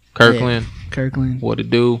 Kirkland, Kirkland, what to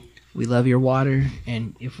do. we love your water.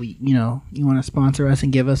 And if you want to sponsor us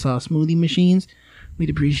and give us all smoothie machines, we'd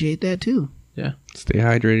appreciate that too. Stay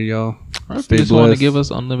hydrated, y'all. Or if Stay you just want to blessed. give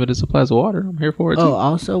us unlimited supplies of water, I'm here for it too. Oh,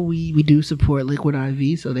 also we do support Liquid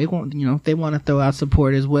IV, so they want if they want to throw out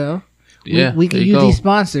support as well. Yeah, we can there you use go. these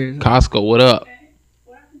sponsors. Costco, what up?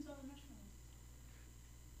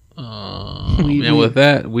 We- and with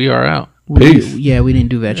that, we are out. Peace. We didn't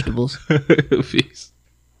do vegetables. Peace.